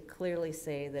need to clearly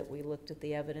say that we looked at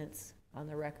the evidence on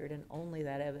the record and only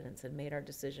that evidence and made our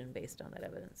decision based on that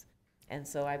evidence. And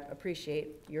so I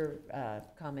appreciate your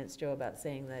comments, Joe, about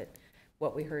saying that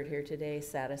what we heard here today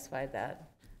satisfied that.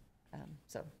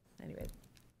 So anyway,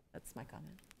 that's my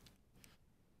comment.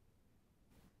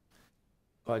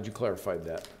 Glad you clarified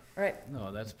that. All right.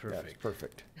 No, that's perfect. That's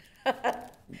perfect.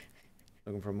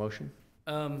 Looking for a motion?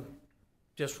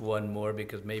 Just one more,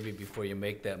 because maybe before you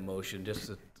make that motion, it's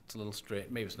a little strange,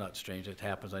 maybe it's not strange, it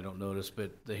happens, I don't notice,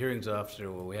 but the hearings officer,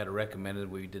 well, we had a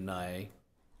recommended, we deny.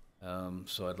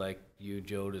 So I'd like you,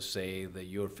 Joe, to say that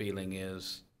your feeling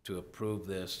is to approve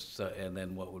this, and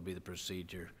then what would be the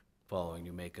procedure following?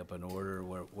 You make up an order,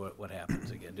 what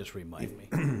happens again? Just remind me.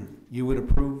 You would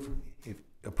approve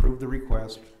the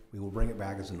request. We will bring it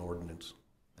back as an ordinance.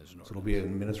 So it'll be an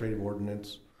administrative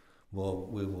ordinance.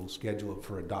 We will schedule it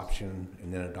for adoption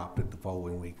and then adopt it the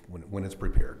following week when it's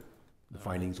prepared. The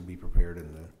findings will be prepared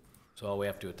in the. So all we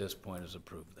have to do at this point is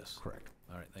approve this. Correct.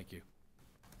 All right, thank you.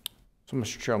 So,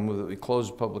 Mr. Chair, I'll move that we close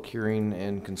the public hearing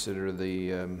and consider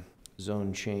the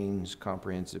zone change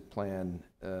comprehensive plan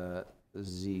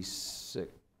ZCCP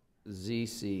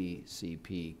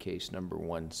case number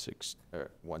 16,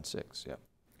 yeah.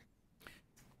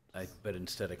 But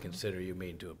instead of consider, you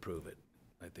mean to approve it.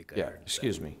 I think I Yeah, heard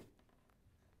excuse me.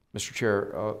 Mr.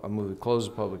 Chair, I'll move to close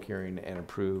the public hearing and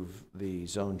approve the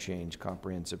zone change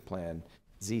comprehensive plan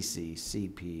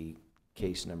ZCCP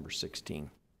case number 16.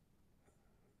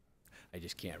 I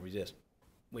just can't resist.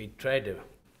 We tried to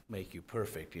make you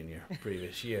perfect in your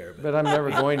previous year. But I'm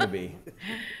never going to be.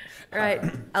 Right.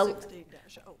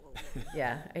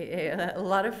 Yeah, a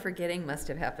lot of forgetting must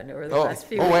have happened over the last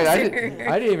few weeks. Wait, I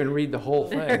didn't even read the whole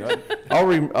thing.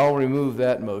 I'll remove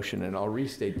that motion and I'll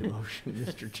restate the motion,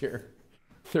 Mr. Chair.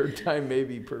 3rd time may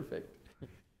be perfect.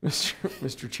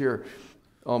 Mr. Chair,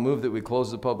 I'll move that we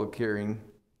close the public hearing,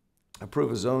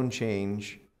 approve a zone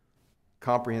change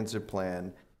comprehensive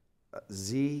plan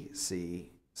ZCCP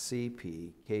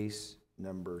case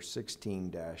number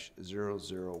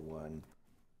 16-001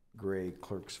 Gray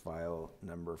Clerk's File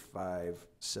number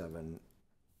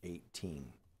 5718.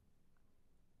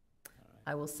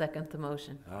 I will second the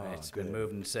motion. All right, it's been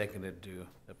moved and seconded to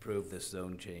approve this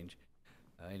zone change.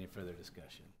 Any further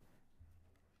discussion?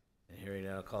 And hearing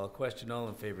none, I'll call a question. All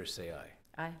in favor say aye.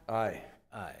 Aye. Aye.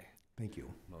 Aye. Thank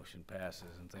you. Motion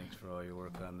passes, and thanks for all your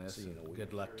work on this, and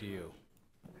good luck to you.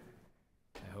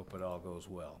 I hope it all goes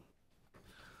well.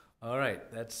 All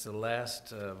right, that's the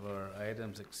last of our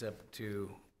items, except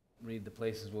to read the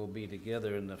places we'll be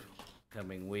together in the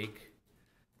coming week.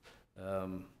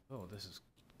 Oh, this is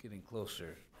getting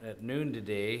closer. At noon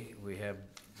today, we have,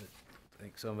 I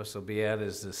think some of us will be at,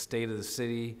 is the State of the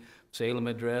City Salem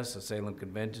address, the Salem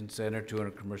Convention Center,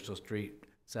 200 Commercial Street,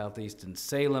 Southeast in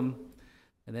Salem.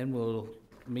 And then we'll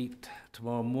meet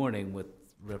tomorrow morning with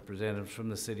representatives from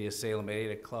the City of Salem at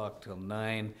 8 o'clock till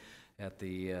 9 at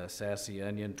the Sassy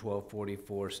Onion,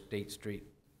 1244 State Street,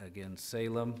 again,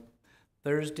 Salem.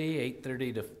 Thursday,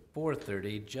 8:30 to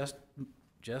 4:30,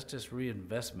 Justice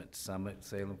Reinvestment Summit,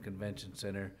 Salem Convention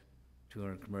Center,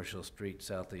 200 Commercial Street,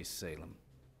 Southeast Salem.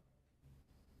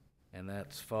 And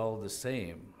that's followed the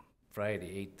same,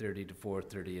 Friday, 8:30 to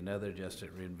 4:30, another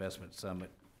Justice Reinvestment Summit,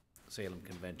 Salem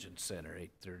Convention Center,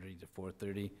 8:30 to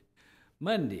 4:30.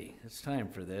 Monday, it's time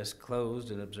for this, closed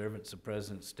in observance of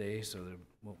President's Day, so there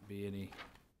won't be any.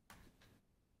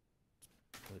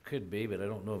 Well, it could be, but I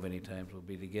don't know of any times we'll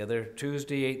be together.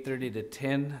 Tuesday, 8:30 to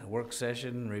 10, a work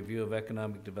session, review of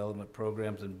economic development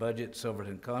programs and budget,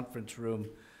 Silverton Conference Room,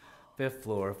 5th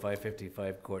floor,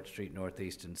 555 Court Street,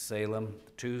 Northeast in Salem.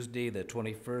 Tuesday, the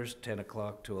 21st, 10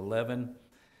 o'clock to 11,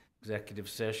 executive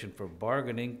session for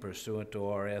bargaining pursuant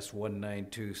to RS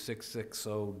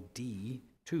 192660D,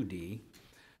 2D,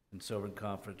 in Silverton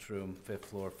Conference Room, 5th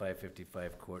floor,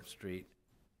 555 Court Street.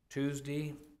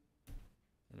 Tuesday,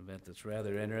 an event that's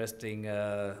rather interesting,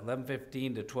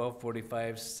 11:15 to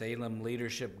 12:45, Salem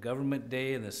Leadership Government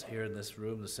Day here in this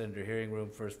room, the Senator Hearing Room,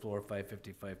 1st floor,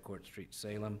 555 Court Street,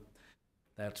 Salem.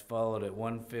 That's followed at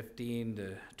 1:15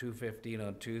 to 2:15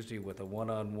 on Tuesday with a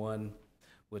one-on-one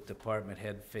with Department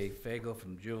Head Faith Fagel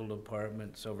from Juvenile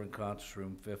Department, Silverton Conference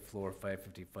Room, 5th floor,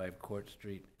 555 Court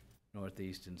Street,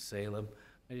 Northeast in Salem.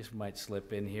 I just might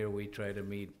slip in here. We try to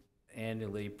meet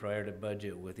annually prior to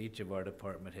budget with each of our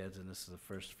department heads, and this is the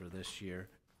first for this year.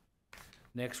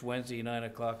 Next Wednesday, 9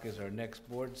 o'clock is our next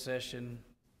board session.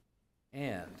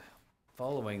 And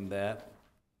following that,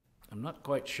 I'm not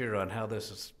quite sure on how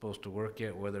this is supposed to work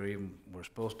yet, whether even we're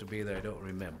supposed to be there, I don't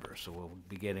remember. So we'll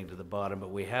be getting to the bottom,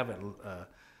 but we have it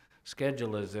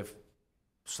scheduled as if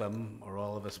some or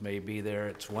all of us may be there.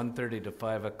 It's 1:30 to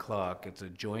 5 o'clock. It's a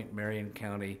joint Marion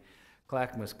County,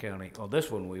 Clackamas County, oh,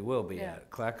 this one we will be at,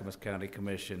 Clackamas County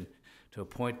Commission to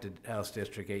appoint the House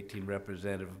District 18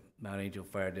 representative, Mount Angel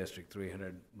Fire District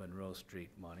 300 Monroe Street,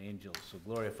 Mount Angel. So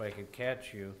Gloria, if I could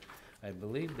catch you, I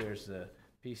believe there's a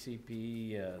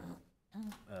PCP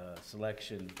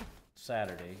selection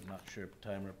Saturday, not sure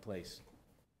time or place.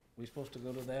 We supposed to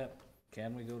go to that?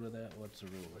 Can we go to that? What's the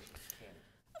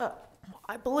rule?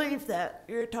 I believe that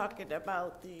you're talking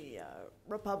about the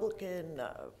Republican,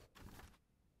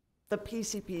 the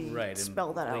PCP, right,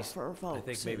 spell that at out least for folks. I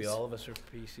think maybe all of us are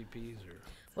PCPs, or?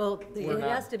 Well, it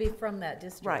has to be from that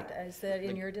district. Right. Is that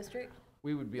in your district?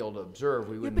 We would be able to observe,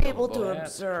 we You'd wouldn't be able to vote.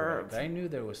 observe. I knew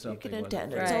there was You something. can wasn't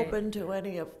attend. there? It's Right. open to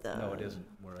any of the No, it isn't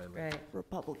where I live. Right.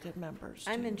 Republican members.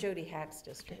 I'm too. in Jody Hack's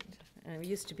district. And it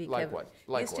used to be Likewise,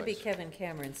 Used to be likewise. Kevin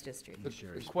Cameron's district.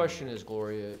 The question is,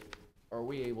 Gloria, are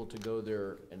we able to go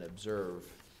there and observe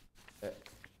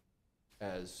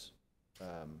as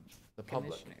the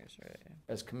public? Commissioners, right.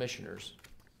 As commissioners?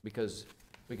 Because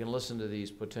we can listen to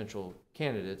these potential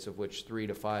candidates, of which 3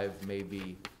 to 5 may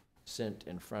be sent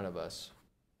in front of us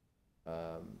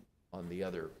on the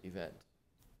other event.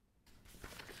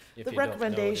 The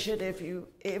recommendation,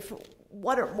 if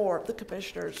one or more of the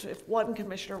commissioners, if one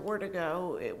commissioner were to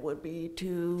go, it would be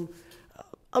to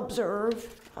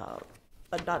observe,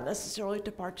 but not necessarily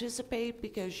to participate,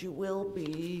 because you will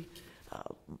be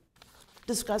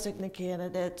discussing the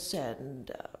candidates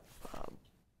and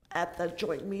at the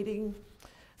joint meeting,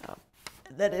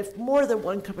 that if more than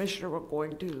one commissioner were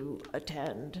going to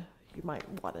attend, you might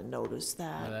want to notice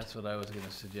that. Well, that's what I was going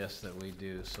to suggest that we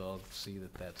do, so I'll see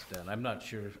that that's done. I'm not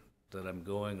sure that I'm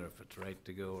going or if it's right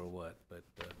to go or what, but.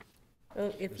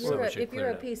 If So we should you're clear a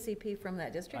it up. PCP from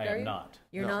that district, I are am you? not.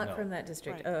 You're No. not No. from that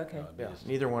district? Right. Oh, okay. No, Yeah, because-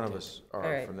 neither one of us All are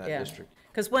right, from that yeah. district.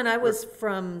 Because when I was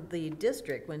from the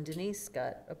district, when Denise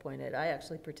got appointed, I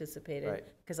actually participated. Right.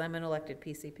 Because I'm an elected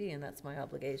PCP and that's my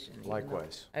obligation. even though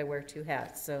Likewise. I wear two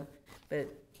hats, so, but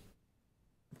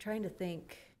I'm trying to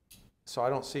think. So I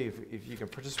don't see, if you can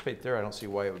participate there, I don't see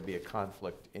why it would be a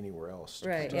conflict anywhere else. to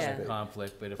Right, It's participate. a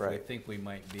conflict, but if we Right. think we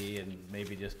might be, and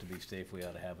maybe just to be safe, we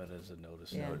ought to have it as a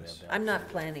notice. Yeah. Note to have the I'm not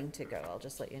opportunity. planning to go, I'll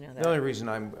just let you know The only that. reason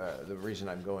the reason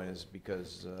I'm going is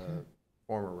because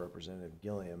former Representative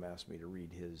Gilliam asked me to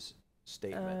read his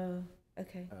statement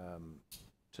Okay.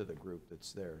 to the group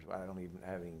that's there. I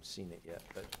haven't even seen it yet,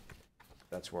 but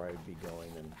that's where I'd be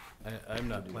going. And I'm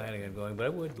not do that. planning on going, but I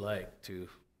would like to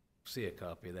see a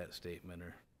copy of that statement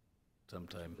or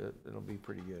sometime. It'll be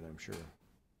pretty good, I'm sure.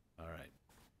 All right.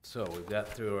 So we've got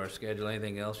through our schedule.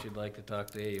 Anything else you'd like to talk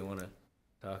today? You want to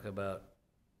talk about?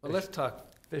 Well, let's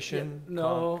talk. Fishing?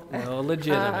 No,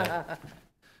 legitimate.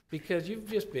 Because you've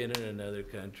just been in another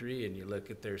country and you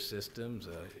look at their systems.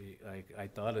 I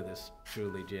thought of this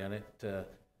truly, Janet.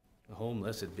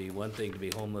 Homeless, it'd be one thing to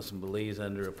be homeless in Belize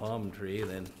under a palm tree,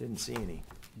 then. Didn't see any.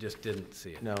 Just didn't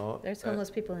see it. No. There's homeless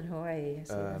people in Hawaii. I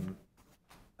see them.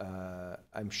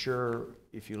 I'm sure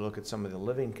if you look at some of the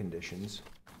living conditions,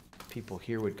 people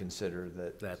here would consider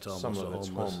that That's some almost of it's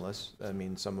homeless. homeless. I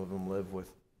mean, some of them live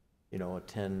with, a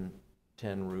 10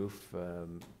 roof.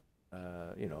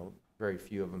 Very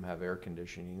few of them have air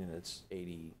conditioning, and it's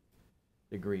 80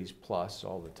 degrees plus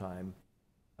all the time.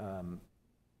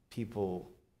 People,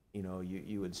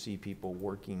 you would see people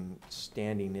working,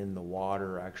 standing in the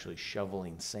water, actually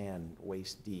shoveling sand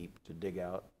waist deep to dig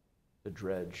out, to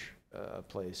dredge a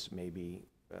place maybe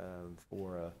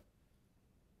where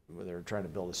they're trying to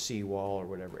build a seawall or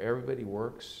whatever. Everybody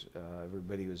works.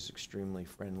 Everybody was extremely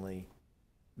friendly.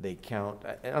 They count,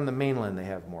 on the mainland they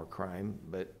have more crime,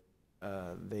 but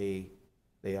they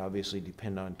obviously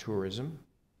depend on tourism,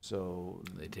 so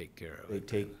they take care of it.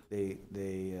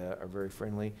 They are very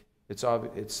friendly.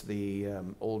 It's the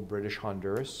old British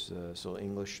Honduras, so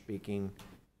English speaking.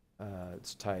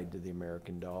 It's tied to the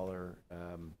American dollar,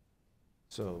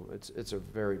 so it's a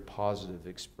very positive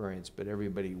experience. But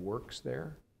everybody works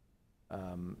there,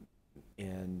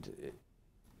 and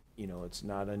it's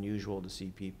not unusual to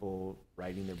see people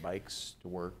riding their bikes to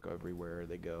work everywhere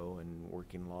they go and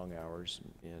working long hours.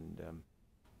 And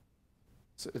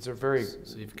it's a very. So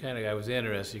I was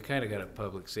interested. You kind of got at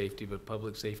public safety, but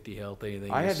public safety, health,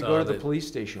 anything. I you had to saw go to the that- police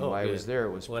station while I was good. there.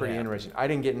 It was What pretty happened? interesting. I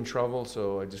didn't get in trouble,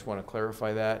 so I just want to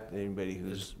clarify that. Anybody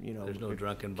who's, There's no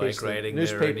drunken in case bike the riding there or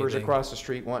newspapers anything? across the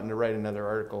street wanting to write another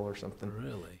article or something.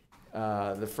 Really?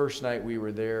 The first night we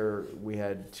were there, we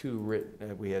had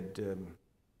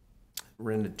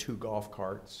rented 2 golf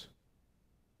carts,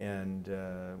 and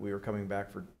we were coming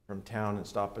back from town and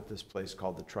stopped at this place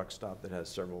called the Truck Stop that has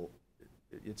several.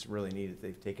 It's really neat that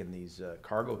they've taken these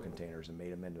cargo containers and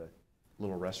made them into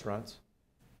little restaurants.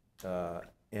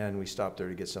 And we stopped there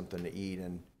to get something to eat,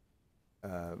 and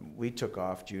we took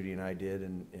off, Judy and I did,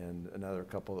 and another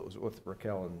couple that was with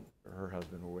Raquel and her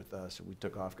husband were with us. And we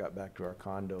took off, got back to our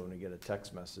condo, and we get a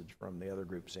text message from the other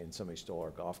group saying somebody stole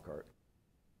our golf cart.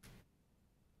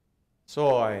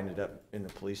 So I ended up in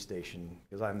the police station,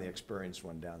 because I'm the experienced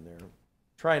one down there,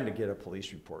 trying to get a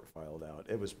police report filed out.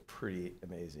 It was pretty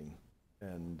amazing.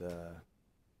 And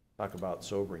talk about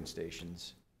sobering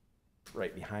stations.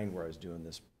 Right behind where I was doing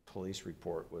this police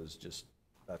report was just,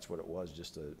 that's what it was,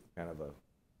 just a kind of a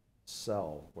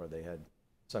cell where they had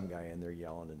some guy in there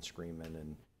yelling and screaming,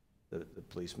 and the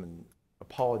policeman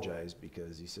apologized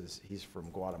because he says he's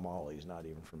from Guatemala, he's not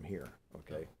even from here,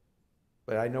 okay?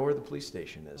 But I know where the police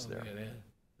station is there. Okay,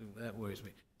 that worries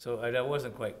me. So that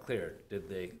wasn't quite clear.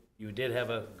 You did have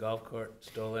a golf cart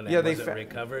stolen, and was it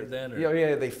recovered then? Or?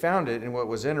 Yeah, they found it, and what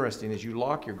was interesting is you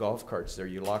lock your golf carts there,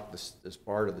 you lock this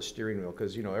bar to the steering wheel,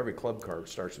 because, every club cart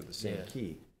starts with the same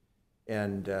key.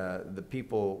 And the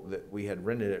people that we had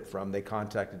rented it from, they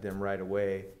contacted them right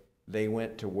away. They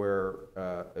went to where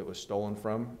it was stolen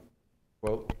from.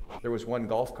 Well, there was one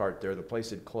golf cart there. The place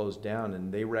had closed down,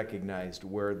 and they recognized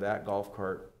where that golf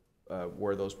cart,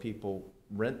 where those people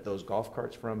rent those golf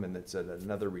carts from, and it's at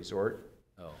another resort.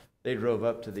 Oh. They drove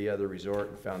up to the other resort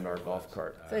and found our golf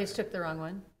cart. So they just took the wrong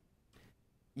one?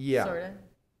 Yeah. Sorta?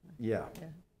 Yeah. Yeah.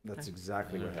 That's Okay.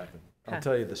 exactly what happened. Huh. I'll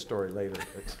tell you the story later.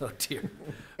 Oh dear.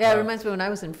 Yeah, it reminds me when I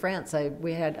was in France,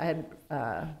 we had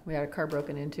a car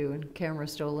broken into and camera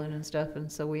stolen and stuff,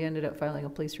 and so we ended up filing a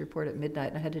police report at midnight,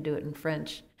 and I had to do it in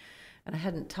French. And I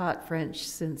hadn't taught French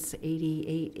since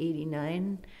 88,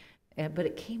 89, but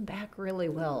it came back really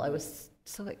well. I was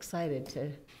so excited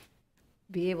to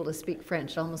be able to speak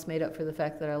French. It almost made up for the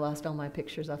fact that I lost all my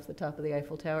pictures off the top of the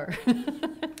Eiffel Tower.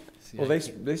 Well,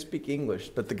 they speak English,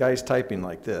 but the guy's typing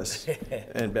like this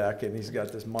and back, and he's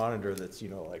got this monitor that's,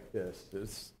 like this.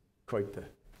 It's quite the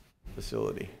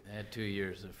facility. I had 2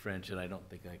 years of French, and I don't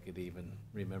think I could even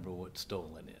remember what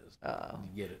stolen is. Oh.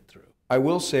 You get it through. I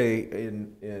will say,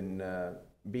 in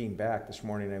being back this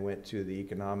morning, I went to the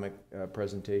economic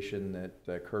presentation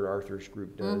that Kurt Arthur's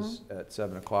group does at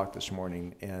 7 o'clock this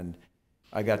morning, and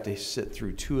I got to sit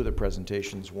through 2 of the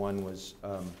presentations. One was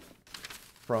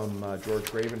from George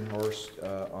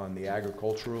Gravenhorst on the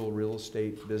agricultural real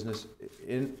estate business.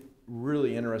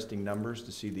 Really interesting numbers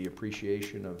to see the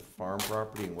appreciation of farm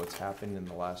property and what's happened in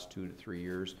the last 2 to 3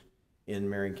 years in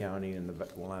Marion County and the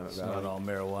Willamette It's Valley. not all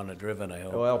marijuana driven, I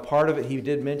hope. Well, part of it, he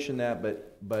did mention that,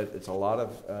 but it's a lot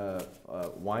of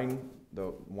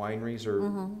the wineries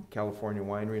are, California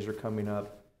wineries are coming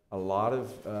up. A lot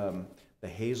of the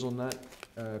hazelnut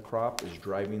crop is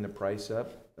driving the price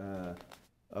up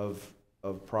of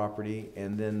property.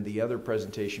 And then the other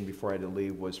presentation before I had to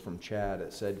leave was from Chad at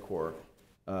SEDCOR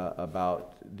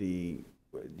about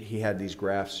he had these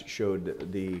graphs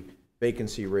showed the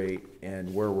vacancy rate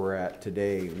and where we're at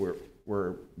today.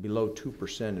 We're below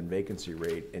 2% in vacancy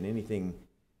rate, and anything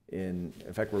in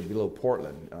fact, we're below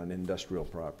Portland on industrial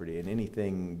property, and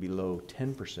anything below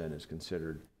 10% is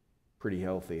considered pretty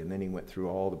healthy. And then he went through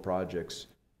all the projects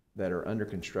that are under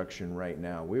construction right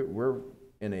now. We're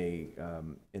in a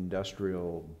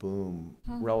industrial boom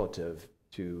relative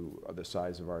to the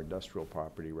size of our industrial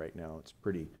property right now. It's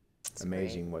pretty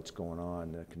amazing what's going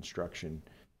on, the construction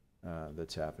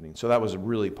that's happening. So that was a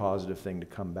really positive thing to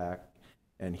come back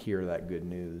and hear that good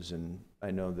news. And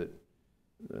I know that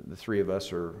the 3 of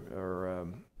us are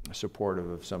supportive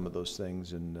of some of those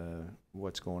things and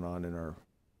what's going on in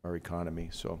our economy.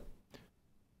 So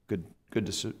good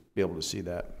to be able to see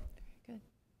that.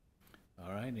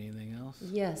 All right, anything else?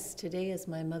 Yes, today is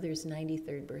my mother's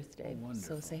 93rd birthday. Oh,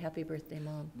 wonderful. So say happy birthday,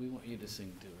 Mom. We want you to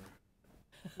sing to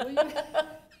her. Will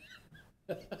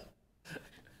you?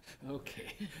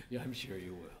 Okay, yeah, I'm sure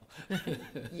you will.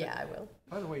 Yeah, I will.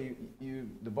 By the way,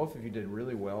 the both of you did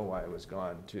really well while I was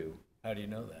gone too. How do you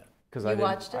know that? Because You I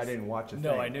watched us? didn't watch a thing.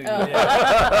 No, I knew you Oh. did.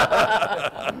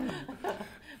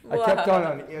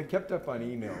 I kept up on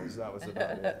emails. That was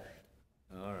about it.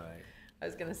 All right. I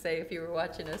was going to say, if you were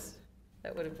watching us,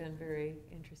 that would have been very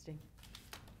interesting.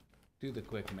 Do the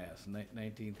quick math.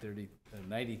 93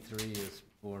 is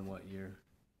born what year?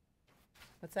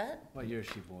 What's that? What year is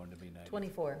she born to be 90?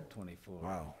 24. 24.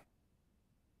 Wow.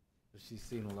 She's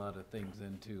seen a lot of things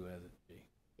then too, hasn't she?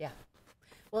 Yeah.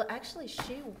 Well, actually,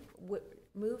 she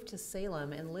moved to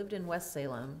Salem and lived in West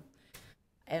Salem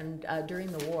and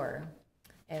during the war,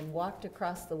 and walked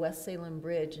across the West Salem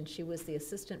Bridge, and she was the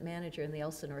assistant manager in the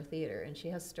Elsinore Theater, and she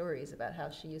has stories about how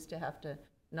she used to have to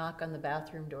knock on the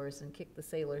bathroom doors and kick the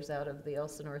sailors out of the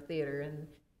Elsinore Theater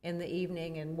in the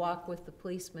evening and walk with the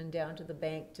policeman down to the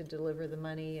bank to deliver the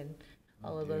money and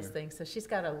all of those things. So she's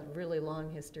got a really long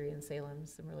history in Salem,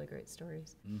 some really great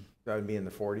stories. That would be in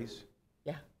the 40s?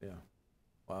 Yeah. Yeah.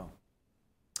 Wow.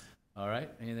 All right,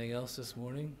 anything else this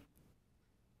morning?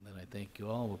 Then I thank you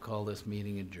all. We'll call this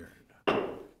meeting adjourned.